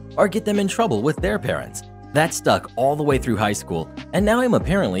terrorize them or get them in trouble with their parents. That stuck all the way through high school, and now I'm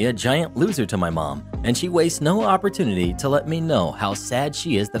apparently a giant loser to my mom, and she wastes no opportunity to let me know how sad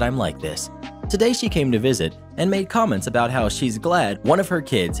she is that I'm like this. Today she came to visit and made comments about how she's glad one of her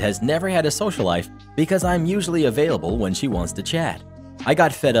kids has never had a social life because I'm usually available when she wants to chat. I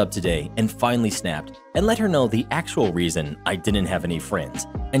got fed up today and finally snapped and let her know the actual reason I didn't have any friends,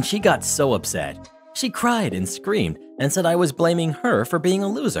 and she got so upset. She cried and screamed and said I was blaming her for being a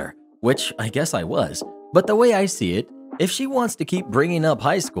loser, which I guess I was. But the way I see it, if she wants to keep bringing up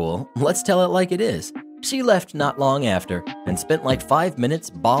high school, let's tell it like it is. She left not long after and spent like 5 minutes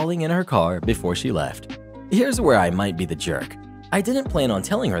bawling in her car before she left. Here's where I might be the jerk. I didn't plan on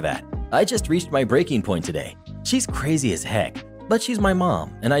telling her that. I just reached my breaking point today. She's crazy as heck, but she's my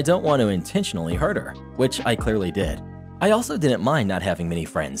mom and I don't want to intentionally hurt her, which I clearly did. I also didn't mind not having many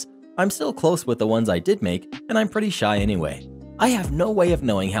friends. I'm still close with the ones I did make, and I'm pretty shy anyway. I have no way of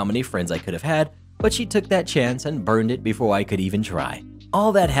knowing how many friends I could have had, but she took that chance and burned it before I could even try.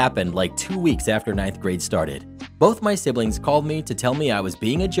 All that happened like 2 weeks after 9th grade started. Both my siblings called me to tell me I was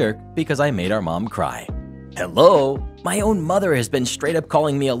being a jerk because I made our mom cry. Hello? My own mother has been straight up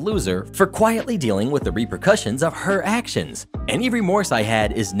calling me a loser for quietly dealing with the repercussions of her actions. Any remorse I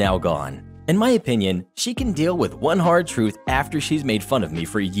had is now gone. In my opinion, she can deal with one hard truth after she's made fun of me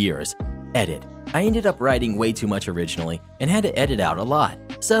for years. Edit. I ended up writing way too much originally and had to edit out a lot,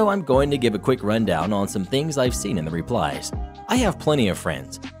 so I'm going to give a quick rundown on some things I've seen in the replies. I have plenty of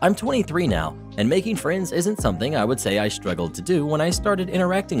friends. I'm 23 now, and making friends isn't something I would say I struggled to do when I started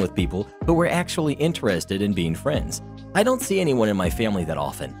interacting with people who were actually interested in being friends. I don't see anyone in my family that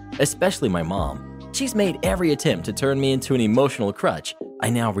often, especially my mom. She's made every attempt to turn me into an emotional crutch. I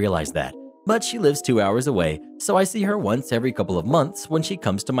now realize that. But she lives 2 hours away, so I see her once every couple of months when she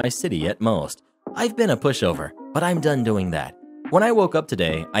comes to my city at most. I've been a pushover, but I'm done doing that. When I woke up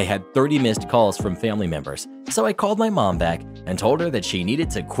today, I had 30 missed calls from family members, so I called my mom back and told her that she needed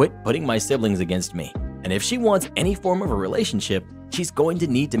to quit putting my siblings against me, and if she wants any form of a relationship, she's going to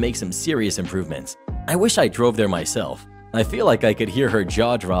need to make some serious improvements. I wish I drove there myself. I feel like I could hear her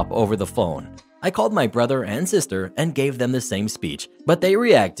jaw drop over the phone. I called my brother and sister and gave them the same speech, but they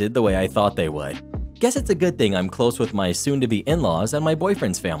reacted the way I thought they would. Guess it's a good thing I'm close with my soon-to-be in-laws and my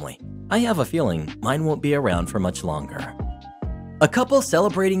boyfriend's family. I have a feeling mine won't be around for much longer. A couple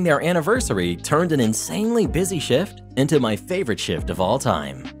celebrating their anniversary turned an insanely busy shift into my favorite shift of all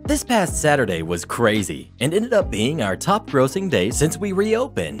time. This past Saturday was crazy and ended up being our top-grossing day since we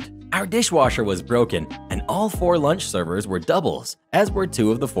reopened. Our dishwasher was broken and all 4 lunch servers were doubles, as were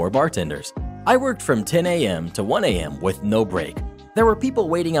 2 of the 4 bartenders. I worked from 10 a.m. to 1 a.m. with no break. There were people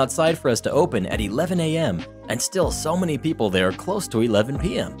waiting outside for us to open at 11 a.m. and still so many people there close to 11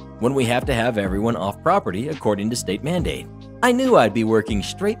 p.m. when we have to have everyone off property according to state mandate. I knew I'd be working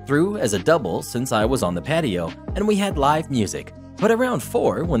straight through as a double since I was on the patio and we had live music. But around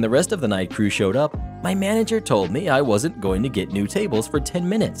 4, when the rest of the night crew showed up, my manager told me I wasn't going to get new tables for 10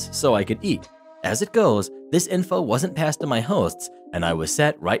 minutes so I could eat. As it goes, this info wasn't passed to my hosts and I was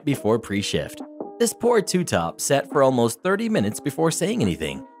sat right before pre-shift. This poor two-top sat for almost 30 minutes before saying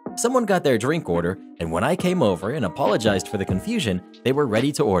anything. Someone got their drink order, and when I came over and apologized for the confusion, they were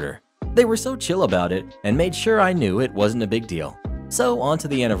ready to order. They were so chill about it and made sure I knew it wasn't a big deal. So on to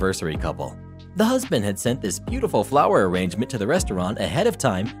the anniversary couple. The husband had sent this beautiful flower arrangement to the restaurant ahead of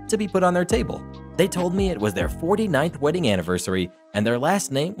time to be put on their table. They told me it was their 49th wedding anniversary and their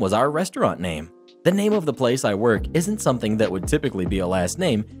last name was our restaurant name. The name of the place I work isn't something that would typically be a last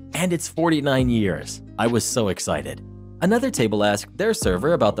name, and it's 49 years. I was so excited. Another table asked their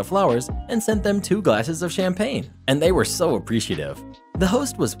server about the flowers and sent them 2 glasses of champagne, and they were so appreciative. The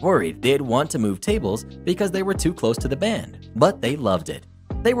host was worried they'd want to move tables because they were too close to the band, but they loved it.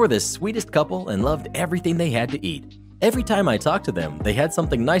 They were the sweetest couple and loved everything they had to eat. Every time I talked to them, they had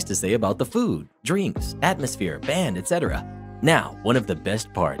something nice to say about the food, drinks, atmosphere, band, etc. Now, one of the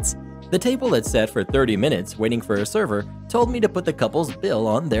best parts. The table that sat for 30 minutes waiting for a server told me to put the couple's bill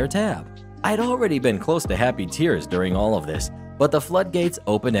on their tab. I'd already been close to happy tears during all of this, but the floodgates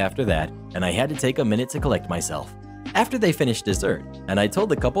opened after that and I had to take a minute to collect myself. After they finished dessert and I told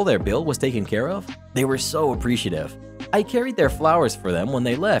the couple their bill was taken care of, they were so appreciative. I carried their flowers for them when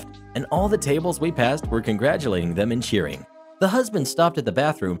they left, and all the tables we passed were congratulating them and cheering. The husband stopped at the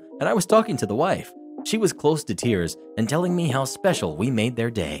bathroom, and I was talking to the wife. She was close to tears and telling me how special we made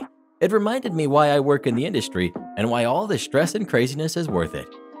their day. It reminded me why I work in the industry and why all the stress and craziness is worth it.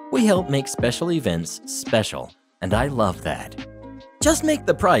 We help make special events special, and I love that. Just make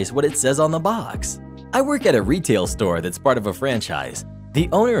the price what it says on the box. I work at a retail store that's part of a franchise. The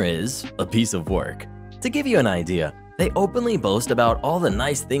owner is a piece of work. To give you an idea, they openly boast about all the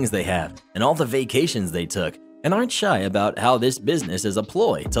nice things they have and all the vacations they took, and aren't shy about how this business is a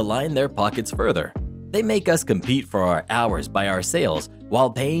ploy to line their pockets further. They make us compete for our hours by our sales while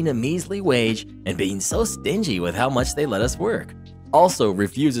paying a measly wage and being so stingy with how much they let us work. Also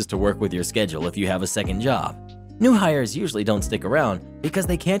refuses to work with your schedule if you have a second job. New hires usually don't stick around because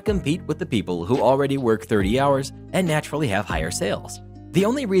they can't compete with the people who already work 30 hours and naturally have higher sales. The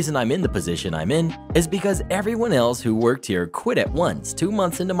only reason I'm in the position I'm in is because everyone else who worked here quit at once 2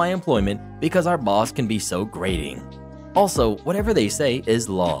 months into my employment because our boss can be so grating. Also, whatever they say is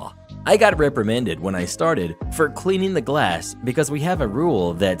law. I got reprimanded when I started for cleaning the glass because we have a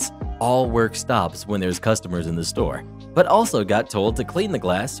rule that's all work stops when there's customers in the store, but also got told to clean the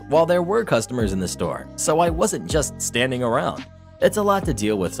glass while there were customers in the store, so I wasn't just standing around. It's a lot to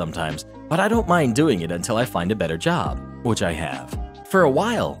deal with sometimes, but I don't mind doing it until I find a better job, which I have. For a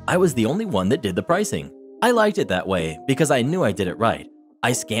while, I was the only one that did the pricing. I liked it that way because I knew I did it right.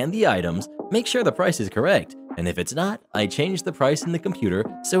 I scan the items, make sure the price is correct, and if it's not, I change the price in the computer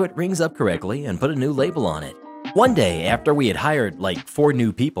so it rings up correctly and put a new label on it. One day, after we had hired like 4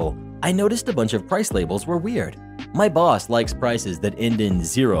 new people, I noticed a bunch of price labels were weird. My boss likes prices that end in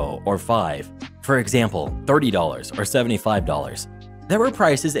 0 or 5. For example, $30 or $75. There were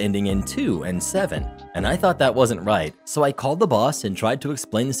prices ending in 2 and 7, and I thought that wasn't right, so I called the boss and tried to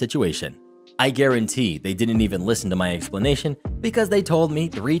explain the situation. I guarantee they didn't even listen to my explanation because they told me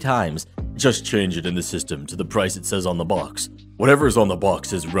 3 times, "Just change it in the system to the price it says on the box. Whatever's on the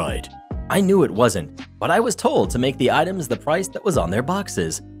box is right." I knew it wasn't, but I was told to make the items the price that was on their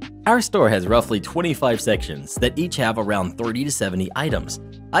boxes. Our store has roughly 25 sections that each have around 30 to 70 items.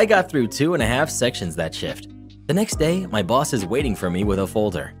 I got through 2.5 sections that shift. The next day, my boss is waiting for me with a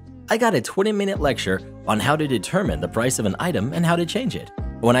folder. I got a 20-minute lecture on how to determine the price of an item and how to change it.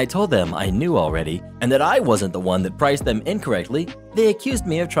 When I told them I knew already and that I wasn't the one that priced them incorrectly, they accused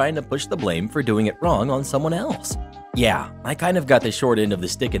me of trying to push the blame for doing it wrong on someone else. Yeah, I kind of got the short end of the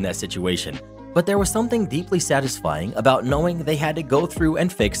stick in that situation, but there was something deeply satisfying about knowing they had to go through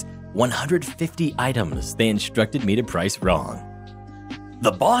and fix 150 items they instructed me to price wrong.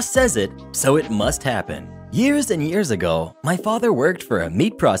 The boss says it, so it must happen. Years and years ago, my father worked for a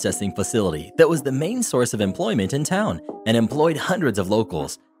meat processing facility that was the main source of employment in town and employed hundreds of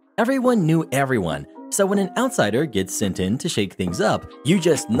locals. Everyone knew everyone, so when an outsider gets sent in to shake things up, you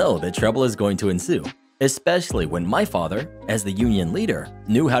just know that trouble is going to ensue, especially when my father, as the union leader,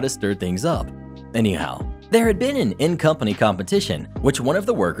 knew how to stir things up. Anyhow, there had been an in-company competition which one of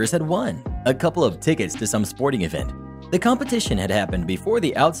the workers had won, a couple of tickets to some sporting event. The competition had happened before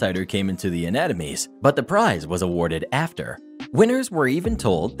the outsider came into the anatomies, but the prize was awarded after. Winners were even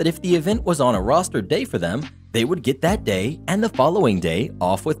told that if the event was on a rostered day for them, they would get that day and the following day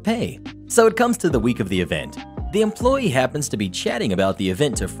off with pay. So it comes to the week of the event. The employee happens to be chatting about the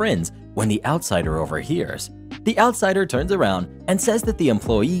event to friends when the outsider overhears. The outsider turns around and says that the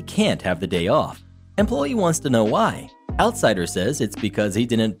employee can't have the day off. Employee wants to know why. Outsider says it's because he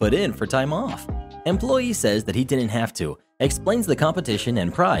didn't put in for time off. Employee says that he didn't have to, explains the competition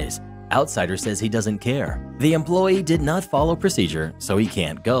and prize. Outsider says he doesn't care. The employee did not follow procedure, so he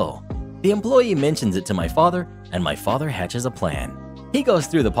can't go. The employee mentions it to my father, and my father hatches a plan. He goes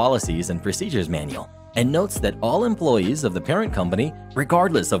through the policies and procedures manual and notes that all employees of the parent company,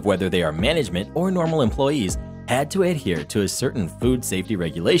 regardless of whether they are management or normal employees, had to adhere to a certain food safety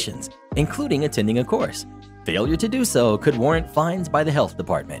regulations, including attending a course. Failure to do so could warrant fines by the health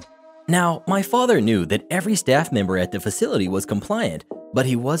department. Now, my father knew that every staff member at the facility was compliant, but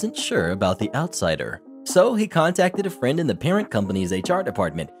he wasn't sure about the outsider. So he contacted a friend in the parent company's HR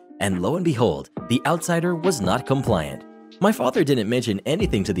department, and lo and behold, the outsider was not compliant. My father didn't mention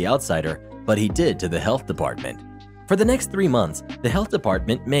anything to the outsider, but he did to the health department. For the next 3 months, the health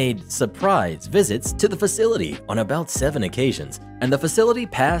department made surprise visits to the facility on about 7 occasions, and the facility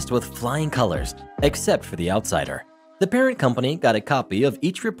passed with flying colors, except for the outsider. The parent company got a copy of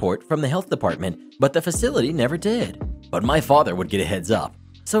each report from the health department, but the facility never did. But my father would get a heads up.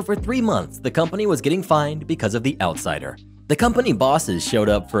 So for 3 months, the company was getting fined because of the outsider. The company bosses showed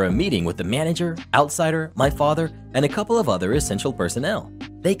up for a meeting with the manager, outsider, my father, and a couple of other essential personnel.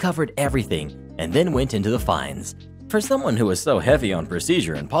 They covered everything and then went into the fines. For someone who was so heavy on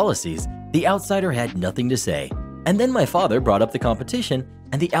procedure and policies, the outsider had nothing to say. And then my father brought up the competition,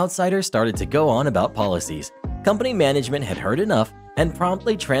 and the outsider started to go on about policies. Company management had heard enough and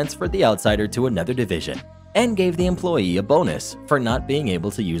promptly transferred the outsider to another division and gave the employee a bonus for not being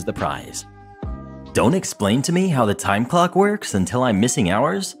able to use the prize. Don't explain to me how the time clock works until I'm missing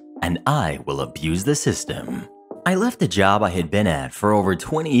hours, and I will abuse the system. I left the job I had been at for over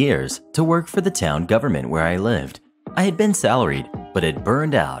 20 years to work for the town government where I lived. I had been salaried, but had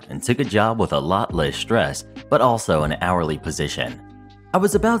burned out and took a job with a lot less stress, but also an hourly position. I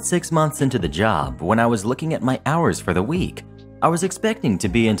was about 6 months into the job when I was looking at my hours for the week. I was expecting to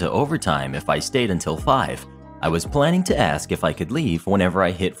be into overtime if I stayed until 5. I was planning to ask if I could leave whenever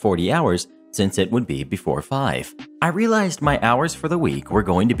I hit 40 hours since it would be before 5. I realized my hours for the week were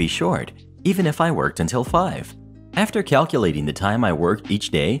going to be short, even if I worked until 5. After calculating the time I worked each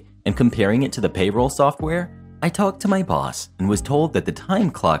day and comparing it to the payroll software, I talked to my boss and was told that the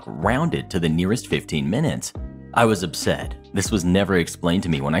time clock rounded to the nearest 15 minutes. I was upset. This was never explained to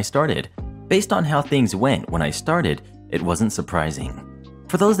me when I started. Based on how things went when I started, it wasn't surprising.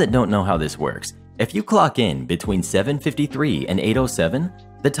 For those that don't know how this works, if you clock in between 7:53 and 8:07,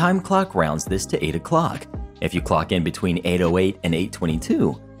 the time clock rounds this to 8 o'clock. If you clock in between 8:08 and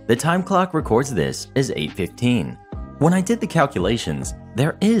 8:22, the time clock records this as 8:15. When I did the calculations,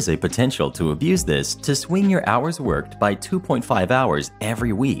 there is a potential to abuse this to swing your hours worked by 2.5 hours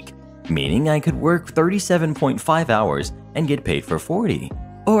every week, meaning I could work 37.5 hours and get paid for 40,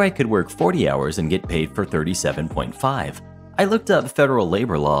 or I could work 40 hours and get paid for 37.5. I looked up federal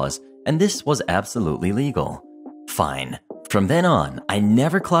labor laws, and this was absolutely legal. Fine. From then on, I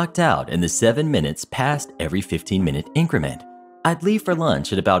never clocked out in the 7 minutes past every 15-minute increment. I'd leave for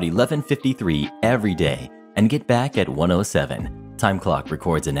lunch at about 11:53 every day and get back at 1:07. Time clock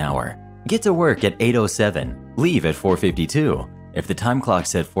records an hour. Get to work at 8:07, leave at 4:52. If the time clock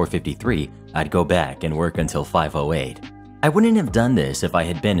said 4:53, I'd go back and work until 5:08. I wouldn't have done this if I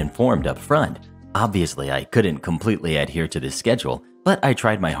had been informed up front. Obviously, I couldn't completely adhere to this schedule, but I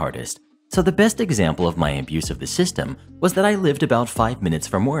tried my hardest. So the best example of my abuse of the system was that I lived about 5 minutes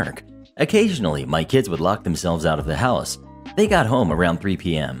from work. Occasionally, my kids would lock themselves out of the house. They got home around 3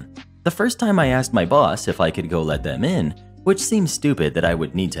 p.m. The first time I asked my boss if I could go let them in, which seems stupid that I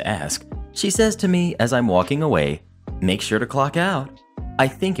would need to ask, she says to me as I'm walking away, "Make sure to clock out." I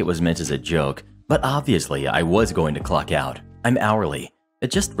think it was meant as a joke, but obviously I was going to clock out. I'm hourly.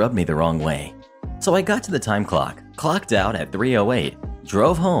 It just rubbed me the wrong way. So I got to the time clock, clocked out at 3:08,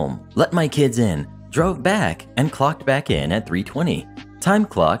 drove home, let my kids in, drove back, and clocked back in at 3:20. Time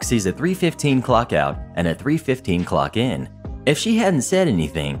clock sees a 3:15 clock out and a 3:15 clock in. If she hadn't said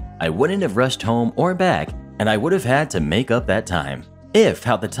anything, I wouldn't have rushed home or back, and I would have had to make up that time. If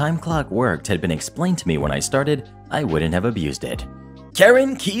how the time clock worked had been explained to me when I started, I wouldn't have abused it.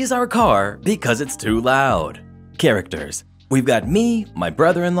 Karen keys our car because it's too loud. Characters. We've got me, my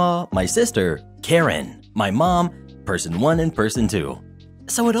brother-in-law, my sister, Karen, my mom, person 1 and person 2.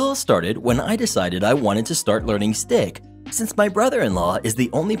 So it all started when I decided I wanted to start learning stick. Since my brother-in-law is the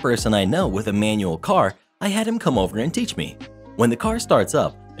only person I know with a manual car, I had him come over and teach me. When the car starts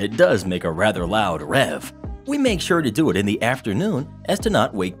up, it does make a rather loud rev. We make sure to do it in the afternoon as to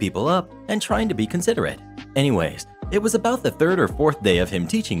not wake people up and trying to be considerate. Anyways, it was about the 3rd or 4th day of him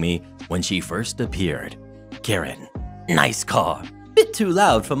teaching me when she first appeared. Karen. Nice car. Bit too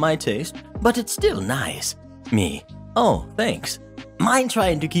loud for my taste, but it's still nice. Me. Oh, thanks. Mind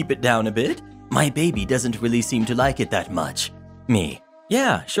trying to keep it down a bit? My baby doesn't really seem to like it that much. Me.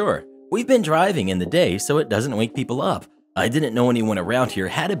 Yeah, sure. We've been driving in the day so it doesn't wake people up. I didn't know anyone around here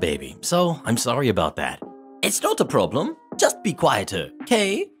had a baby, so I'm sorry about that. It's not a problem. Just be quieter,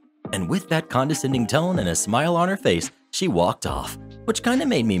 okay? And with that condescending tone and a smile on her face, she walked off, which kind of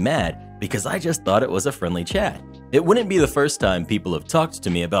made me mad because I just thought it was a friendly chat. It wouldn't be the first time people have talked to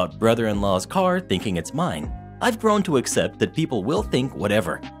me about brother-in-law's car thinking it's mine. I've grown to accept that people will think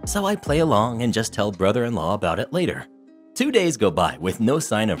whatever, so I play along and just tell brother-in-law about it later. 2 days go by with no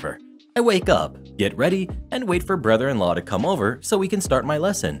sign of her. I wake up, get ready, and wait for brother-in-law to come over so we can start my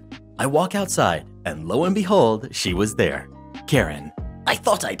lesson. I walk outside, and lo and behold, she was there. Karen. I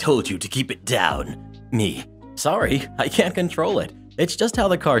thought I told you to keep it down. Me. Sorry, I can't control it. It's just how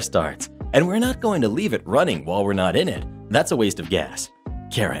the car starts, and we're not going to leave it running while we're not in it. That's a waste of gas.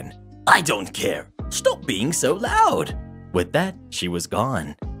 Karen. I don't care. Stop being so loud. With that, she was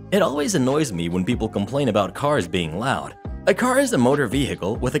gone. It always annoys me when people complain about cars being loud. A car is a motor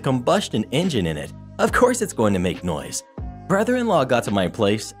vehicle with a combustion engine in it. Of course it's going to make noise. Brother-in-law got to my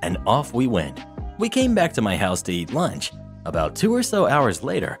place and off we went. We came back to my house to eat lunch. About 2 or so hours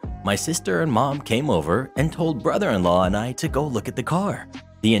later, my sister and mom came over and told brother-in-law and I to go look at the car.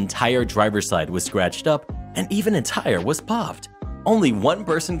 The entire driver's side was scratched up and even a tire was popped. Only one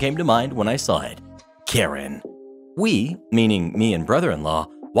person came to mind when I saw it: Karen. We, meaning me and brother-in-law,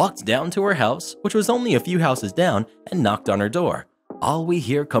 walked down to her house, which was only a few houses down, and knocked on her door. All we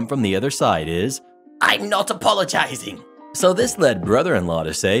hear come from the other side is, "I'm not apologizing." So this led brother-in-law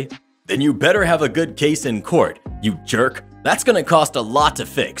to say, "Then you better have a good case in court, you jerk. That's gonna cost a lot to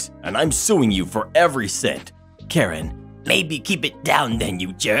fix, and I'm suing you for every cent." Karen, "Maybe keep it down then,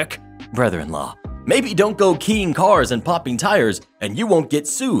 you jerk." Brother-in-law, "Maybe don't go keying cars and popping tires, and you won't get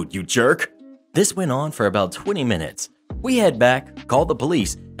sued, you jerk." This went on for about 20 minutes. We head back, call the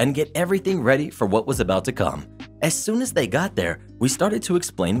police, and get everything ready for what was about to come. As soon as they got there, we started to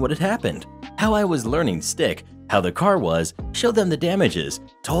explain what had happened, how I was learning stick, how the car was, showed them the damages,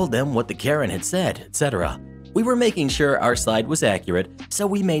 told them what the Karen had said, etc. We were making sure our side was accurate, so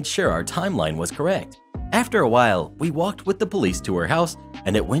we made sure our timeline was correct. After a while, we walked with the police to her house,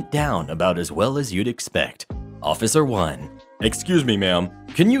 and it went down about as well as you'd expect. Officer 1. "Excuse me, ma'am.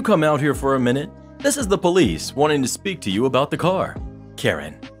 Can you come out here for a minute? This is the police wanting to speak to you about the car."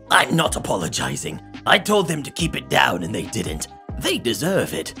 Karen, "I'm not apologizing. I told them to keep it down and they didn't. They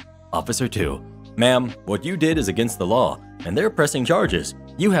deserve it." Officer 2. "Ma'am, what you did is against the law, and they're pressing charges.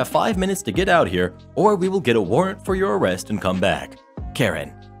 You have 5 minutes to get out here, or we will get a warrant for your arrest and come back."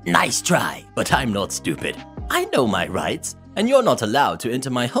 Karen, "Nice try, but I'm not stupid. I know my rights, and you're not allowed to enter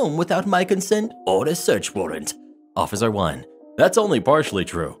my home without my consent or a search warrant." Officer 1. "That's only partially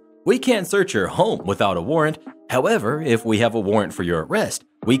true. We can't search your home without a warrant. However, if we have a warrant for your arrest,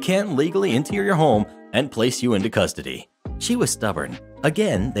 we can legally enter your home and place you into custody." She was stubborn.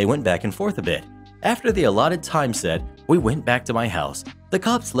 Again, they went back and forth a bit. After the allotted time set, we went back to my house. The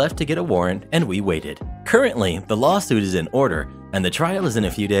cops left to get a warrant and we waited. Currently, the lawsuit is in order and the trial is in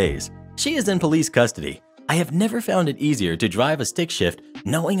a few days. She is in police custody. I have never found it easier to drive a stick shift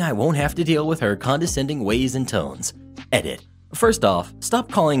knowing I won't have to deal with her condescending ways and tones. Edit. First off,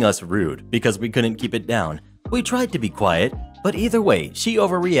 stop calling us rude because we couldn't keep it down. We tried to be quiet, but either way, she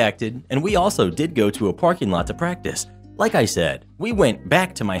overreacted and we also did go to a parking lot to practice. Like I said, we went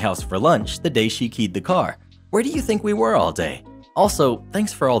back to my house for lunch the day she keyed the car. Where do you think we were all day? Also,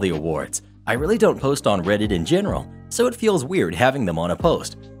 thanks for all the awards. I really don't post on Reddit in general, so it feels weird having them on a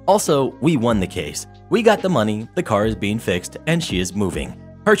post. Also, we won the case. We got the money, the car is being fixed, and she is moving.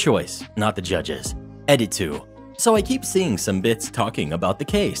 Her choice, not the judge's. Edit 2. So I keep seeing some bits talking about the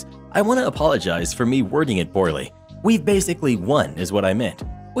case. I want to apologize for me wording it poorly. We've basically won is what I meant.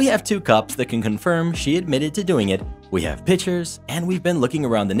 We have 2 cops that can confirm she admitted to doing it, we have pictures, and we've been looking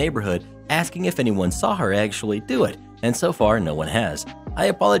around the neighborhood asking if anyone saw her actually do it, and so far no one has. I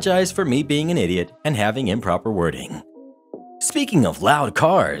apologize for me being an idiot and having improper wording. Speaking of loud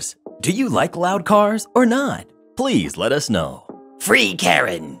cars, do you like loud cars or not? Please let us know. Free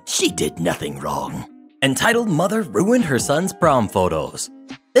Karen, she did nothing wrong. Entitled mother ruined her son's prom photos.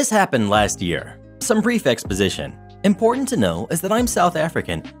 This happened last year. Some brief exposition. Important to know is that I'm South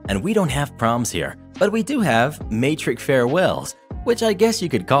African and we don't have proms here, but we do have matric farewells, which I guess you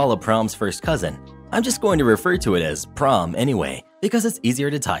could call a prom's first cousin. I'm just going to refer to it as prom anyway, because it's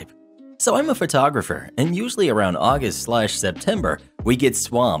easier to type. So I'm a photographer, and usually around August/September, we get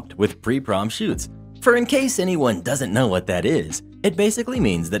swamped with pre-prom shoots. For in case anyone doesn't know what that is, it basically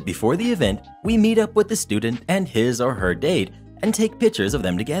means that before the event, we meet up with the student and his or her date and take pictures of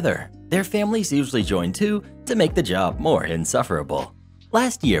them together. Their families usually join too to make the job more insufferable.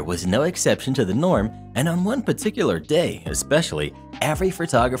 Last year was no exception to the norm, and on one particular day especially, every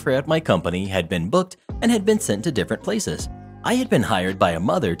photographer at my company had been booked and had been sent to different places. I had been hired by a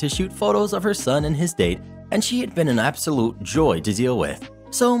mother to shoot photos of her son and his date, and she had been an absolute joy to deal with.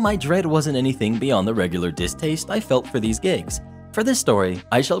 So my dread wasn't anything beyond the regular distaste I felt for these gigs. For this story,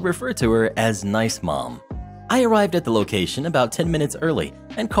 I shall refer to her as Nice Mom. I arrived at the location about 10 minutes early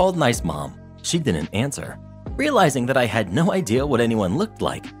and called Nice Mom. She didn't answer. Realizing that I had no idea what anyone looked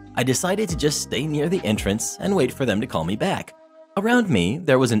like, I decided to just stay near the entrance and wait for them to call me back. Around me,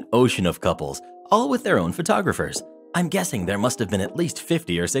 there was an ocean of couples, all with their own photographers. I'm guessing there must have been at least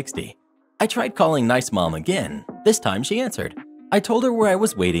 50 or 60. I tried calling Nice Mom again. This time she answered. I told her where I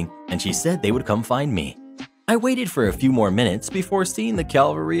was waiting and she said they would come find me. I waited for a few more minutes before seeing the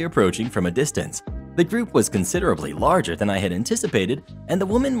cavalry approaching from a distance. The group was considerably larger than I had anticipated, and the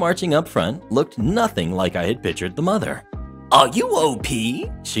woman marching up front looked nothing like I had pictured the mother. "Are you OP?"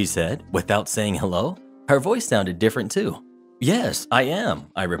 she said, without saying hello. Her voice sounded different too. "Yes, I am,"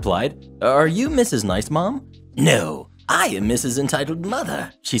 I replied. "Are you Mrs. Nice Mom?" "No, I am Mrs. Entitled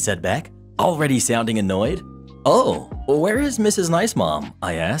Mother," she said back, already sounding annoyed. "Oh, where is Mrs. Nice Mom?"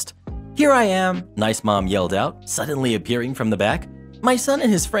 I asked. "Here I am," Nice Mom yelled out, suddenly appearing from the back. "My son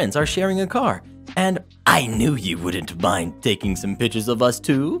and his friends are sharing a car, and I knew you wouldn't mind taking some pictures of us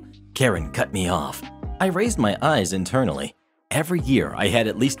too." Karen cut me off. I raised my eyes internally. Every year I had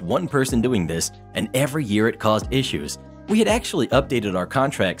at least one person doing this, and every year it caused issues. We had actually updated our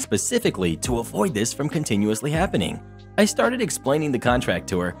contract specifically to avoid this from continuously happening. I started explaining the contract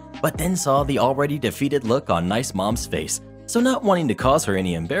to her, but then saw the already defeated look on Nice Mom's face. So not wanting to cause her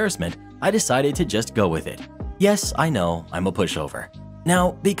any embarrassment, I decided to just go with it. Yes, I know, I'm a pushover.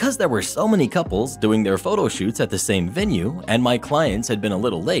 Now, because there were so many couples doing their photo shoots at the same venue and my clients had been a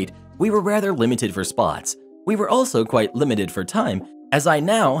little late, we were rather limited for spots. We were also quite limited for time, as I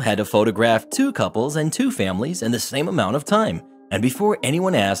now had to photograph 2 couples and 2 families in the same amount of time. And before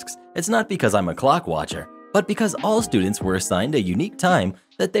anyone asks, it's not because I'm a clock watcher, but because all students were assigned a unique time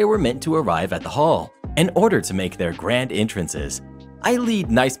that they were meant to arrive at the hall in order to make their grand entrances. I lead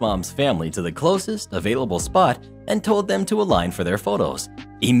Nice Mom's family to the closest available spot and told them to align for their photos.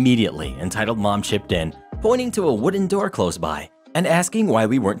 Immediately, Entitled Mom chipped in, pointing to a wooden door close by and asking why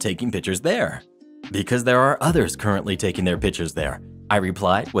we weren't taking pictures there. "Because there are others currently taking their pictures there," I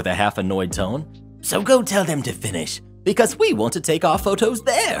replied with a half-annoyed tone. "So go tell them to finish, because we want to take our photos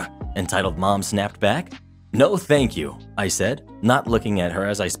there," Entitled Mom snapped back. "No thank you," I said, not looking at her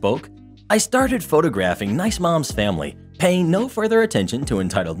as I spoke. I started photographing Nice Mom's family, paying no further attention to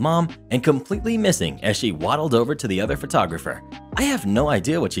Entitled Mom and completely missing as she waddled over to the other photographer. I have no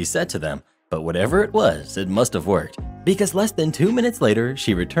idea what she said to them, but whatever it was, it must have worked, because less than 2 minutes later,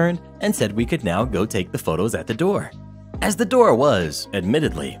 she returned and said we could now go take the photos at the door. As the door was,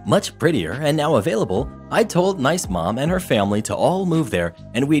 admittedly, much prettier and now available, I told Nice Mom and her family to all move there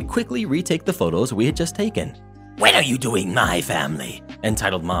and we'd quickly retake the photos we had just taken. "When are you doing my family?"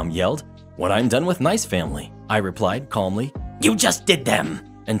 Entitled Mom yelled. "When I'm done with Nice Family," I replied calmly. "You just did them!"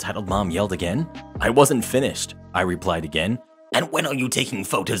 Entitled Mom yelled again. "I wasn't finished," I replied again. "And when are you taking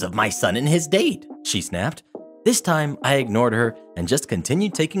photos of my son and his date?" she snapped. This time, I ignored her and just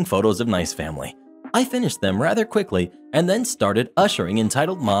continued taking photos of Nice Family. I finished them rather quickly and then started ushering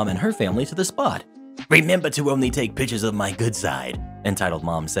Entitled Mom and her family to the spot. "Remember to only take pictures of my good side," Entitled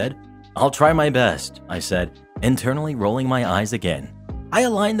Mom said. "I'll try my best," I said, internally rolling my eyes again. I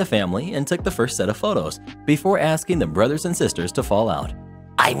aligned the family and took the first set of photos before asking the brothers and sisters to fall out.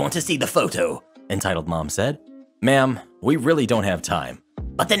 "I want to see the photo," Entitled Mom said. "Ma'am, we really don't have time."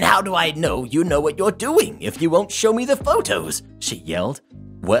 "But then how do I know you know what you're doing if you won't show me the photos?" she yelled.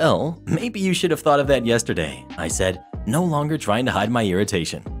 "Well, maybe you should have thought of that yesterday," I said, no longer trying to hide my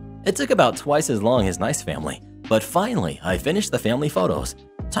irritation. It took about twice as long as Nice Family, but finally I finished the family photos.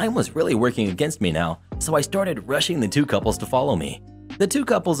 Time was really working against me now, so I started rushing the 2 couples to follow me. The 2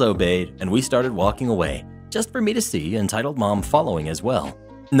 couples obeyed and we started walking away, just for me to see Entitled Mom following as well.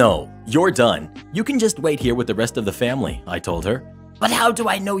 "No, you're done. You can just wait here with the rest of the family," I told her. "But how do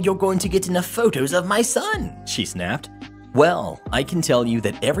I know you're going to get enough photos of my son?" she snapped. "Well, I can tell you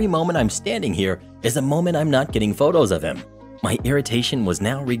that every moment I'm standing here is a moment I'm not getting photos of him." My irritation was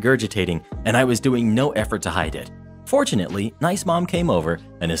now regurgitating and I was doing no effort to hide it. Fortunately, Nice Mom came over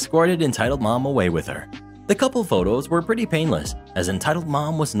and escorted Entitled Mom away with her. The couple photos were pretty painless, as Entitled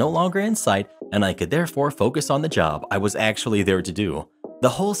Mom was no longer in sight and I could therefore focus on the job I was actually there to do. The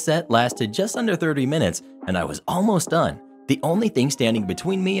whole set lasted just under 30 minutes and I was almost done. The only thing standing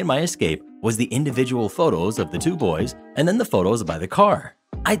between me and my escape was the individual photos of the 2 boys and then the photos by the car.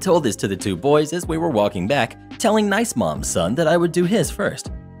 I told this to the 2 boys as we were walking back, telling Nice Mom's son that I would do his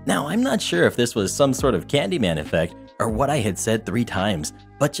first. Now, I'm not sure if this was some sort of Candyman effect or what I had said 3 times,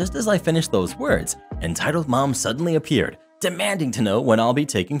 but just as I finished those words, Entitled Mom suddenly appeared, demanding to know when I'll be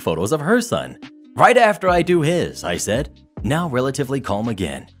taking photos of her son. "Right after I do his," I said, now relatively calm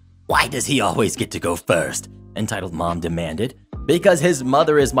again. "Why does he always get to go first?" Entitled Mom demanded. "Because his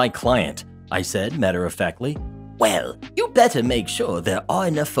mother is my client," I said matter-of-factly. "Well, you better make sure there are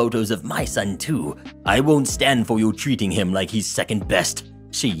enough photos of my son too. I won't stand for you treating him like he's second best,"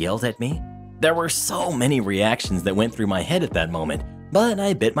 she yelled at me. There were so many reactions that went through my head at that moment, but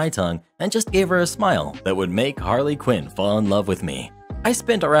I bit my tongue and just gave her a smile that would make Harley Quinn fall in love with me. I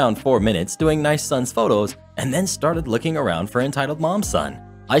spent around 4 minutes doing Nice Son's photos and then started looking around for Entitled Mom's son.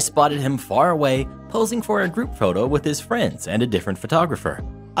 I spotted him far away, posing for a group photo with his friends and a different photographer.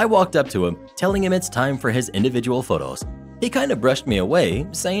 I walked up to him, telling him it's time for his individual photos. He kind of brushed me away,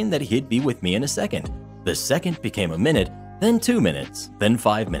 saying that he'd be with me in a second. The second became a minute, then 2 minutes, then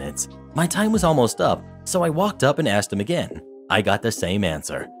 5 minutes. My time was almost up, so I walked up and asked him again. I got the same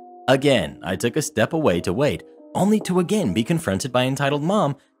answer. Again, I took a step away to wait, only to again be confronted by entitled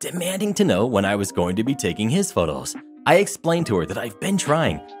mom demanding to know when I was going to be taking his photos. I explained to her that I've been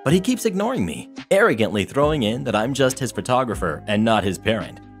trying, but he keeps ignoring me, arrogantly throwing in that I'm just his photographer and not his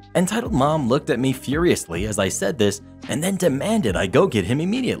parent. Entitled mom looked at me furiously as I said this and then demanded I go get him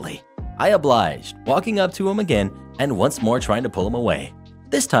immediately. I obliged, walking up to him again and once more trying to pull him away.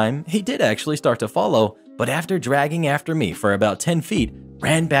 This time, he did actually start to follow, but after dragging after me for about 10 feet,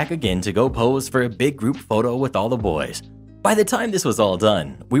 ran back again to go pose for a big group photo with all the boys. By the time this was all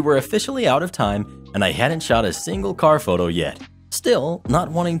done, we were officially out of time and I hadn't shot a single car photo yet. Still,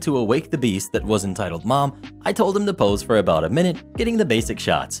 not wanting to awake the beast that was entitled mom, I told him to pose for about a minute, getting the basic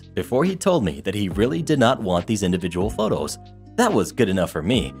shots, before he told me that he really did not want these individual photos. That was good enough for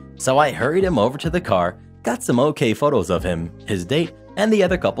me, so I hurried him over to the car, got some okay photos of him, his date, and the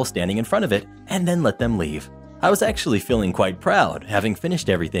other couple standing in front of it, and then let them leave. I was actually feeling quite proud, having finished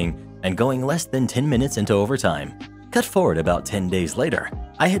everything and going less than 10 minutes into overtime. Cut forward about 10 days later,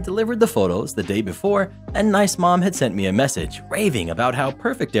 I had delivered the photos the day before, and nice mom had sent me a message raving about how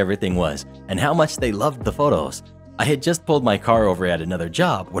perfect everything was and how much they loved the photos. I had just pulled my car over at another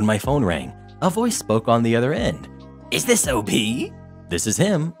job when my phone rang. A voice spoke on the other end. "Is this OP?" "This is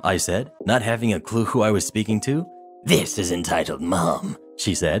him," I said, not having a clue who I was speaking to. "This is entitled mom,"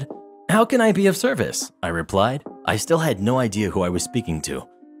 she said. "How can I be of service?" I replied. I still had no idea who I was speaking to.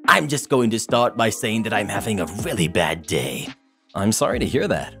 "I'm just going to start by saying that I'm having a really bad day." "I'm sorry to hear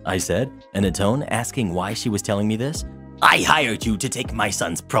that," I said, in a tone asking why she was telling me this. "I hired you to take my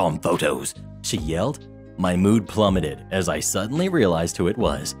son's prom photos," she yelled. My mood plummeted as I suddenly realized who it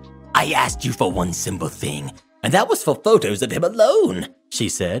was. "I asked you for one simple thing, and that was for photos of him alone," she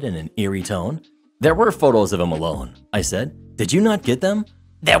said in an eerie tone. "There were photos of him alone," I said. "Did you not get them?"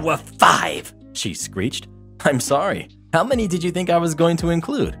 "There were 5, she screeched. "I'm sorry. How many did you think I was going to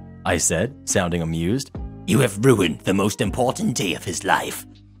include?" I said, sounding amused. "You have ruined the most important day of his life."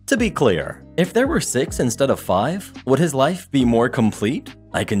 To be clear, if there were 6 instead of 5, would his life be more complete?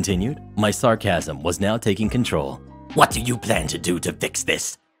 I continued. My sarcasm was now taking control. "What do you plan to do to fix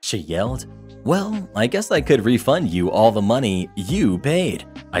this?" she yelled. "Well, I guess I could refund you all the money you paid,"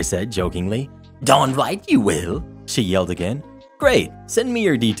 I said jokingly. "Darn right you will," she yelled again. "Great, send me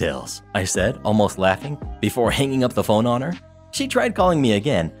your details," I said, almost laughing, before hanging up the phone on her. She tried calling me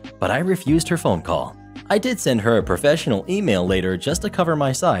again, but I refused her phone call. I did send her a professional email later just to cover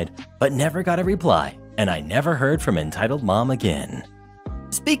my side, but never got a reply, and I never heard from entitled mom again.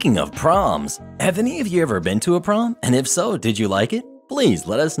 Speaking of proms, have any of you ever been to a prom? And if so, did you like it? Please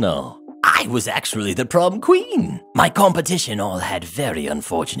let us know. I was actually the prom queen. My competition all had very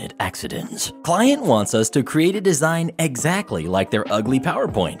unfortunate accidents. Client wants us to create a design exactly like their ugly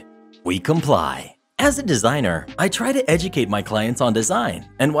PowerPoint. We comply. As a designer, I try to educate my clients on design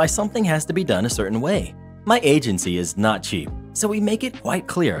and why something has to be done a certain way. My agency is not cheap, so we make it quite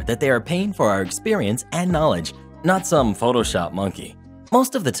clear that they are paying for our experience and knowledge, not some Photoshop monkey.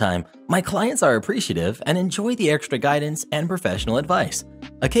 Most of the time, my clients are appreciative and enjoy the extra guidance and professional advice.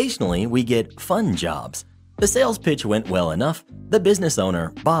 Occasionally, we get fun jobs. The sales pitch went well enough. The business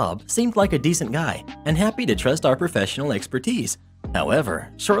owner, Bob, seemed like a decent guy and happy to trust our professional expertise. However,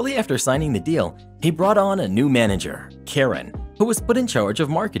 shortly after signing the deal, he brought on a new manager, Karen, who was put in charge of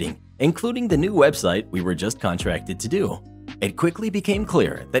marketing, including the new website we were just contracted to do. It quickly became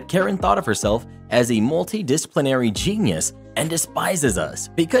clear that Karen thought of herself as a multidisciplinary genius and despises us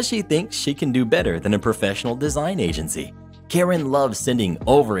because she thinks she can do better than a professional design agency. Karen loves sending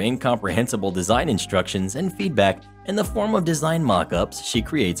over incomprehensible design instructions and feedback in the form of design mock-ups she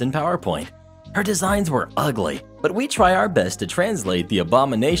creates in PowerPoint. Her designs were ugly, but we try our best to translate the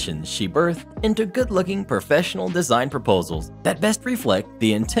abominations she birthed into good-looking professional design proposals that best reflect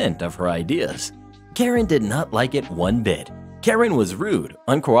the intent of her ideas. Karen did not like it one bit. Karen was rude,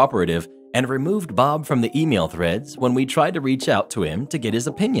 uncooperative, and removed Bob from the email threads when we tried to reach out to him to get his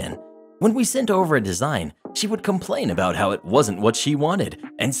opinion. When we sent over a design, she would complain about how it wasn't what she wanted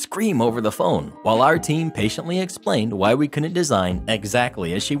and scream over the phone while our team patiently explained why we couldn't design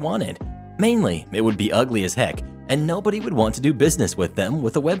exactly as she wanted. Mainly, it would be ugly as heck, and nobody would want to do business with them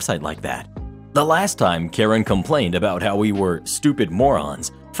with a website like that. The last time Karen complained about how we were stupid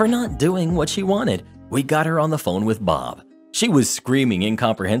morons for not doing what she wanted, we got her on the phone with Bob. She was screaming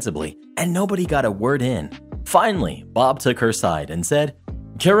incomprehensibly, and nobody got a word in. Finally, Bob took her side and said,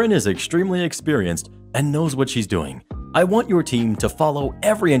 "Karen is extremely experienced and knows what she's doing. I want your team to follow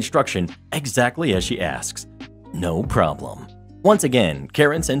every instruction exactly as she asks." No problem. Once again,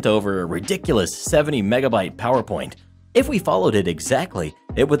 Karen sent over a ridiculous 70 megabyte PowerPoint. If we followed it exactly,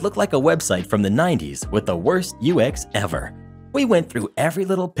 it would look like a website from the 90s with the worst UX ever. We went through every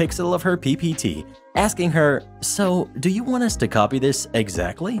little pixel of her PPT, asking her, "So, do you want us to copy this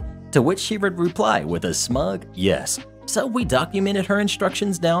exactly?" To which she would reply with a smug yes. So we documented her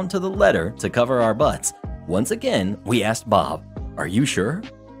instructions down to the letter to cover our butts. Once again, we asked Bob, "Are you sure?"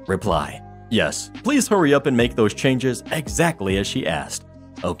 Reply, "Yes, please hurry up and make those changes exactly as she asked."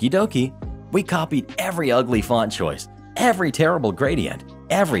 Okie dokie. We copied every ugly font choice, every terrible gradient,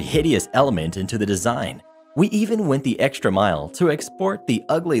 every hideous element into the design. We even went the extra mile to export the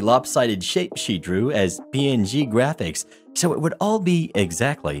ugly lopsided shape she drew as PNG graphics so it would all be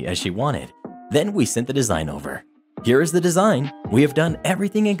exactly as she wanted. Then we sent the design over. "Here is the design. We have done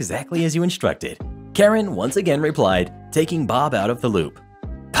everything exactly as you instructed." Karen once again replied, taking Bob out of the loop.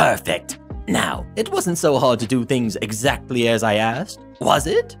 "Perfect. Now, it wasn't so hard to do things exactly as I asked, was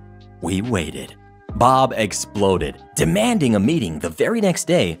it?" We waited. Bob exploded, demanding a meeting the very next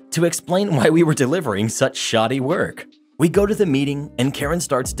day to explain why we were delivering such shoddy work. We go to the meeting and Karen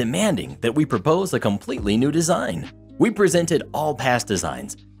starts demanding that we propose a completely new design. We presented all past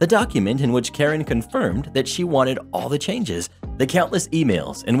designs, the document in which Karen confirmed that she wanted all the changes, the countless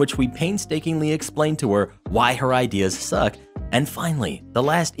emails in which we painstakingly explained to her why her ideas suck, and finally, the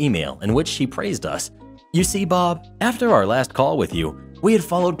last email in which she praised us. You see, Bob, after our last call with you, we had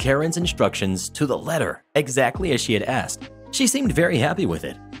followed Karen's instructions to the letter, exactly as she had asked. She seemed very happy with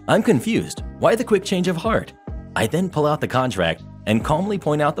it. I'm confused. Why the quick change of heart? I then pull out the contract and calmly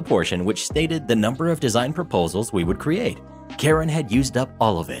point out the portion which stated the number of design proposals we would create. Karen had used up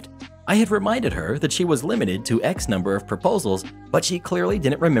all of it. I had reminded her that she was limited to X number of proposals, but she clearly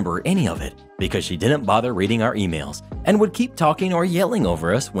didn't remember any of it because she didn't bother reading our emails and would keep talking or yelling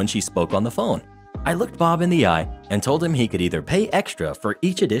over us when she spoke on the phone. I looked Bob in the eye and told him he could either pay extra for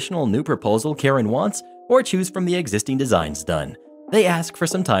each additional new proposal Karen wants or choose from the existing designs done. They ask for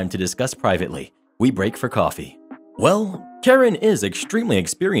some time to discuss privately. We break for coffee. Well, Karen is extremely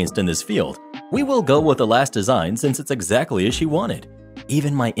experienced in this field. We will go with the last design since it's exactly as she wanted.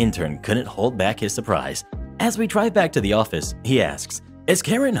 Even my intern couldn't hold back his surprise. As we drive back to the office, he asks, "Is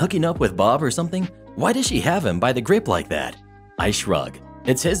Karen hooking up with Bob or something? Why does she have him by the grip like that?" I shrug.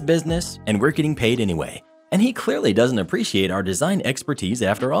 It's his business, and we're getting paid anyway, and he clearly doesn't appreciate our design expertise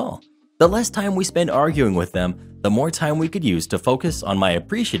after all. The less time we spend arguing with them, the more time we could use to focus on my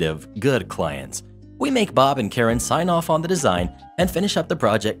appreciative, good clients. We make Bob and Karen sign off on the design and finish up the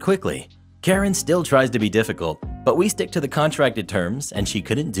project quickly. Karen still tries to be difficult, but we stick to the contracted terms and she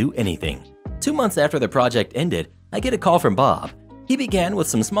couldn't do anything. 2 months after the project ended, I get a call from Bob. He began with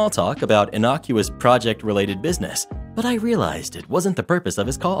some small talk about innocuous project-related business, but I realized it wasn't the purpose of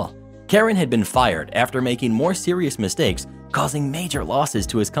his call. Karen had been fired after making more serious mistakes, causing major losses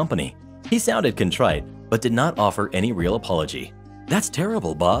to his company. He sounded contrite, but did not offer any real apology. "That's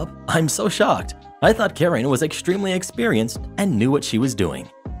terrible, Bob. I'm so shocked. I thought Karen was extremely experienced and knew what she was doing."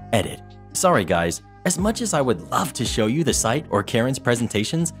 Edit. Sorry guys, as much as I would love to show you the site or Karen's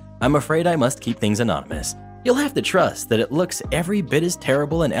presentations, I'm afraid I must keep things anonymous. You'll have to trust that it looks every bit as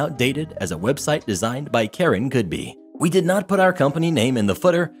terrible and outdated as a website designed by Karen could be. We did not put our company name in the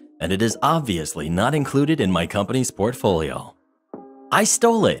footer, and it is obviously not included in my company's portfolio. I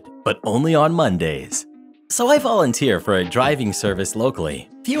stole it, but only on Mondays. So I volunteer for a driving service locally.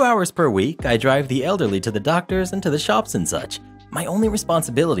 Few hours per week, I drive the elderly to the doctors and to the shops and such. My only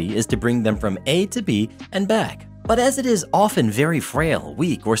responsibility is to bring them from A to B and back. But as it is often very frail,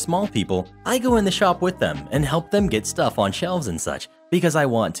 weak, or small people, I go in the shop with them and help them get stuff on shelves and such, because I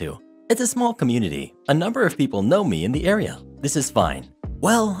want to. It's a small community. A number of people know me in the area. This is fine.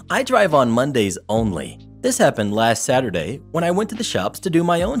 Well, I drive on Mondays only. This happened last Saturday when I went to the shops to do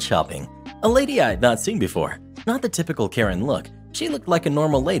my own shopping. A lady I had not seen before. Not the typical Karen look. She looked like a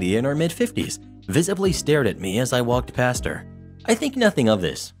normal lady in her mid-50s, visibly stared at me as I walked past her. I think nothing of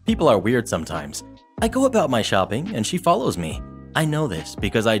this. People are weird sometimes. I go about my shopping and she follows me. I know this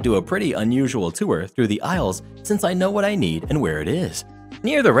because I do a pretty unusual tour through the aisles since I know what I need and where it is.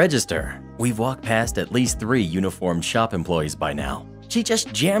 Near the register, we've walked past at least 3 uniformed shop employees by now. She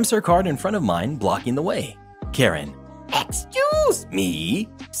just jams her cart in front of mine, blocking the way. Karen, "Excuse me?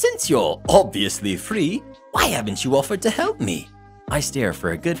 Since you're obviously free, why haven't you offered to help me?" I stare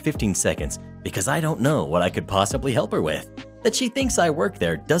for a good 15 seconds because I don't know what I could possibly help her with. That she thinks I work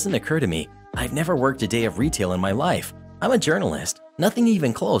there doesn't occur to me. I've never worked a day of retail in my life. I'm a journalist, nothing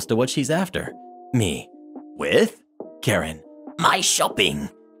even close to what she's after. Me. With? Karen. My shopping.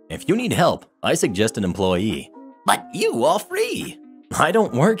 If you need help, I suggest an employee. But you are free. I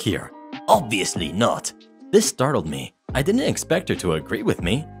don't work here. Obviously not. This startled me. I didn't expect her to agree with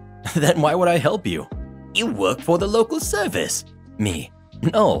me. Then why would I help you? You work for the local service. Me.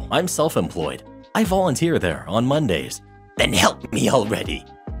 No, I'm self-employed. I volunteer there on Mondays. Then help me already.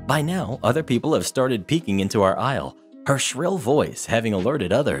 By now, other people have started peeking into our aisle, her shrill voice having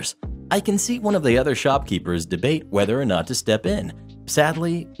alerted others. I can see one of the other shopkeepers debate whether or not to step in.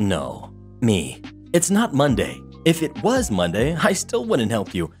 Sadly, no. Me. It's not Monday. If it was Monday, I still wouldn't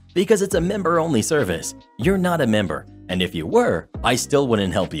help you because it's a member-only service. You're not a member, and if you were, I still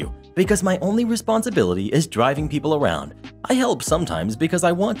wouldn't help you because my only responsibility is driving people around. I help sometimes because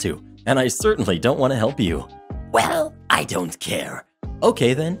I want to, and I certainly don't want to help you. Well, I don't care.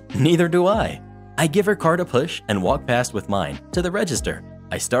 Okay then, neither do I. I give her card a push and walk past with mine to the register.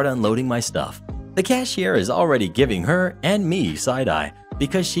 I start unloading my stuff. The cashier is already giving her and me side-eye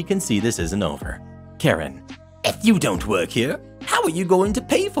because she can see this isn't over. Karen, if you don't work here, how are you going to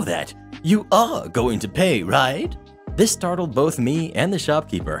pay for that? You are going to pay, right? This startled both me and the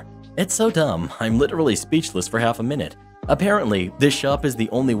shopkeeper. It's so dumb, I'm literally speechless for half a minute. Apparently, this shop is the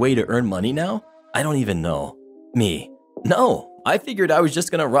only way to earn money now? I don't even know. Me. No, I figured I was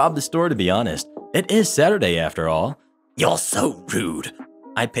just gonna rob the store to be honest. It is Saturday after all. You're so rude.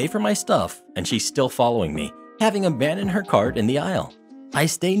 I pay for my stuff, and she's still following me, having abandoned her cart in the aisle. I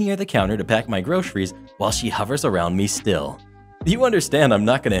stay near the counter to pack my groceries while she hovers around me still. You understand I'm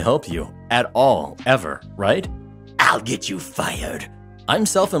not gonna help you at all, ever, right? I'll get you fired. I'm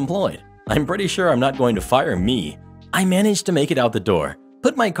self-employed. I'm pretty sure I'm not going to fire me. I managed to make it out the door,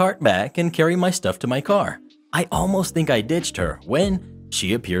 put my cart back, and carry my stuff to my car. I almost think I ditched her when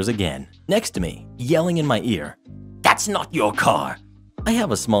she appears again, next to me, yelling in my ear. That's not your car. I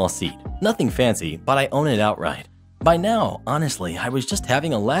have a small seat, nothing fancy, but I own it outright. By now, honestly, I was just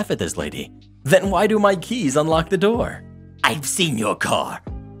having a laugh at this lady. Then why do my keys unlock the door? I've seen your car.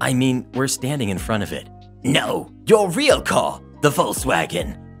 I mean, we're standing in front of it. No, your real car, the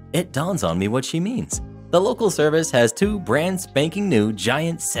Volkswagen. It dawns on me what she means. The local service has two brand spanking new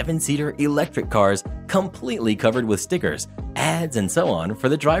giant 7-seater electric cars completely covered with stickers, ads, and so on for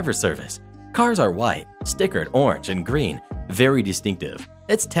the driver service. Cars are white, stickered orange and green, very distinctive.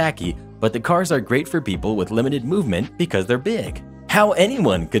 It's tacky, but the cars are great for people with limited movement because they're big. How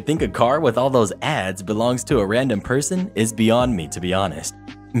anyone could think a car with all those ads belongs to a random person is beyond me, to be honest.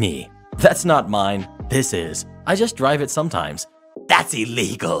 Me. That's not mine. This is. I just drive it sometimes. That's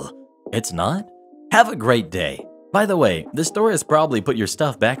illegal. It's not? Have a great day. By the way, the store has probably put your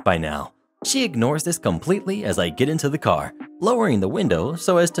stuff back by now. She ignores this completely as I get into the car, lowering the window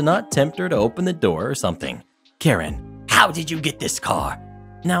so as to not tempt her to open the door or something. Karen, how did you get this car?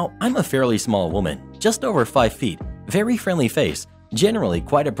 Now, I'm a fairly small woman, just over 5 feet, very friendly face, generally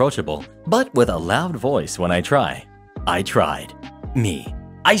quite approachable, but with a loud voice when I try. I tried. Me.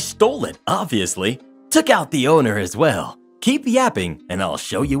 I stole it, obviously. Took out the owner as well. Keep yapping and I'll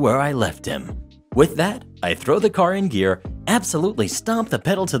show you where I left him. With that, I throw the car in gear, absolutely stomp the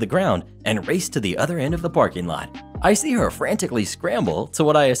pedal to the ground, and race to the other end of the parking lot. I see her frantically scramble to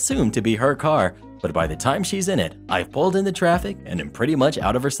what I assume to be her car, but by the time she's in it, I've pulled into traffic and am pretty much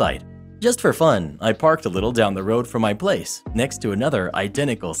out of her sight. Just for fun, I parked a little down the road from my place, next to another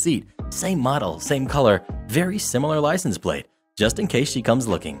identical seat, same model, same color, very similar license plate, just in case she comes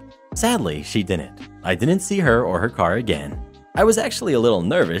looking. Sadly, she didn't. I didn't see her or her car again. I was actually a little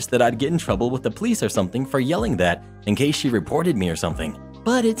nervous that I'd get in trouble with the police or something for yelling that in case she reported me or something,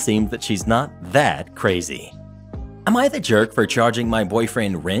 but it seems that she's not that crazy. Am I the jerk for charging my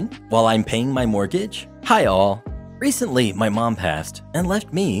boyfriend rent while I'm paying my mortgage? Hi all. Recently, my mom passed and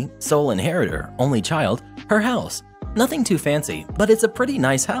left me, sole inheritor, only child, her house. Nothing too fancy, but it's a pretty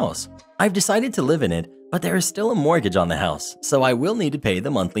nice house. I've decided to live in it, but there is still a mortgage on the house, so I will need to pay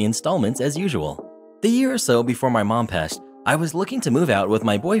the monthly installments as usual. The year or so before my mom passed, I was looking to move out with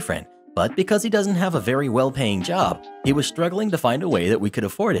my boyfriend, but because he doesn't have a very well-paying job, he was struggling to find a way that we could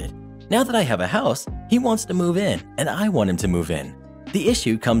afford it. Now that I have a house, he wants to move in, and I want him to move in. The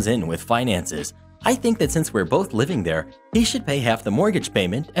issue comes in with finances. I think that since we're both living there, he should pay half the mortgage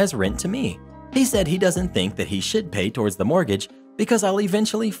payment as rent to me. He said he doesn't think that he should pay towards the mortgage because I'll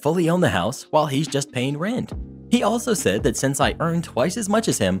eventually fully own the house while he's just paying rent. He also said that since I earn twice as much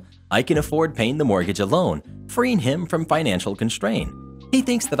as him, I can afford paying the mortgage alone, freeing him from financial constraint. He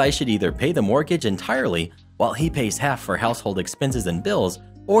thinks that I should either pay the mortgage entirely while he pays half for household expenses and bills,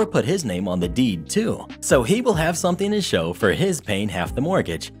 or put his name on the deed too, so he will have something to show for his paying half the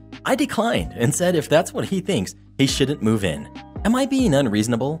mortgage. I declined and said if that's what he thinks, he shouldn't move in. Am I being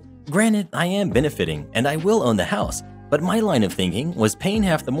unreasonable? Granted, I am benefiting and I will own the house, but my line of thinking was paying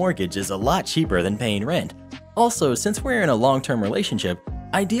half the mortgage is a lot cheaper than paying rent. Also, since we're in a long-term relationship,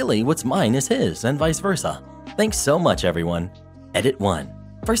 ideally what's mine is his and vice versa. Thanks so much, everyone. Edit 1.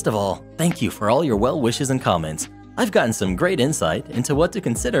 First of all, thank you for all your well wishes and comments. I've gotten some great insight into what to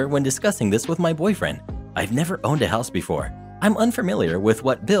consider when discussing this with my boyfriend. I've never owned a house before. I'm unfamiliar with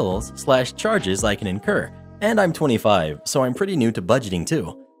what bills/charges I can incur, and I'm 25, so I'm pretty new to budgeting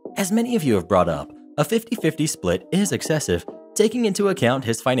too. As many of you have brought up, a 50-50 split is excessive, taking into account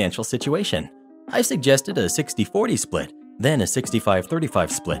his financial situation. I've suggested a 60-40 split, then a 65-35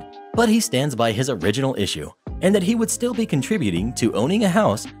 split, but he stands by his original issue, and that he would still be contributing to owning a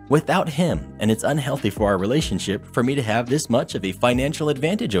house without him, and it's unhealthy for our relationship for me to have this much of a financial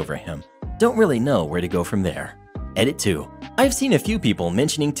advantage over him. Don't really know where to go from there. Edit 2. I've seen a few people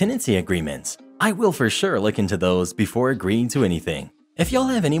mentioning tenancy agreements. I will for sure look into those before agreeing to anything. If y'all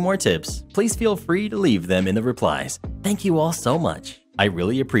have any more tips, please feel free to leave them in the replies. Thank you all so much. I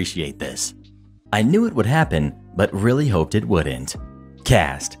really appreciate this. I knew it would happen, but really hoped it wouldn't.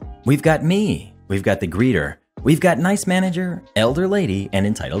 Cast. We've got me. We've got the greeter. We've got nice manager, elder lady, and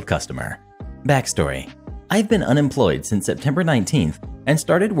entitled customer. Backstory. I've been unemployed since September 19th and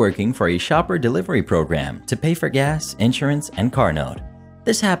started working for a shopper delivery program to pay for gas, insurance, and car note.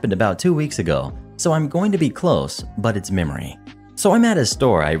 This happened about 2 weeks ago, so I'm going to be close, but it's memory. So I'm at a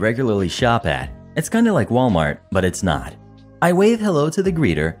store I regularly shop at. It's kinda like Walmart, but it's not. I wave hello to the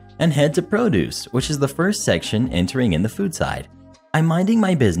greeter and head to produce, which is the first section entering in the food side. I'm minding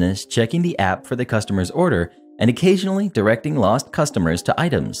my business, checking the app for the customer's order, and occasionally directing lost customers to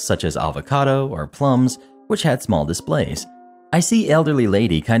items such as avocado or plums, which had small displays. I see elderly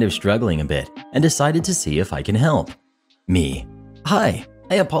lady kind of struggling a bit and decided to see if I can help. Me. Hi,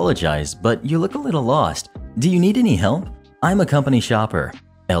 I apologize, but you look a little lost. Do you need any help? I'm a company shopper.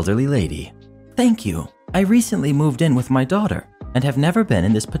 Elderly lady. Thank you. I recently moved in with my daughter and have never been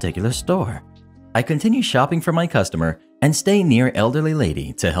in this particular store. I continue shopping for my customer and stay near elderly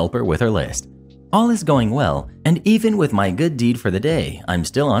lady to help her with her list. All is going well, and even with my good deed for the day, I'm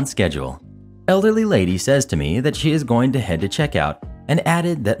still on schedule. Elderly lady says to me that she is going to head to checkout and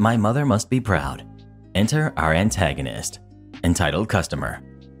added that my mother must be proud. Enter our antagonist. Entitled customer.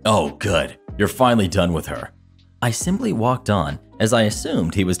 Oh good, you're finally done with her. I simply walked on as I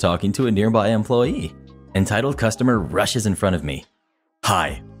assumed he was talking to a nearby employee. Entitled customer rushes in front of me.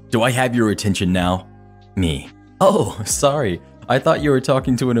 Hi, do I have your attention now? Me. Oh, sorry, I thought you were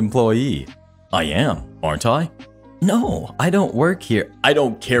talking to an employee. I am, aren't I? No, I don't work here. I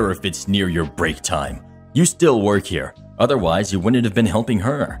don't care if it's near your break time. You still work here, otherwise you wouldn't have been helping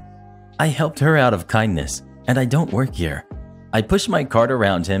her. I helped her out of kindness, and I don't work here. I push my cart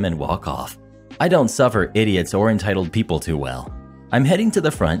around him and walk off. I don't suffer idiots or entitled people too well. I'm heading to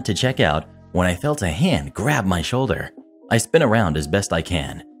the front to check out when I felt a hand grab my shoulder. I spin around as best I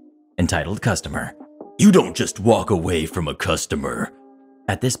can. Entitled customer. You don't just walk away from a customer.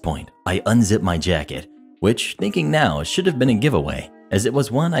 At this point, I unzip my jacket, which, thinking now, should have been a giveaway, as it was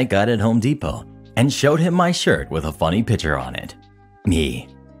one I got at Home Depot, and showed him my shirt with a funny picture on it. Me.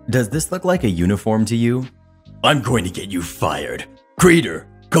 Does this look like a uniform to you? I'm going to get you fired. Greeter,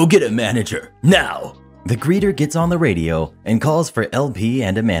 go get a manager, now! The greeter gets on the radio and calls for LP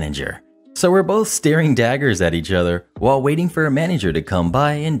and a manager. So we're both staring daggers at each other while waiting for a manager to come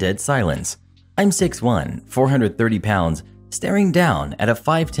by in dead silence. I'm 6'1", 430 pounds, staring down at a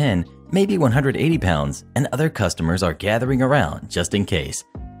 5'10", maybe 180 pounds, and other customers are gathering around just in case.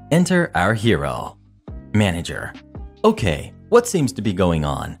 Enter our hero. Manager. Okay, what seems to be going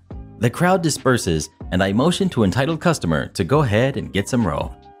on? The crowd disperses and I motion to entitled customer to go ahead and get some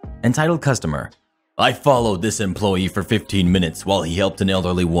rope. Entitled customer. I followed this employee for 15 minutes while he helped an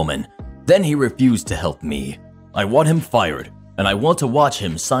elderly woman. Then he refused to help me. I want him fired, and I want to watch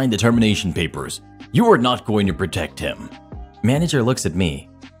him sign the termination papers. You are not going to protect him. Manager looks at me.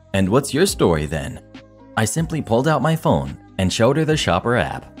 And what's your story then? I simply pulled out my phone and showed her the shopper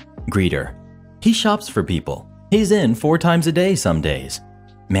app. Greeter. He shops for people. He's in 4 times a day some days.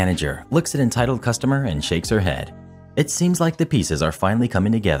 Manager looks at entitled customer and shakes her head. It seems like the pieces are finally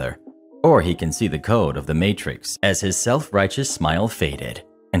coming together. Or he can see the code of the matrix as his self-righteous smile faded.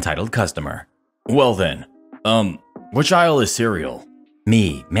 Entitled customer. Well then, which aisle is cereal?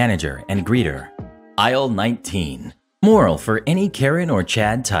 Me, manager, and greeter. Aisle 19. Moral for any Karen or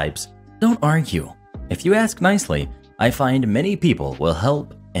Chad types, don't argue. If you ask nicely, I find many people will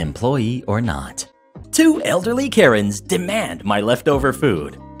help, employee or not. 2 elderly Karens demand my leftover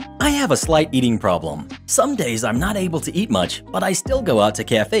food. I have a slight eating problem. Some days I'm not able to eat much, but I still go out to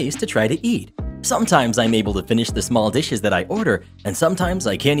cafes to try to eat. Sometimes I'm able to finish the small dishes that I order, and sometimes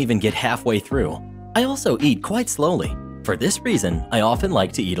I can't even get halfway through. I also eat quite slowly. For this reason, I often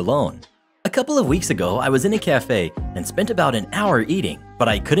like to eat alone. A couple of weeks ago, I was in a cafe and spent about an hour eating, but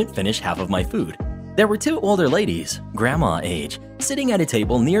I couldn't finish half of my food. There were 2 older ladies, grandma age, sitting at a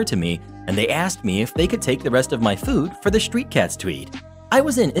table near to me, and they asked me if they could take the rest of my food for the street cats to eat. I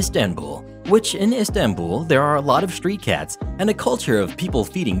was in Istanbul, which in Istanbul there are a lot of street cats and a culture of people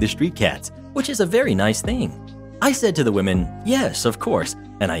feeding the street cats, which is a very nice thing. I said to the women, yes, of course,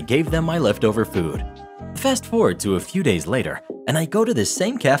 and I gave them my leftover food. Fast forward to a few days later, and I go to the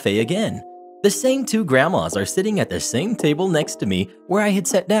same cafe again. The same two grandmas are sitting at the same table next to me where I had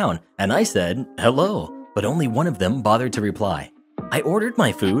sat down, and I said, hello, but only one of them bothered to reply. I ordered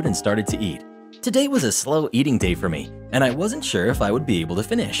my food and started to eat. Today was a slow eating day for me, and I wasn't sure if I would be able to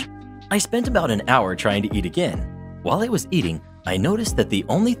finish. I spent about an hour trying to eat again. While I was eating, I noticed that the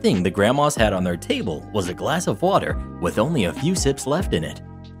only thing the grandmas had on their table was a glass of water with only a few sips left in it.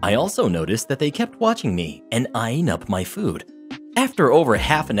 I also noticed that they kept watching me and eyeing up my food. After over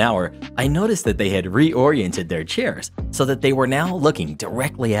half an hour, I noticed that they had reoriented their chairs so that they were now looking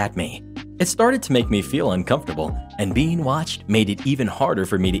directly at me. It started to make me feel uncomfortable, and being watched made it even harder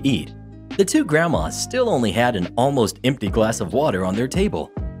for me to eat. The two grandmas still only had an almost empty glass of water on their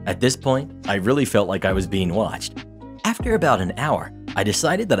table. At this point, I really felt like I was being watched. After about an hour, I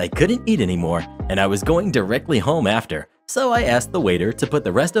decided that I couldn't eat anymore and I was going directly home after, so I asked the waiter to put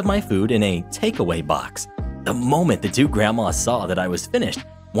the rest of my food in a takeaway box. The moment the two grandmas saw that I was finished,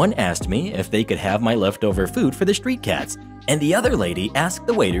 one asked me if they could have my leftover food for the street cats, and the other lady asked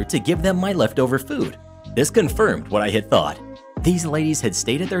the waiter to give them my leftover food. This confirmed what I had thought. These ladies had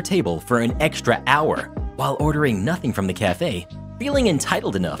stayed at their table for an extra hour while ordering nothing from the cafe, feeling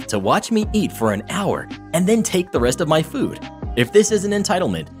entitled enough to watch me eat for an hour and then take the rest of my food. If this isn't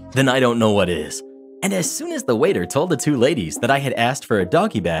entitlement, then I don't know what is. And as soon as the waiter told the two ladies that I had asked for a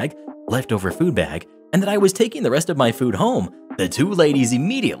doggy bag, leftover food bag, and that I was taking the rest of my food home, the two ladies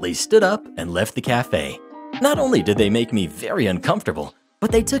immediately stood up and left the cafe. Not only did they make me very uncomfortable,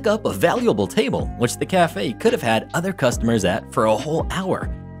 but they took up a valuable table which the cafe could have had other customers at for a whole hour,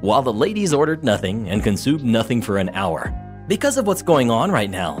 while the ladies ordered nothing and consumed nothing for an hour. Because of what's going on right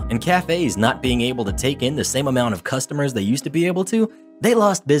now and cafes not being able to take in the same amount of customers they used to be able to, they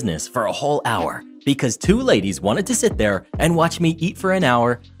lost business for a whole hour because two ladies wanted to sit there and watch me eat for an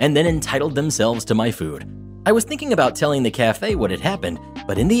hour and then entitled themselves to my food. I was thinking about telling the cafe what had happened,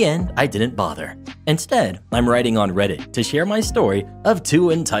 but in the end, I didn't bother. Instead, I'm writing on Reddit to share my story of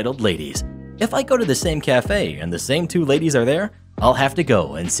two entitled ladies. If I go to the same cafe and the same two ladies are there, I'll have to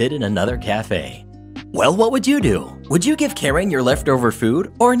go and sit in another cafe. Well, what would you do? Would you give Karen your leftover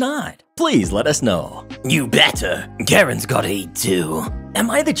food or not? Please let us know. You better. Karen's gotta eat too. Am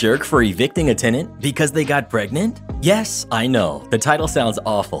I the jerk for evicting a tenant because they got pregnant? Yes, I know, the title sounds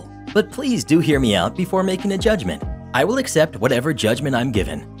awful, but please do hear me out before making a judgment. I will accept whatever judgment I'm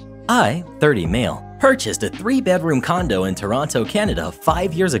given. I, 30 male, purchased a 3-bedroom condo in Toronto, Canada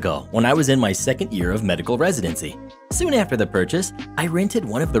 5 years ago when I was in my second year of medical residency. Soon after the purchase, I rented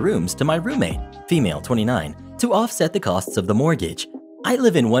one of the rooms to my roommate, female 29, to offset the costs of the mortgage. I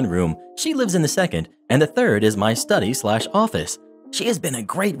live in one room, she lives in the second, and the third is my study/office. She has been a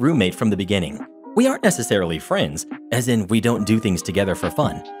great roommate from the beginning. We aren't necessarily friends, as in we don't do things together for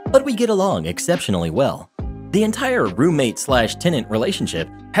fun, but we get along exceptionally well. The entire roommate/tenant relationship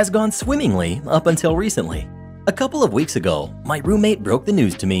has gone swimmingly up until recently. A couple of weeks ago, my roommate broke the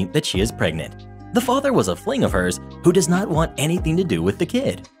news to me that she is pregnant. The father was a fling of hers who does not want anything to do with the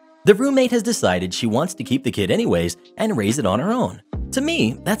kid. The roommate has decided she wants to keep the kid anyways and raise it on her own. To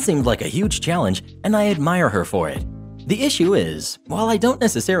me, that seemed like a huge challenge and I admire her for it. The issue is, while I don't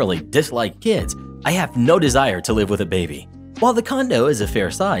necessarily dislike kids, I have no desire to live with a baby. While the condo is a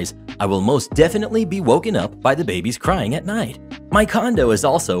fair size, I will most definitely be woken up by the babies crying at night. My condo is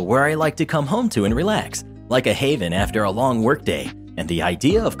also where I like to come home to and relax, like a haven after a long workday, and the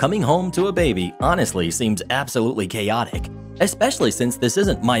idea of coming home to a baby honestly seems absolutely chaotic, especially since this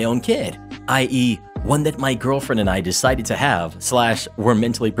isn't my own kid, i.e. one that my girlfriend and I decided to have / were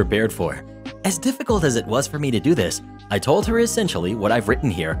mentally prepared for. As difficult as it was for me to do this, I told her essentially what I've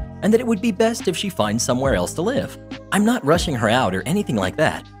written here and that it would be best if she finds somewhere else to live. I'm not rushing her out or anything like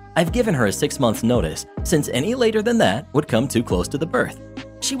that. I've given her a 6 months notice, since any later than that would come too close to the birth.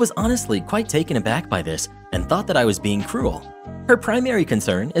 She was honestly quite taken aback by this and thought that I was being cruel. Her primary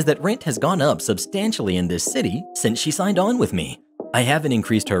concern is that rent has gone up substantially in this city since she signed on with me. I haven't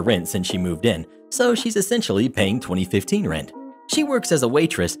increased her rent since she moved in, so she's essentially paying 2015 rent. She works as a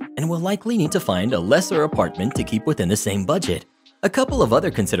waitress and will likely need to find a lesser apartment to keep within the same budget. A couple of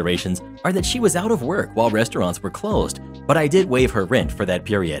other considerations are that she was out of work while restaurants were closed, but I did waive her rent for that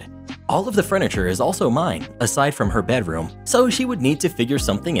period. All of the furniture is also mine, aside from her bedroom, so she would need to figure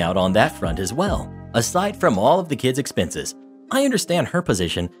something out on that front as well, aside from all of the kids' expenses. I understand her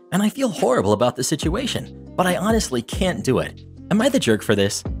position and I feel horrible about the situation, but I honestly can't do it. Am I the jerk for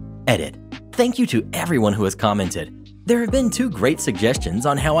this? Edit. Thank you to everyone who has commented. There have been 2 great suggestions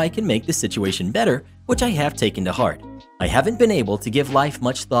on how I can make the situation better, which I have taken to heart. I haven't been able to give life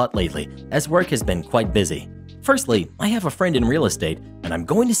much thought lately, as work has been quite busy. Firstly, I have a friend in real estate, and I'm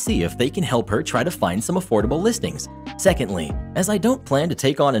going to see if they can help her try to find some affordable listings. Secondly, as I don't plan to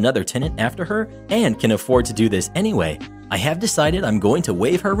take on another tenant after her and can afford to do this anyway, I have decided I'm going to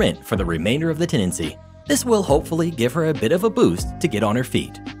waive her rent for the remainder of the tenancy. This will hopefully give her a bit of a boost to get on her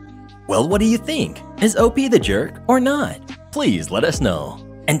feet. Well, what do you think? Is OP the jerk or not? Please let us know.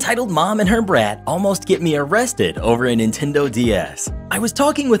 Entitled mom and her brat almost get me arrested over a Nintendo DS. I was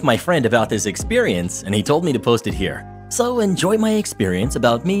talking with my friend about this experience and he told me to post it here. So enjoy my experience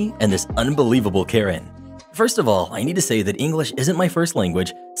about me and this unbelievable Karen. First of all, I need to say that English isn't my first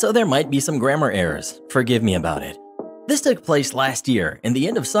language, so there might be some grammar errors. Forgive me about it. This took place last year in the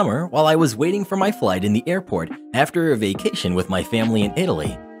end of summer while I was waiting for my flight in the airport after a vacation with my family in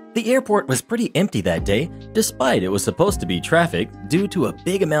Italy. The airport was pretty empty that day, despite it was supposed to be traffic due to a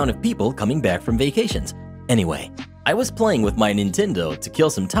big amount of people coming back from vacations. Anyway, I was playing with my Nintendo to kill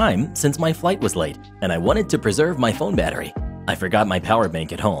some time since my flight was late, and I wanted to preserve my phone battery. I forgot my power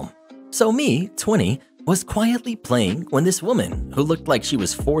bank at home. So me, 20, was quietly playing when this woman, who looked like she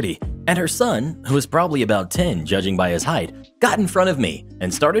was 40, and her son, who was probably about 10 judging by his height, got in front of me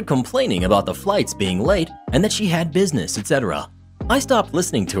and started complaining about the flights being late and that she had business, etc. I stopped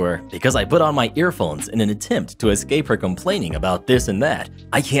listening to her because I put on my earphones in an attempt to escape her complaining about this and that.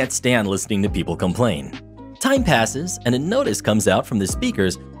 I can't stand listening to people complain. Time passes and a notice comes out from the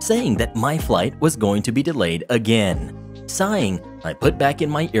speakers saying that my flight was going to be delayed again. Sighing, I put back in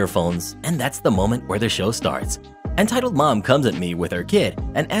my earphones and that's the moment where the show starts. Entitled mom comes at me with her kid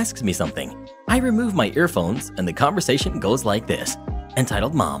and asks me something. I remove my earphones and the conversation goes like this.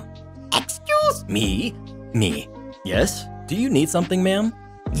 Entitled mom: "Excuse me?" Me: "Yes? Do you need something, ma'am?"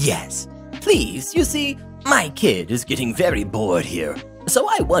 "Yes. Please, you see, my kid is getting very bored here. So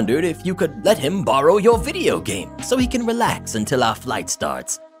I wondered if you could let him borrow your video game so he can relax until our flight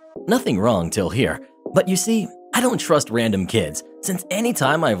starts." Nothing wrong till here, but you see, I don't trust random kids, since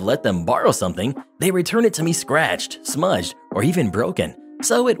anytime I've let them borrow something, they return it to me scratched, smudged, or even broken.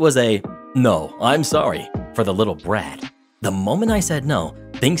 So it was a, "No, I'm sorry," for the little brat. The moment I said no,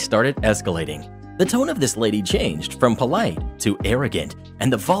 things started escalating. The tone of this lady changed from polite to arrogant,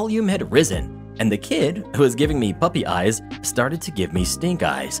 and the volume had risen, and the kid, who was giving me puppy eyes, started to give me stink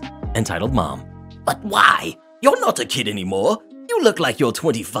eyes. Entitled mom: "But why? You're not a kid anymore. You look like you're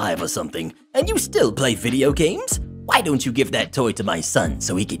 25 or something, and you still play video games? Why don't you give that toy to my son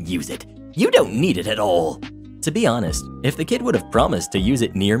so he can use it? You don't need it at all." To be honest, if the kid would have promised to use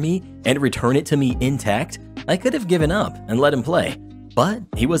it near me and return it to me intact, I could have given up and let him play. But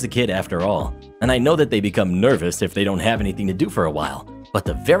he was a kid after all, and I know that they become nervous if they don't have anything to do for a while. But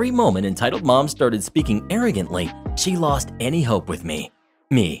the very moment Entitled Mom started speaking arrogantly, she lost any hope with me.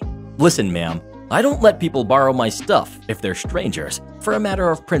 Me: "Listen, ma'am, I don't let people borrow my stuff if they're strangers, for a matter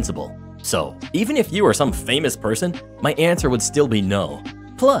of principle. So, even if you are some famous person, my answer would still be no.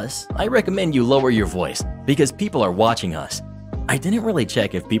 Plus, I recommend you lower your voice, because people are watching us." I didn't really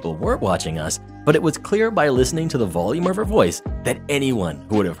check if people were watching us, but it was clear by listening to the volume of her voice that anyone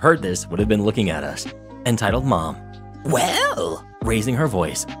who would have heard this would have been looking at us. Entitled mom: "Well," raising her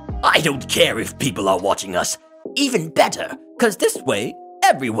voice, "I don't care if people are watching us. Even better, cause this way,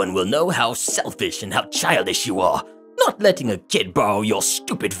 everyone will know how selfish and how childish you are, not letting a kid borrow your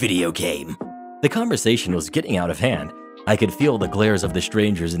stupid video game." The conversation was getting out of hand. I could feel the glares of the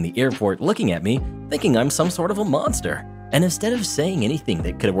strangers in the airport looking at me, thinking I'm some sort of a monster. And instead of saying anything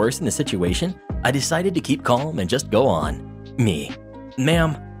that could worsen the situation, I decided to keep calm and just go on. Me: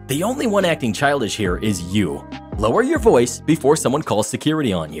 "Ma'am, the only one acting childish here is you. Lower your voice before someone calls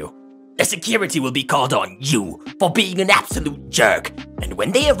security on you." "The security will be called on you for being an absolute jerk. And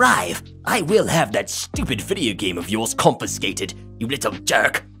when they arrive, I will have that stupid video game of yours confiscated, you little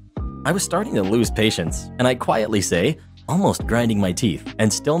jerk." I was starting to lose patience, and I quietly say, almost grinding my teeth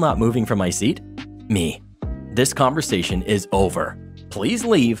and still not moving from my seat, Me: "This conversation is over. Please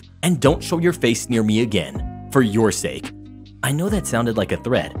leave and don't show your face near me again, for your sake." I know that sounded like a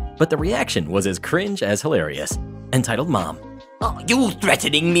threat, but the reaction was as cringe as hilarious. Entitled mom: "Are you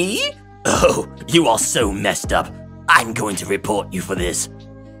threatening me? Oh, you are so messed up. I'm going to report you for this."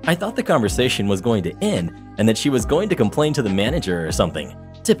 I thought the conversation was going to end and that she was going to complain to the manager or something.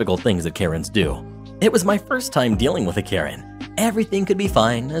 Typical things that Karens do. It was my first time dealing with a Karen. Everything could be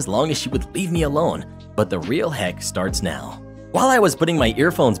fine as long as she would leave me alone, but the real heck starts now. While I was putting my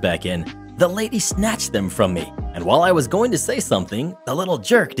earphones back in, the lady snatched them from me, and while I was going to say something, the little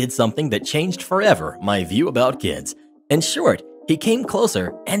jerk did something that changed forever my view about kids. In short, he came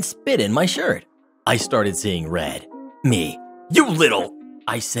closer and spit in my shirt. I started seeing red. Me. You little...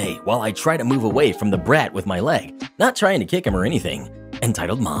 I say while I try to move away from the brat with my leg, not trying to kick him or anything.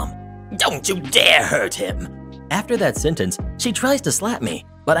 Entitled Mom. Don't you dare hurt him! After that sentence, she tries to slap me,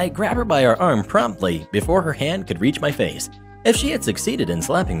 but I grab her by her arm promptly before her hand could reach my face. If she had succeeded in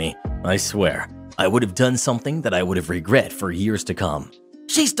slapping me, I swear, I would have done something that I would have regret for years to come.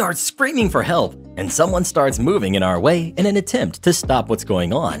 She starts screaming for help, and someone starts moving in our way in an attempt to stop what's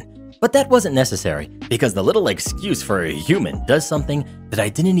going on. But that wasn't necessary, because the little excuse for a human does something that I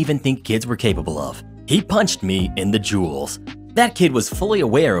didn't even think kids were capable of. He punched me in the jewels. That kid was fully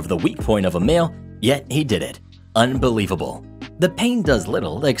aware of the weak point of a male, yet he did it. Unbelievable. The pain does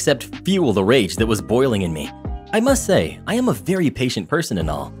little except fuel the rage that was boiling in me. I must say, I am a very patient person and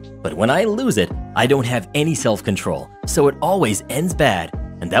all, but when I lose it, I don't have any self-control, so it always ends bad,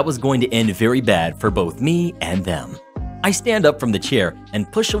 and that was going to end very bad for both me and them. I stand up from the chair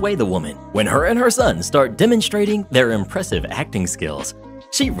and push away the woman when her and her son start demonstrating their impressive acting skills.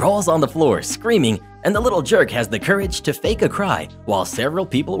 She rolls on the floor screaming, and the little jerk has the courage to fake a cry while several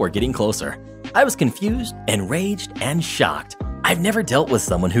people were getting closer. I was confused, enraged, and shocked. I've never dealt with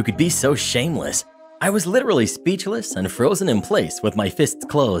someone who could be so shameless. I was literally speechless and frozen in place with my fists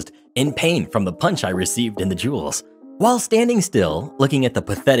closed, in pain from the punch I received in the jewels. While standing still, looking at the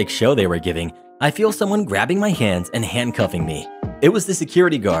pathetic show they were giving, I feel someone grabbing my hands and handcuffing me. It was the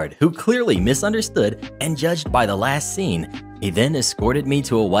security guard who clearly misunderstood and judged by the last scene. He then escorted me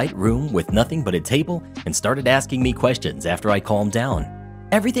to a white room with nothing but a table and started asking me questions after I calmed down.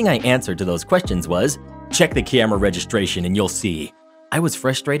 Everything I answered to those questions was, "Check the camera registration and you'll see." I was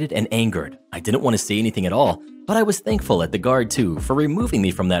frustrated and angered. I didn't want to say anything at all, but I was thankful at the guard too for removing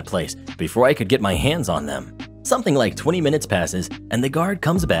me from that place before I could get my hands on them. Something like 20 minutes passes, and the guard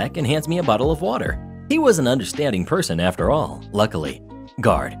comes back and hands me a bottle of water. He was an understanding person after all, luckily.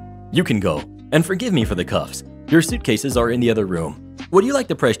 "Guard, you can go, and forgive me for the cuffs. Your suitcases are in the other room. Would you like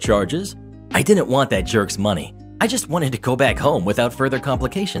to press charges?" I didn't want that jerk's money. I just wanted to go back home without further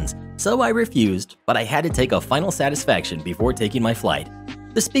complications, so I refused, but I had to take a final satisfaction before taking my flight.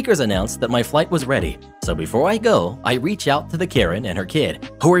 The speakers announced that my flight was ready, so before I go, I reach out to the Karen and her kid,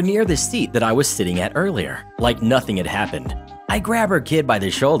 who were near the seat that I was sitting at earlier, like nothing had happened. I grab her kid by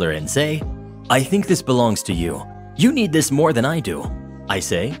the shoulder and say, "I think this belongs to you. You need this more than I do," I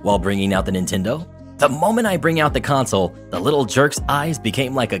say while bringing out the Nintendo. The moment I bring out the console, the little jerk's eyes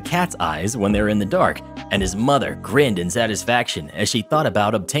became like a cat's eyes when they're in the dark, and his mother grinned in satisfaction as she thought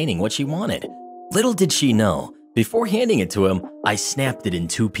about obtaining what she wanted. Little did she know, before handing it to him, I snapped it in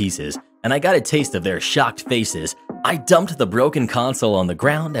 2 pieces, and I got a taste of their shocked faces. I dumped the broken console on the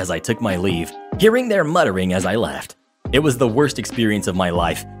ground as I took my leave, hearing their muttering as I left. It was the worst experience of my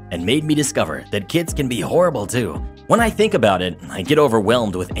life, and made me discover that kids can be horrible too. When I think about it, I get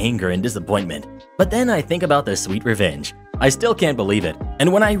overwhelmed with anger and disappointment. But then I think about the sweet revenge. I still can't believe it,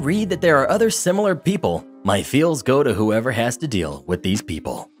 and when I read that there are other similar people, my feels go to whoever has to deal with these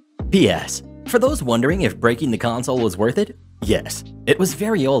people. P.S. For those wondering if breaking the console was worth it, yes. It was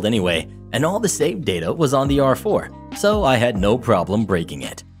very old anyway, and all the saved data was on the R4, so I had no problem breaking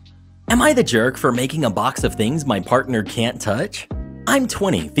it. Am I the jerk for making a box of things my partner can't touch? I'm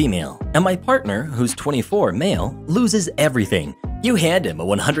 20, female, and my partner, who's 24, male, loses everything. You hand him a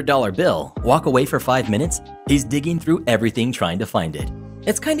 $100 bill, walk away for 5 minutes, he's digging through everything trying to find it.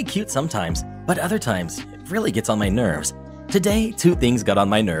 It's kinda cute sometimes, but other times, it really gets on my nerves. Today, 2 things got on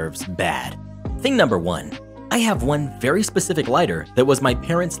my nerves bad. Thing number 1, I have one very specific lighter that was my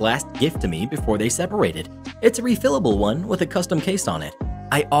parents' last gift to me before they separated. It's a refillable one with a custom case on it.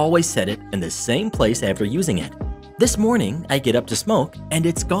 I always set it in the same place after using it. This morning, I get up to smoke, and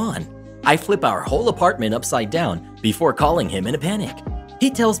it's gone. I flip our whole apartment upside down before calling him in a panic. He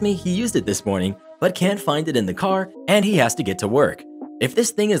tells me he used it this morning, but can't find it in the car, and he has to get to work. If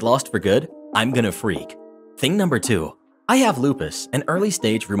this thing is lost for good, I'm gonna freak. Thing number 2, I have lupus and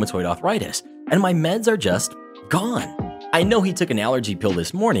early-stage rheumatoid arthritis, and my meds are just gone. I know he took an allergy pill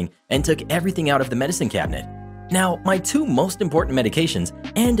this morning and took everything out of the medicine cabinet. Now, my 2 most important medications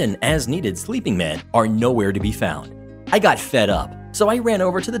and an as-needed sleeping med are nowhere to be found. I got fed up, so I ran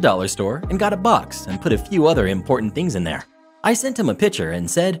over to the dollar store and got a box and put a few other important things in there. I sent him a picture and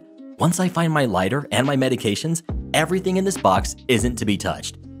said, "Once I find my lighter and my medications, everything in this box isn't to be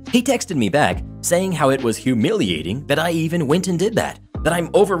touched." He texted me back saying how it was humiliating that I even went and did that I'm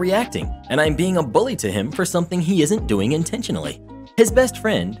overreacting and I'm being a bully to him for something he isn't doing intentionally. His best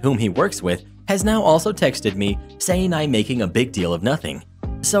friend, whom he works with, has now also texted me saying I'm making a big deal of nothing.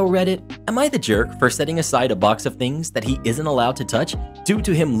 So Reddit, am I the jerk for setting aside a box of things that he isn't allowed to touch due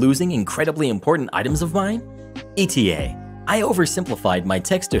to him losing incredibly important items of mine? ETA, I oversimplified my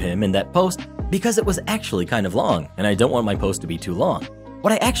text to him in that post, because it was actually kind of long and I don't want my post to be too long.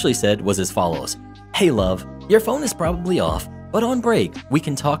 What I actually said was as follows. Hey love, your phone is probably off, but on break, we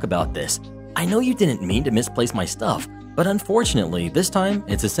can talk about this. I know you didn't mean to misplace my stuff, but unfortunately, this time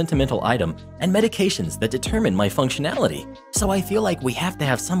it's a sentimental item and medications that determine my functionality. So I feel like we have to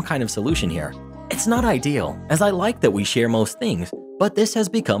have some kind of solution here. It's not ideal, as I like that we share most things, but this has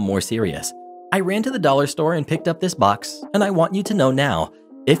become more serious. I ran to the dollar store and picked up this box, and I want you to know now,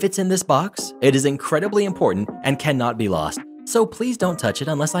 if it's in this box, it is incredibly important and cannot be lost. So please don't touch it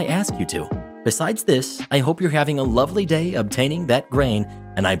unless I ask you to. Besides this, I hope you're having a lovely day obtaining that grain,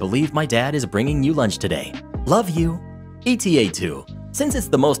 and I believe my dad is bringing you lunch today. Love you. ETA 2. Since it's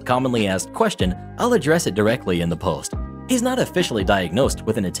the most commonly asked question, I'll address it directly in the post. He's not officially diagnosed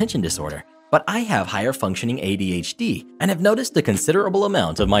with an attention disorder, but I have higher functioning ADHD and have noticed a considerable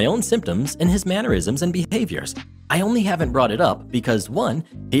amount of my own symptoms in his mannerisms and behaviors. I only haven't brought it up because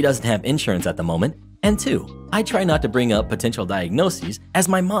 1, he doesn't have insurance at the moment, and 2, I try not to bring up potential diagnoses as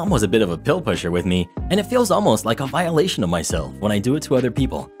my mom was a bit of a pill pusher with me and it feels almost like a violation of myself when I do it to other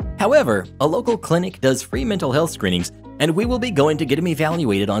people. However, a local clinic does free mental health screenings and we will be going to get him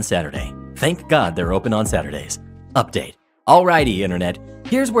evaluated on Saturday. Thank God they're open on Saturdays. Update. Alrighty, internet.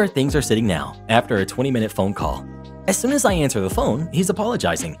 Here's where things are sitting now after a 20-minute phone call. As soon as I answer the phone, he's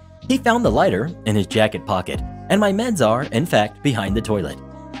apologizing. He found the lighter in his jacket pocket and my meds are, in fact, behind the toilet.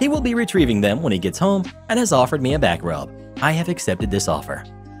 He will be retrieving them when he gets home and has offered me a back rub. I have accepted this offer.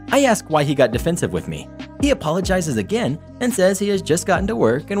 I ask why he got defensive with me. He apologizes again and says he has just gotten to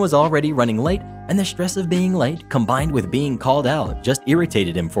work and was already running late, and the stress of being late combined with being called out just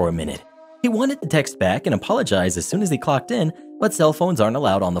irritated him for a minute. He wanted to text back and apologize as soon as he clocked in, but cell phones aren't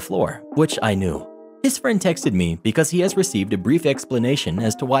allowed on the floor, which I knew. His friend texted me because he has received a brief explanation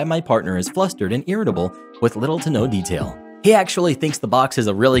as to why my partner is flustered and irritable with little to no detail. He actually thinks the box is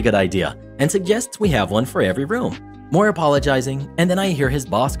a really good idea and suggests we have one for every room. More apologizing, and then I hear his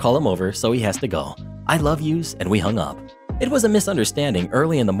boss call him over, so he has to go. I love yous, and we hung up. It was a misunderstanding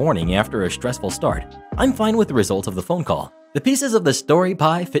early in the morning after a stressful start. I'm fine with the result of the phone call. The pieces of the story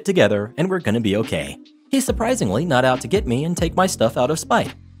pie fit together, and we're gonna be okay. He's surprisingly not out to get me and take my stuff out of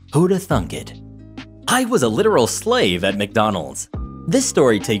spite. Who'da thunk it? I was a literal slave at McDonald's. This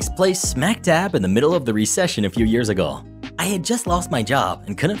story takes place smack dab in the middle of the recession a few years ago. I had just lost my job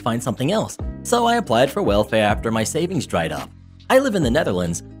and couldn't find something else, so I applied for welfare after my savings dried up. I live in the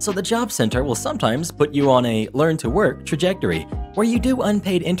Netherlands, so the job center will sometimes put you on a learn-to-work trajectory where you do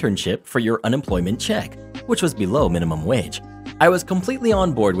unpaid internship for your unemployment check, which was below minimum wage. I was completely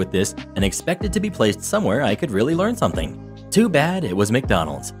on board with this and expected to be placed somewhere I could really learn something. Too bad it was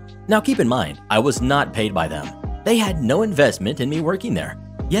McDonald's. Now keep in mind, I was not paid by them. They had no investment in me working there.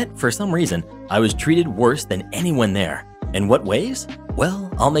 Yet, for some reason, I was treated worse than anyone there. In what ways? Well,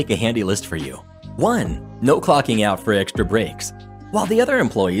 I'll make a handy list for you. 1. No clocking out for extra breaks. While the other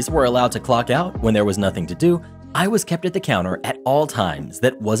employees were allowed to clock out when there was nothing to do, I was kept at the counter at all times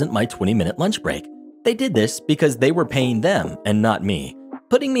that wasn't my 20-minute lunch break. They did this because they were paying them and not me.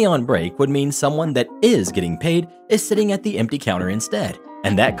 Putting me on break would mean someone that is getting paid is sitting at the empty counter instead,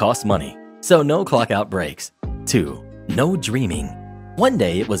 and that costs money. So no clock out breaks. 2. No dreaming. One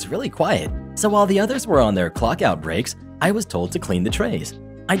day it was really quiet, so while the others were on their clock out breaks, I was told to clean the trays.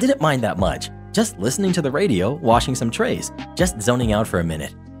 I didn't mind that much, just listening to the radio, washing some trays, just zoning out for a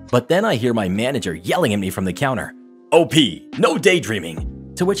minute. But then I hear my manager yelling at me from the counter, "OP, no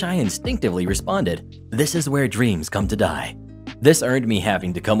daydreaming," to which I instinctively responded, "This is where dreams come to die." This earned me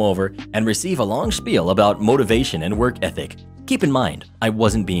having to come over and receive a long spiel about motivation and work ethic. Keep in mind, I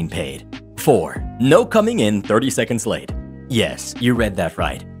wasn't being paid. 4. No coming in 30 seconds late. Yes, you read that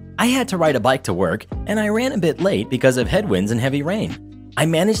right. I had to ride a bike to work, and I ran a bit late because of headwinds and heavy rain. I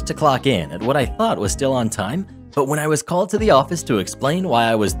managed to clock in at what I thought was still on time, but when I was called to the office to explain why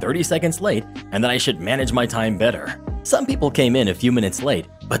I was 30 seconds late and that I should manage my time better. Some people came in a few minutes late,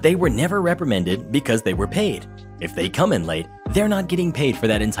 but they were never reprimanded because they were paid. If they come in late, they're not getting paid for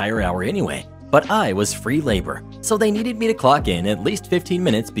that entire hour anyway. But I was free labor, so they needed me to clock in at least 15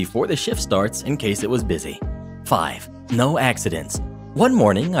 minutes before the shift starts in case it was busy. 5. No accidents. One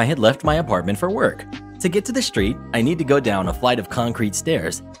morning, I had left my apartment for work. To get to the street, I need to go down a flight of concrete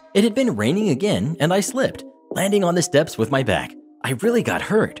stairs. It had been raining again, and I slipped, landing on the steps with my back. I really got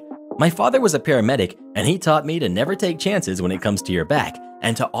hurt. My father was a paramedic, and he taught me to never take chances when it comes to your back,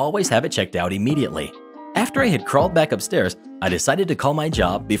 and to always have it checked out immediately. After I had crawled back upstairs, I decided to call my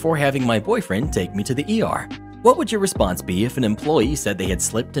job before having my boyfriend take me to the ER. What would your response be if an employee said they had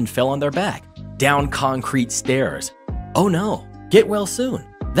slipped and fell on their back? Down concrete stairs. Oh no, get well soon.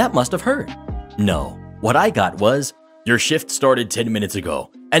 That must have hurt. No, what I got was, "Your shift started 10 minutes ago.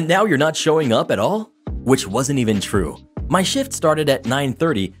 And now you're not showing up at all? Which wasn't even true. My shift started at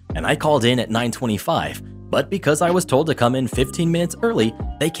 9:30 and I called in at 9:25, but because I was told to come in 15 minutes early,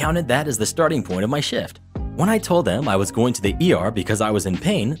 they counted that as the starting point of my shift. When I told them I was going to the ER because I was in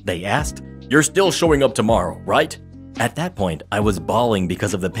pain, they asked, "You're still showing up tomorrow, right?" At that point, I was bawling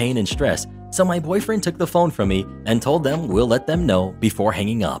because of the pain and stress, so my boyfriend took the phone from me and told them we'll let them know before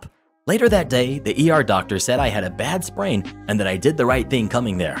hanging up. Later that day, the ER doctor said I had a bad sprain and that I did the right thing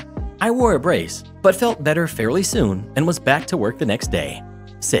coming there. I wore a brace, but felt better fairly soon and was back to work the next day.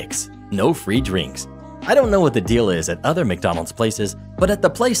 6. No free drinks. I don't know what the deal is at other McDonald's places, but at the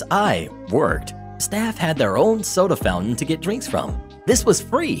place I worked, staff had their own soda fountain to get drinks from. This was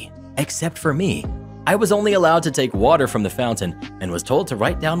free, except for me. I was only allowed to take water from the fountain and was told to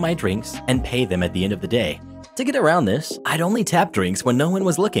write down my drinks and pay them at the end of the day. To get around this, I'd only tap drinks when no one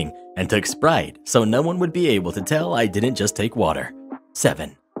was looking and took Sprite so no one would be able to tell I didn't just take water.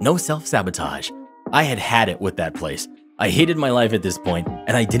 7. No self-sabotage. I had it with that place. I hated my life at this point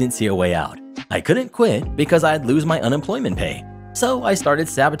and I didn't see a way out. I couldn't quit because I'd lose my unemployment pay. So I started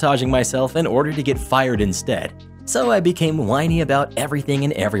sabotaging myself in order to get fired instead. So I became whiny about everything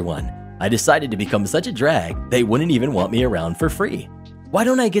and everyone. I decided to become such a drag they wouldn't even want me around for free. Why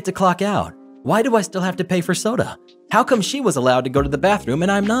don't I get to clock out? Why do I still have to pay for soda? How come she was allowed to go to the bathroom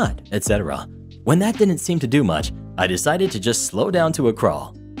and I'm not? Etc. When that didn't seem to do much, I decided to just slow down to a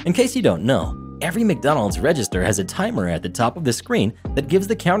crawl. In case you don't know, every McDonald's register has a timer at the top of the screen that gives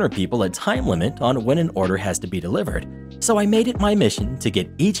the counter people a time limit on when an order has to be delivered. So I made it my mission to get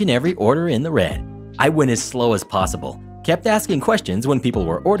each and every order in the red. I went as slow as possible, kept asking questions when people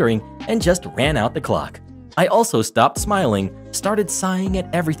were ordering, and just ran out the clock. I also stopped smiling, started sighing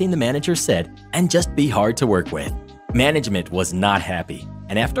at everything the manager said, and just be hard to work with. Management was not happy,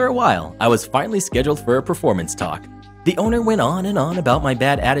 and after a while, I was finally scheduled for a performance talk. The owner went on and on about my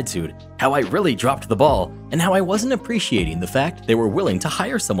bad attitude, how I really dropped the ball, and how I wasn't appreciating the fact they were willing to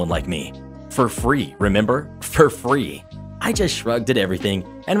hire someone like me. For free, remember? For free. I just shrugged at everything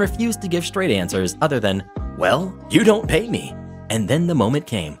and refused to give straight answers other than, "Well, you don't pay me." And then the moment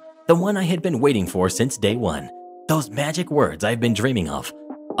came, the one I had been waiting for since day one. Those magic words I've been dreaming of.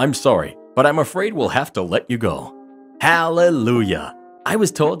 "I'm sorry, but I'm afraid we'll have to let you go." Hallelujah! I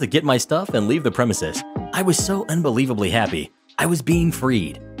was told to get my stuff and leave the premises. I was so unbelievably happy. I was being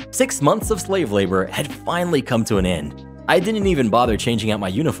freed. 6 months of slave labor had finally come to an end. I didn't even bother changing out my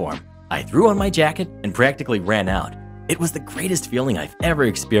uniform. I threw on my jacket and practically ran out. It was the greatest feeling I've ever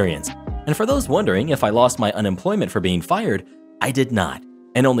experienced. And for those wondering if I lost my unemployment for being fired, I did not.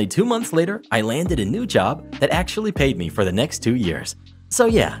 And only 2 months later, I landed a new job that actually paid me for the next 2 years. So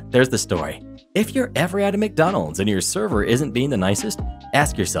yeah, there's the story. If you're ever at a McDonald's and your server isn't being the nicest,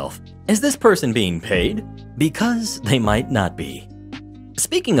 ask yourself, is this person being paid? Because they might not be.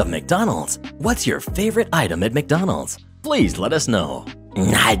 Speaking of McDonald's, what's your favorite item at McDonald's? Please let us know.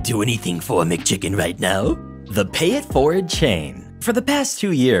 I'd do anything for a McChicken right now. The Pay It Forward chain. For the past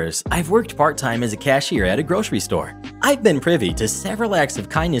 2 years, I've worked part-time as a cashier at a grocery store. I've been privy to several acts of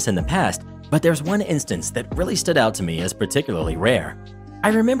kindness in the past, but there's one instance that really stood out to me as particularly rare. I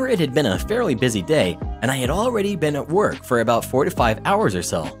remember it had been a fairly busy day, and I had already been at work for about 4 to 5 hours or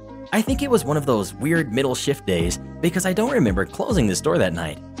so. I think it was one of those weird middle shift days because I don't remember closing the store that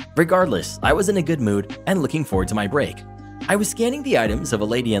night. Regardless, I was in a good mood and looking forward to my break. I was scanning the items of a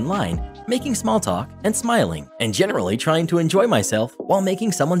lady in line, making small talk and smiling, and generally trying to enjoy myself while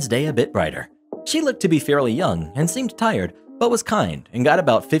making someone's day a bit brighter. She looked to be fairly young and seemed tired, but was kind and got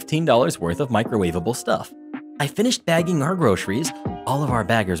about $15 worth of microwavable stuff. I finished bagging our groceries. All of our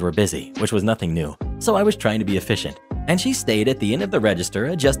baggers were busy, which was nothing new, so I was trying to be efficient. And she stayed at the end of the register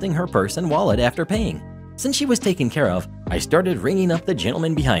adjusting her purse and wallet after paying. Since she was taken care of, I started ringing up the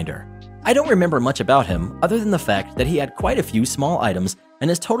gentleman behind her. I don't remember much about him other than the fact that he had quite a few small items and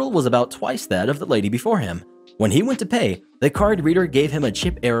his total was about twice that of the lady before him. When he went to pay, the card reader gave him a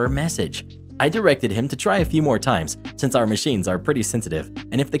chip error message. I directed him to try a few more times since our machines are pretty sensitive,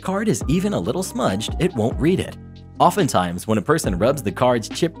 and if the card is even a little smudged, it won't read it. Oftentimes, when a person rubs the card's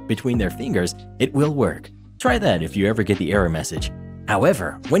chip between their fingers, it will work. Try that if you ever get the error message.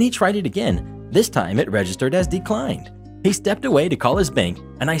 However, when he tried it again, this time it registered as declined. He stepped away to call his bank,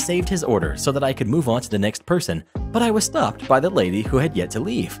 and I saved his order so that I could move on to the next person, but I was stopped by the lady who had yet to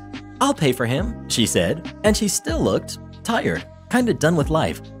leave. "I'll pay for him," she said, and she still looked tired, kinda done with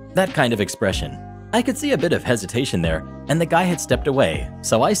life, that kind of expression. I could see a bit of hesitation there, and the guy had stepped away,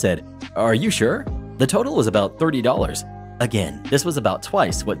 so I said, "Are you sure?" The total was about $30. Again, this was about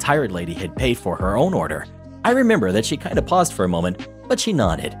twice what Tired Lady had paid for her own order. I remember that she kinda paused for a moment, but she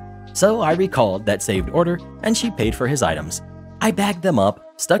nodded. So I recalled that saved order and she paid for his items. I bagged them up,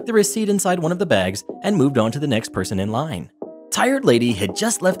 stuck the receipt inside one of the bags, and moved on to the next person in line. Tired Lady had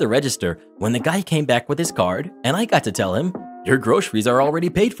just left the register when the guy came back with his card, and I got to tell him, "Your groceries are already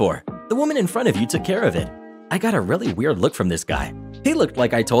paid for. The woman in front of you took care of it." I got a really weird look from this guy. He looked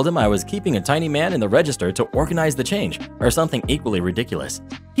like I told him I was keeping a tiny man in the register to organize the change, or something equally ridiculous.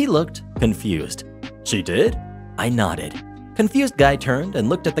 He looked confused. "She did?" I nodded. Confused guy turned and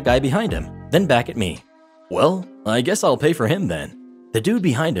looked at the guy behind him, then back at me. "Well, I guess I'll pay for him then." The dude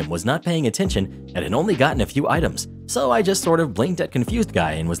behind him was not paying attention and had only gotten a few items, so I just sort of blinked at Confused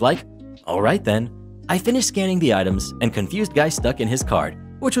guy and was like, "All right then." I finished scanning the items and Confused guy stuck in his card,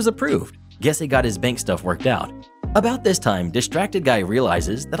 which was approved. Guess he got his bank stuff worked out. About this time, Distracted guy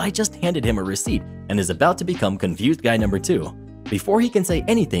realizes that I just handed him a receipt and is about to become Confused guy number 2. Before he can say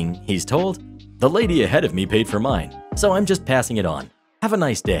anything, he's told, "The lady ahead of me paid for mine, so I'm just passing it on. Have a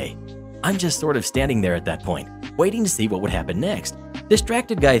nice day." I'm just sort of standing there at that point, waiting to see what would happen next.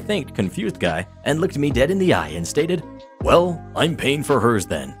 Distracted guy thanked Confused guy and looked me dead in the eye and stated, "Well, I'm paying for hers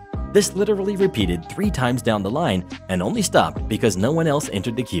then." This literally repeated 3 times down the line and only stopped because no one else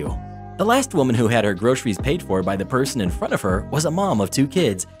entered the queue. The last woman who had her groceries paid for by the person in front of her was a mom of 2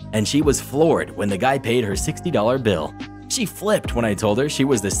 kids, and she was floored when the guy paid her $60 bill. She flipped when I told her she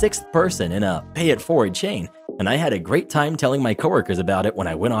was the 6th person in a pay it forward chain, and I had a great time telling my coworkers about it when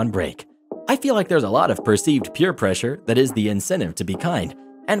I went on break. I feel like there's a lot of perceived peer pressure that is the incentive to be kind,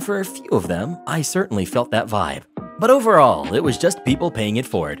 and for a few of them, I certainly felt that vibe. But overall, it was just people paying it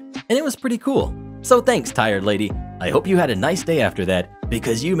forward, and it was pretty cool. So thanks, Tired Lady. I hope you had a nice day after that,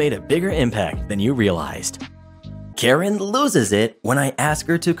 because you made a bigger impact than you realized. Karen loses it when I ask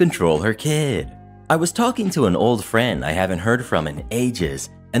her to control her kid. I was talking to an old friend I haven't heard from in ages,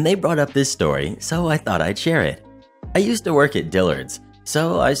 and they brought up this story, so I thought I'd share it. I used to work at Dillard's,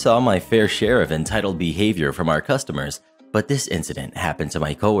 so I saw my fair share of entitled behavior from our customers, but this incident happened to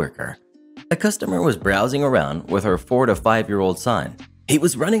my coworker. A customer was browsing around with her 4 to 5-year-old son. He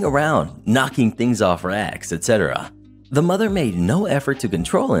was running around, knocking things off racks, etc. The mother made no effort to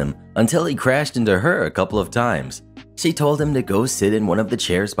control him until he crashed into her a couple of times. She told him to go sit in one of the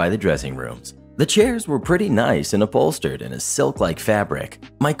chairs by the dressing rooms. The chairs were pretty nice and upholstered in a silk-like fabric.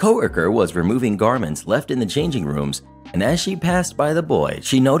 My coworker was removing garments left in the changing rooms, and as she passed by the boy,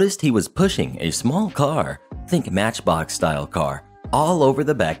 she noticed he was pushing a small car, think Matchbox-style car, all over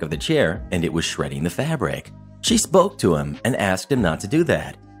the back of the chair, and it was shredding the fabric. She spoke to him and asked him not to do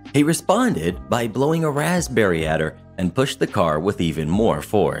that. He responded by blowing a raspberry at her and pushed the car with even more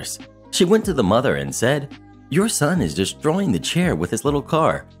force. She went to the mother and said, "Your son is destroying the chair with his little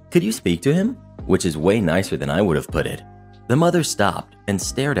car. Could you speak to him?" Which is way nicer than I would have put it. The mother stopped and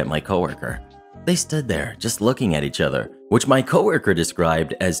stared at my coworker. They stood there just looking at each other, which my coworker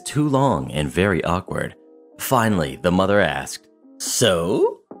described as too long and very awkward. Finally, the mother asked,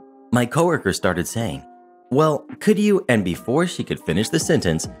 "So?" My coworker started saying, "Well, could you?" And before she could finish the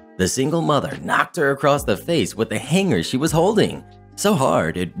sentence, the single mother knocked her across the face with the hanger she was holding. So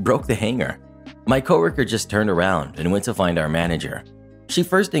hard, it broke the hanger. My coworker just turned around and went to find our manager. She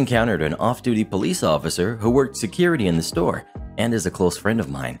first encountered an off-duty police officer who worked security in the store and is a close friend of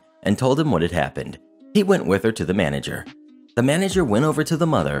mine, and told him what had happened. He went with her to the manager. The manager went over to the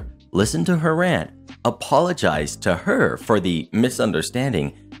mother, listened to her rant, apologized to her for the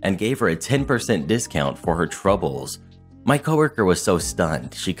misunderstanding, and gave her a 10% discount for her troubles. My coworker was so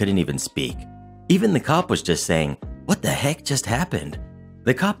stunned she couldn't even speak. Even the cop was just saying, "What the heck just happened?"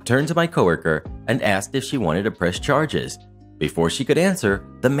 The cop turned to my coworker and asked if she wanted to press charges. Before she could answer,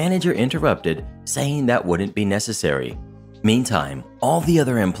 the manager interrupted, saying that wouldn't be necessary. Meantime, all the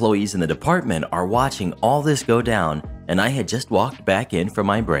other employees in the department are watching all this go down, and I had just walked back in from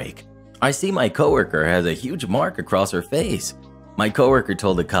my break. I see my coworker has a huge mark across her face. My coworker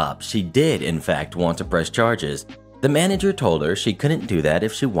told the cop she did in fact want to press charges. The manager told her she couldn't do that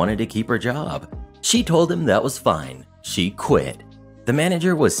if she wanted to keep her job. She told him that was fine. She quit. The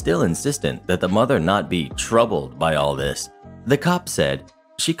manager was still insistent that the mother not be troubled by all this. The cop said,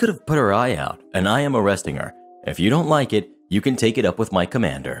 "She could have put her eye out, and I am arresting her. If you don't like it, you can take it up with my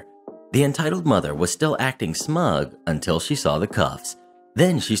commander." The entitled mother was still acting smug until she saw the cuffs.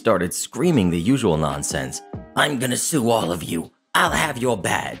 Then she started screaming the usual nonsense. "I'm gonna sue all of you. I'll have your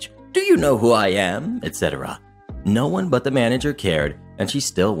badge. Do you know who I am?" etc. No one but the manager cared, and she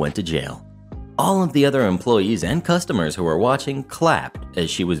still went to jail. All of the other employees and customers who were watching clapped as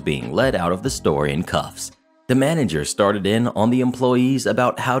she was being led out of the store in cuffs. The manager started in on the employees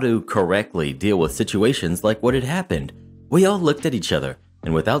about how to correctly deal with situations like what had happened. We all looked at each other,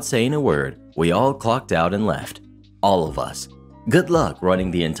 and without saying a word, we all clocked out and left. All of us. Good luck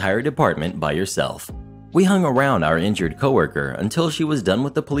running the entire department by yourself. We hung around our injured coworker until she was done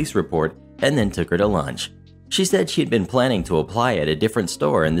with the police report and then took her to lunch. She said she had been planning to apply at a different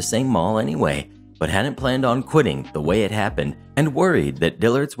store in the same mall anyway, but hadn't planned on quitting the way it happened and worried that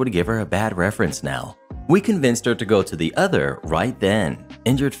Dillard's would give her a bad reference now. We convinced her to go to the other right then,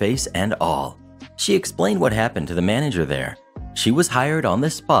 injured face and all. She explained what happened to the manager there. She was hired on the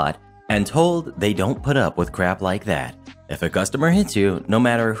spot and told they don't put up with crap like that. If a customer hits you, no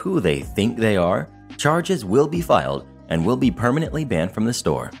matter who they think they are, charges will be filed and will be permanently banned from the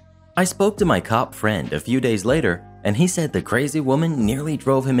store. I spoke to my cop friend a few days later, and he said the crazy woman nearly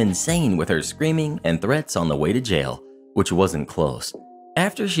drove him insane with her screaming and threats on the way to jail, which wasn't close.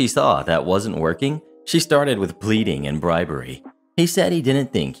 After she saw that wasn't working, she started with pleading and bribery. He said he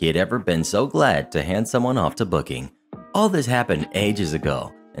didn't think he had ever been so glad to hand someone off to booking. All this happened ages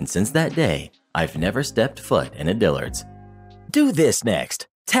ago, and since that day, I've never stepped foot in a Dillard's. Do this next.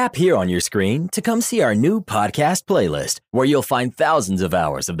 Tap here on your screen to come see our new podcast playlist, where you'll find thousands of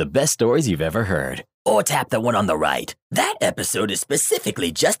hours of the best stories you've ever heard. Or tap the one on the right. That episode is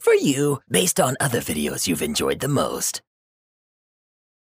specifically just for you, based on other videos you've enjoyed the most.